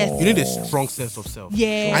situation. Yes. You need a strong sense of self.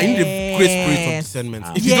 Yes. I need a great spirit of discernment.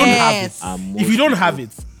 If you don't have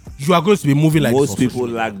it, you are going to be moving like most people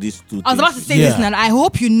lack these two. I was about to say this now. I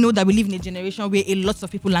hope you know that we live in a generation where a lot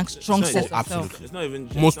of people lack strong sense of self. It's not even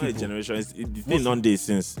most not a generation. It's been on day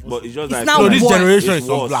since, but it's just it's like this generation is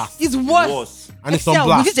on blast. It's worse. And it's on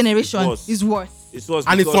blast. This generation is worse. It's worse.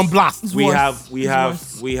 And it's on blast.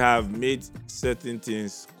 We have made certain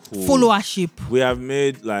things cool. Followership. We have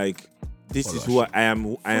made like this is who I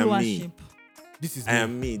am. I am me. This is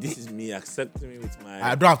me. This is me. Accepting me with my.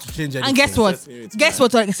 I don't have to change anything. And guess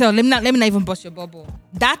what? So let me not even bust your bubble.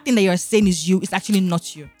 That thing that you're saying is you. It's actually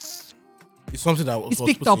not you. It's something that was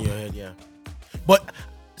picked up in your head, yeah. But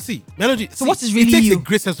see, Melody. So what is really it takes you? a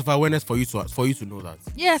great sense of awareness for you to know that.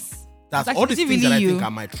 Yes. That's all the things really that I think are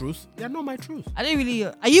my truth. They are not my truth. I don't really.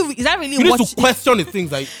 Are you? Is that really? You need to question the things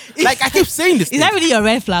that. Like I keep saying this. Is that really your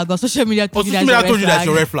red flag or social media? Or social media told you that's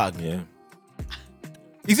your red flag. Yeah.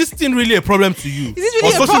 Is this thing really a problem to you? Is this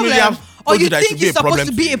really a problem? Or you think it's supposed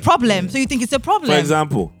to be a problem? Yeah. So you think it's a problem?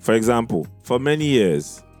 For example, for many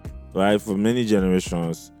years, right, for many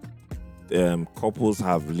generations, couples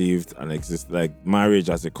have lived and exist like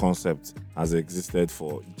marriage as a concept has existed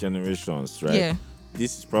for generations, right? Yeah.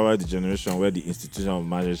 This is probably the generation where the institution of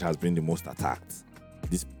marriage has been the most attacked.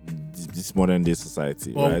 This modern day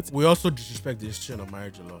society, right? We also disrespect the institution of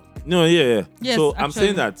marriage a lot. No, yeah. Yes, so actually. I'm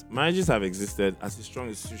saying that marriages have existed as a strong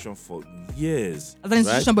institution for years. As an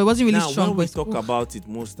institution, but it wasn't really now, strong. When we talk about it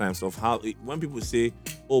most times of how when people say,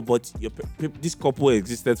 "Oh, but this couple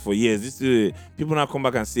existed for years," people now come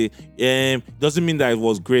back and say, "Doesn't mean that it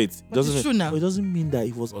was great." But it's true now. It doesn't mean that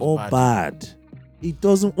it was all bad. It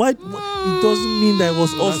doesn't. Why? It doesn't mean that it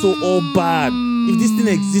was also all bad. If this thing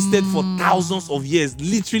existed for thousands of years,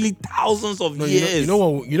 literally thousands of years. You know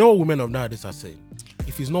what women of nowadays are saying?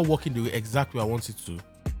 If it's not working the exact way I want it to.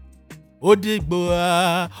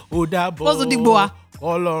 Odigboa, Odabo. What's Odigboa?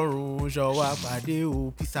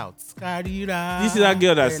 Peace out. This is that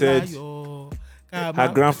girl that said her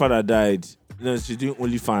grandfather died. You know, she's doing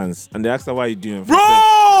OnlyFans, and they asked her why you doing. Bro!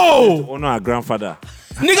 To honor her grandfather.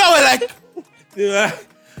 Nigga were like.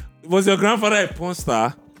 Was your grandfather a porn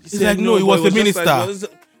star? He's like, no, he was a minister.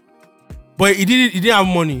 But he didn't have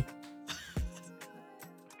money.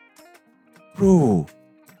 Bro,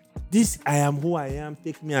 this I am who I am,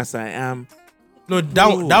 take me as I am. No, that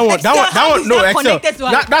one, no, Excel.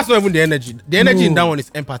 That's not even the energy. The energy in that one is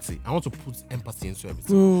empathy. I want to put empathy into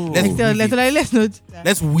everything.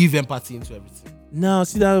 Let's weave empathy into everything. Now,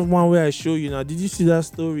 see that one where I show you now. Did you see that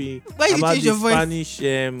story about the Spanish?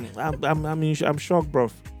 I'm shocked, bro.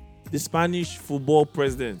 The Spanish football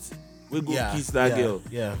president we go kiss that girl.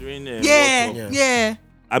 Yeah. During yeah.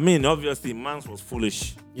 I mean, obviously, man was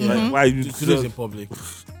foolish. Mm-hmm. Like, why you do this in public?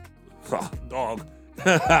 Dog,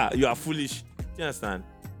 you are foolish. Do you understand?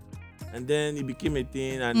 And then it became a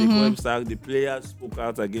thing, and they got him sacked. The players spoke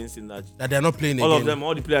out against him that they're not playing all again. of them,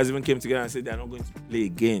 all the players even came together and said they're not going to play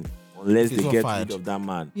again unless they get rid of that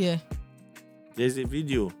man. Yeah. There's a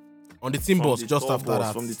video on the team boss just after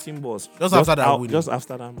that. From the team boss. Just after that. Just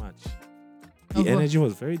after that match. The energy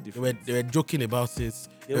was very different. They were joking about it.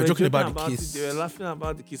 They were joking about the kiss. They were laughing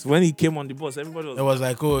about the kiss. When he came on the bus, everybody was. It was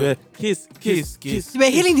like, oh, kiss. They were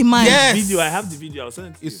healing the mind. Yes. Video. I have the video. I'll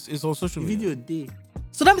send it to you. It's on social media. Video day.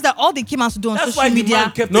 So that means that all they came out to do on That's social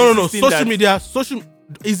media. No. Social media.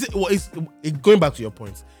 Is it going back to your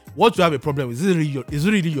point? What you have a problem with? Is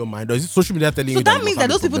it really your mind, or is it social media telling you? So that means that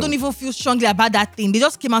those people don't even feel strongly about that thing. They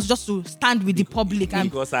just came out just to stand with the public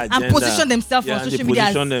and position themselves on social media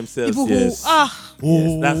as people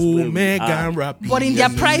who Megan Rappi. But in their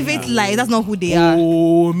private life, that's not who they are.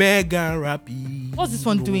 Oh, Megan Rappi. What's this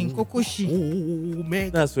one doing? Kokoshi. Oh,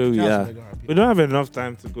 Megan. That's where we are. We don't have enough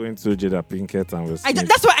time to go into Jada Pinkett and Will Smith.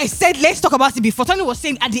 That's why I said let's talk about it before. Tony was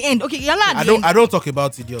saying at the end. Okay, you're not at the end. I don't talk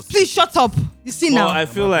about it just. Please shut up. You see now. I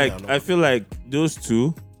feel like those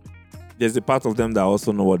two, there's a part of them that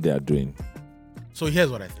also know what they are doing. So here's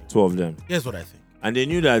what I think. Two of them. Here's what I think. And they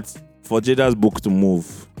knew that for Jada's book to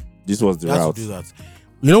move, this was the route. To do that.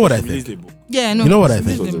 You know what I think? Yeah, no. You know what I think?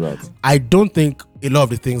 This was the route. I don't think a lot of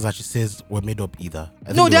the things that she says were made up either.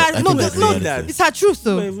 No, it's her truth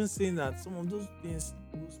though. People are even saying that some of those things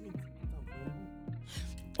Will Smith.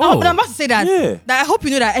 But I'm about to say that. Yeah. That I hope you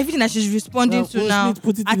know that everything that she's responding to Will now Smith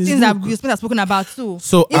put it are in his things that book. Will Smith has spoken about too.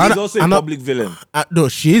 So He's Anna- also a Anna- public villain. no,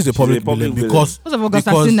 she is a public public villain villain. because Because of August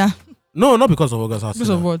because- Asina. No, not because of August Asina. Because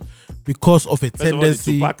of what? Because of a First of all, the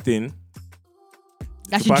tendency, Tupac thing.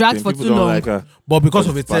 That she Tupac dragged thing, for people too don't long. like her. but because Because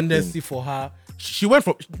of a it's Tupac tendency for her, she went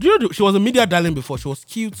from. She was a media darling before. She was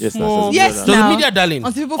cute, Yes, small. that's Yes, She She was a now. media darling.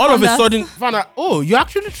 Until people All of found a out- sudden, found out, oh, you're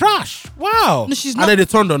actually trash. Wow. No, she's and not. then they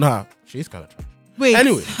turned on her. She's kind of trash. Wait.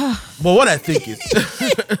 Anyway, but what I think is,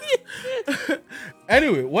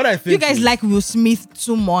 anyway, what I think You guys is, like Will Smith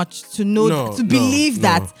too much to know, No, to no, believe no,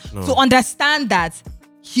 that, no. to understand that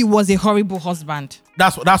he was a horrible husband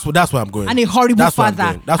that's where I'm going. and a horrible That's where I'm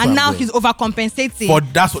father, going. That's where and I'm now going. he's overcompensating. For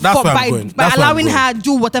that's where I'm by, going. by That's where I'm allowing going. her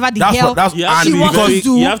do whatever the That's hell what that's You have, and to be wants because very, to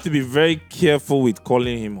do- you have to be very careful with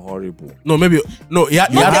calling him horrible. no maybe no yeah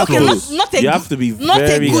You yeah have okay, to- not a you good, have to be not a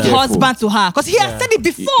very good careful. husband to her because he has said it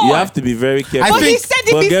before. You have to be very careful. I but he think- said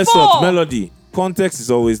it But guess before. what? Melody. Context is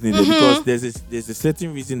always needed because there's a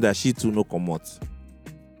certain reason that she too no come out.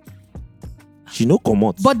 She no come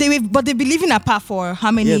out. But they be living apart for how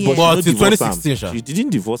many years? But she till no divorce 2016, am. Sha. She didn't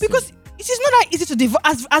divorce him. Because it is not that easy to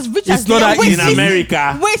divorce as rich It's as not they are. that Wait, easy. in see-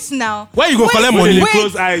 America. Wait now. Where you go Wait, collect wait, money?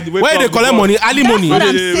 wait. where they collect money alimony That's what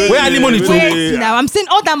I'm saying. where alimony to Wait now. I'm saying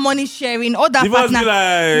all that money sharing, all that Divorce be partner.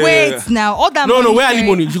 like- Wait now. All that money no where sharing.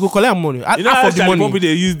 alimony you go collect money You know half how of the Charlie money Poppy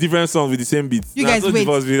they use different songs with the same beats. You Nah, guys so wait.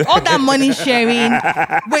 divorce be like- All that money sharing.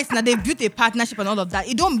 Wait now. They built a partnership and all of that.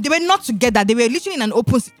 They were not together. They were literally in an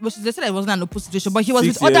open. Well, they said it wasn't an open situation, but he was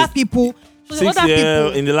 6 with years. other people. He was with 6 other years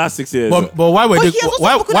people. in the last 6 years. but why were But they he has also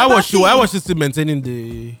why spoken why about was she it. still maintaining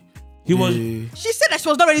the He was- She said that she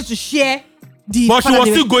was not ready to share the. but she partner was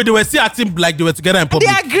they still were- going they were still acting like they were together in public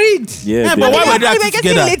They agreed. yeah, but why were they They were acting getting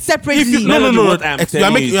together laid separately. If you- Melody, no what I'm you are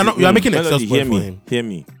telling making is- you are making Melody, excess hear point for me, him hear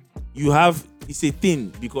me. You have it's a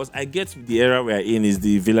thing because I get the era we are in is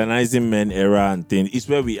the villainizing men era and thing. It's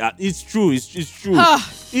where we are. It's true. It's true.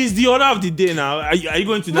 It's the order of the day now. Are you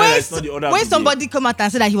going to know that it's not the order of the When day? somebody come out and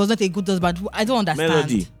say that he was not a good husband, I don't understand.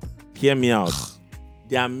 Melody, hear me out.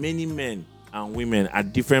 There are many men and women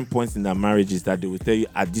at different points in their marriages that they will tell you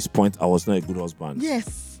at this point I was not a good husband.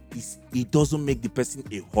 Yes. It doesn't make the person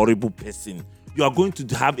a horrible person. You are going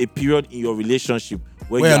to have a period in your relationship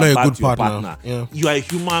where Where you you're are not a bad good to your partner. partner. Yeah. You are a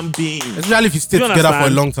human being. especially if you stay Do you together for a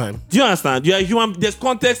understand? long time Do you understand? You are a human. There's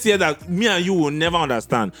context here that me and you will never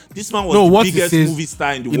understand. This man was no the what he biggest says movie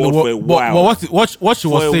star in the in world for a but while. what she For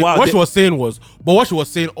was a saying while, what they- she was saying was but what she was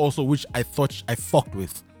saying also which I thought I fucked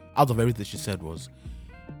with out of everything she said was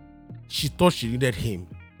she thought she needed him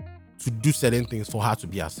to do certain things for her to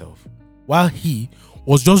be herself while he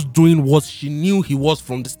was just doing what she knew he was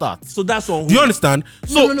from the start. So that's on. Do you understand?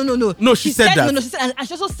 So No. she said that. No, she said, and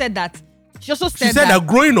she also said that. She also She said, said that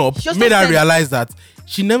growing up She also made her said- realize that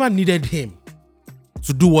she never needed him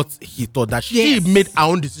to do what he thought. That she Yes. made her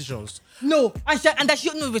own decisions. No, and that she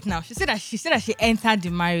no wait now. She said that she entered the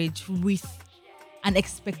marriage with an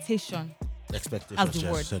expectation. Expectations. As the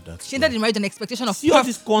yes, word. said that. She entered the marriage with an expectation of See all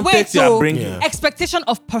this context you are bringing. Yeah. expectation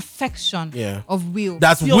of perfection. Yeah. Of will.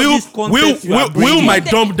 That See all Will this context you are Will bringing. might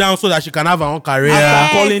dump down so that she can have her own career.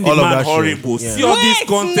 After calling the all of man that shit. horrible. Yeah. See all this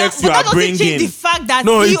context you but are that doesn't change bringing. the fact that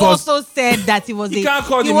No, he it was- also said that he was You can't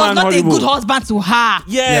call he the was man not horrible. a good husband to her. Yes.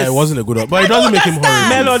 Yeah, it wasn't a good one, but it I doesn't don't make him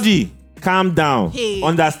understand. horrible. Melody, calm down. Hey.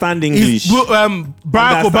 Understand He's- English.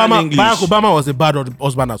 Barack Understand Obama. English. Barack Obama was a bad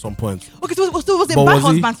husband at some point. Okay, so it was a But bad was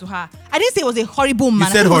he? husband to her. I didn't say it was a horrible man.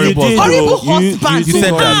 I said said it was horrible. a You did, horrible though. You husband did to say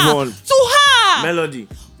her. that. To her. Melody.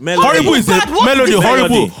 Horrible is a bad. What melody. is it? Horrible.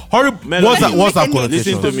 Melody. Horrible. Melody. What's that? Let me What's that make any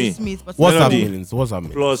connotation? Listen to me. Smith, but What's that Melody. meaning? What's that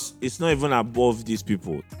mean? Plus, it's not even above these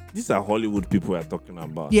people. These are Hollywood people we're talking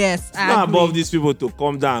about. Yes, It's I not agree. above these people to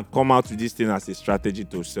come down and come out with this thing as a strategy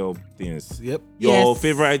to sell things. Yep. Your Yes.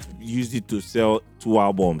 favorite used it to sell 2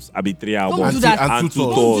 albums. I be 3 albums. do that. And And 2 two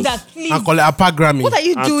tours. Don't do that, please. And call it a pack Grammy. What are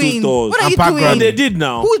you And 2 doing? tours. What are you And Pat doing? Grammy. And they did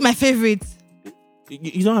now. Who is my favorite?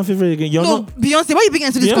 You don't have favorite again. You're No, not. Beyonce. Why are you bringing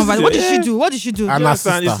into this Beyonce, conversation? What did yeah. she do? What did she do? And You her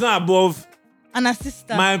understand? sister. It's not above. And her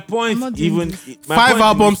sister. My I'm point, not doing even this. my 5 point in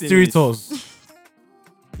albums, this 3 thing is, tours.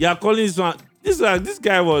 you're calling this one. This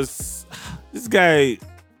guy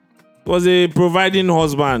was a providing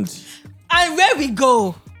husband. And where we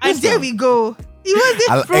go. And there we go. He wasn't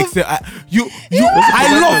I from. love it.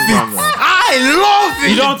 I love it.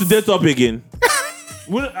 You don't want to date up again.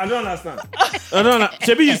 I don't understand.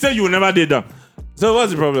 Shebi, you said you will never date them. So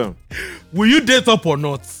what's the problem? Will you date up or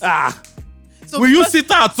not? So Will you because-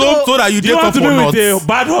 sit at home so that you Do date you want up to or be not? with a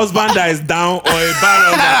bad husband that is down or a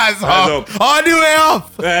bad husband that is up? All the way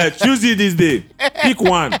up. Choose it this day. Pick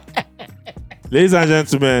one. Ladies and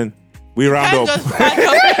gentlemen, we round Can't up. just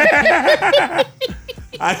back up.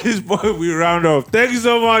 At this point, we round up. Thank you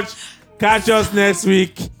so much. Catch us next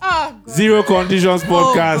week. Oh, God. Zero Conditions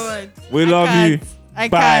Podcast. God. We love you.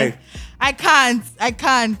 Bye. I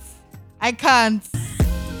can't.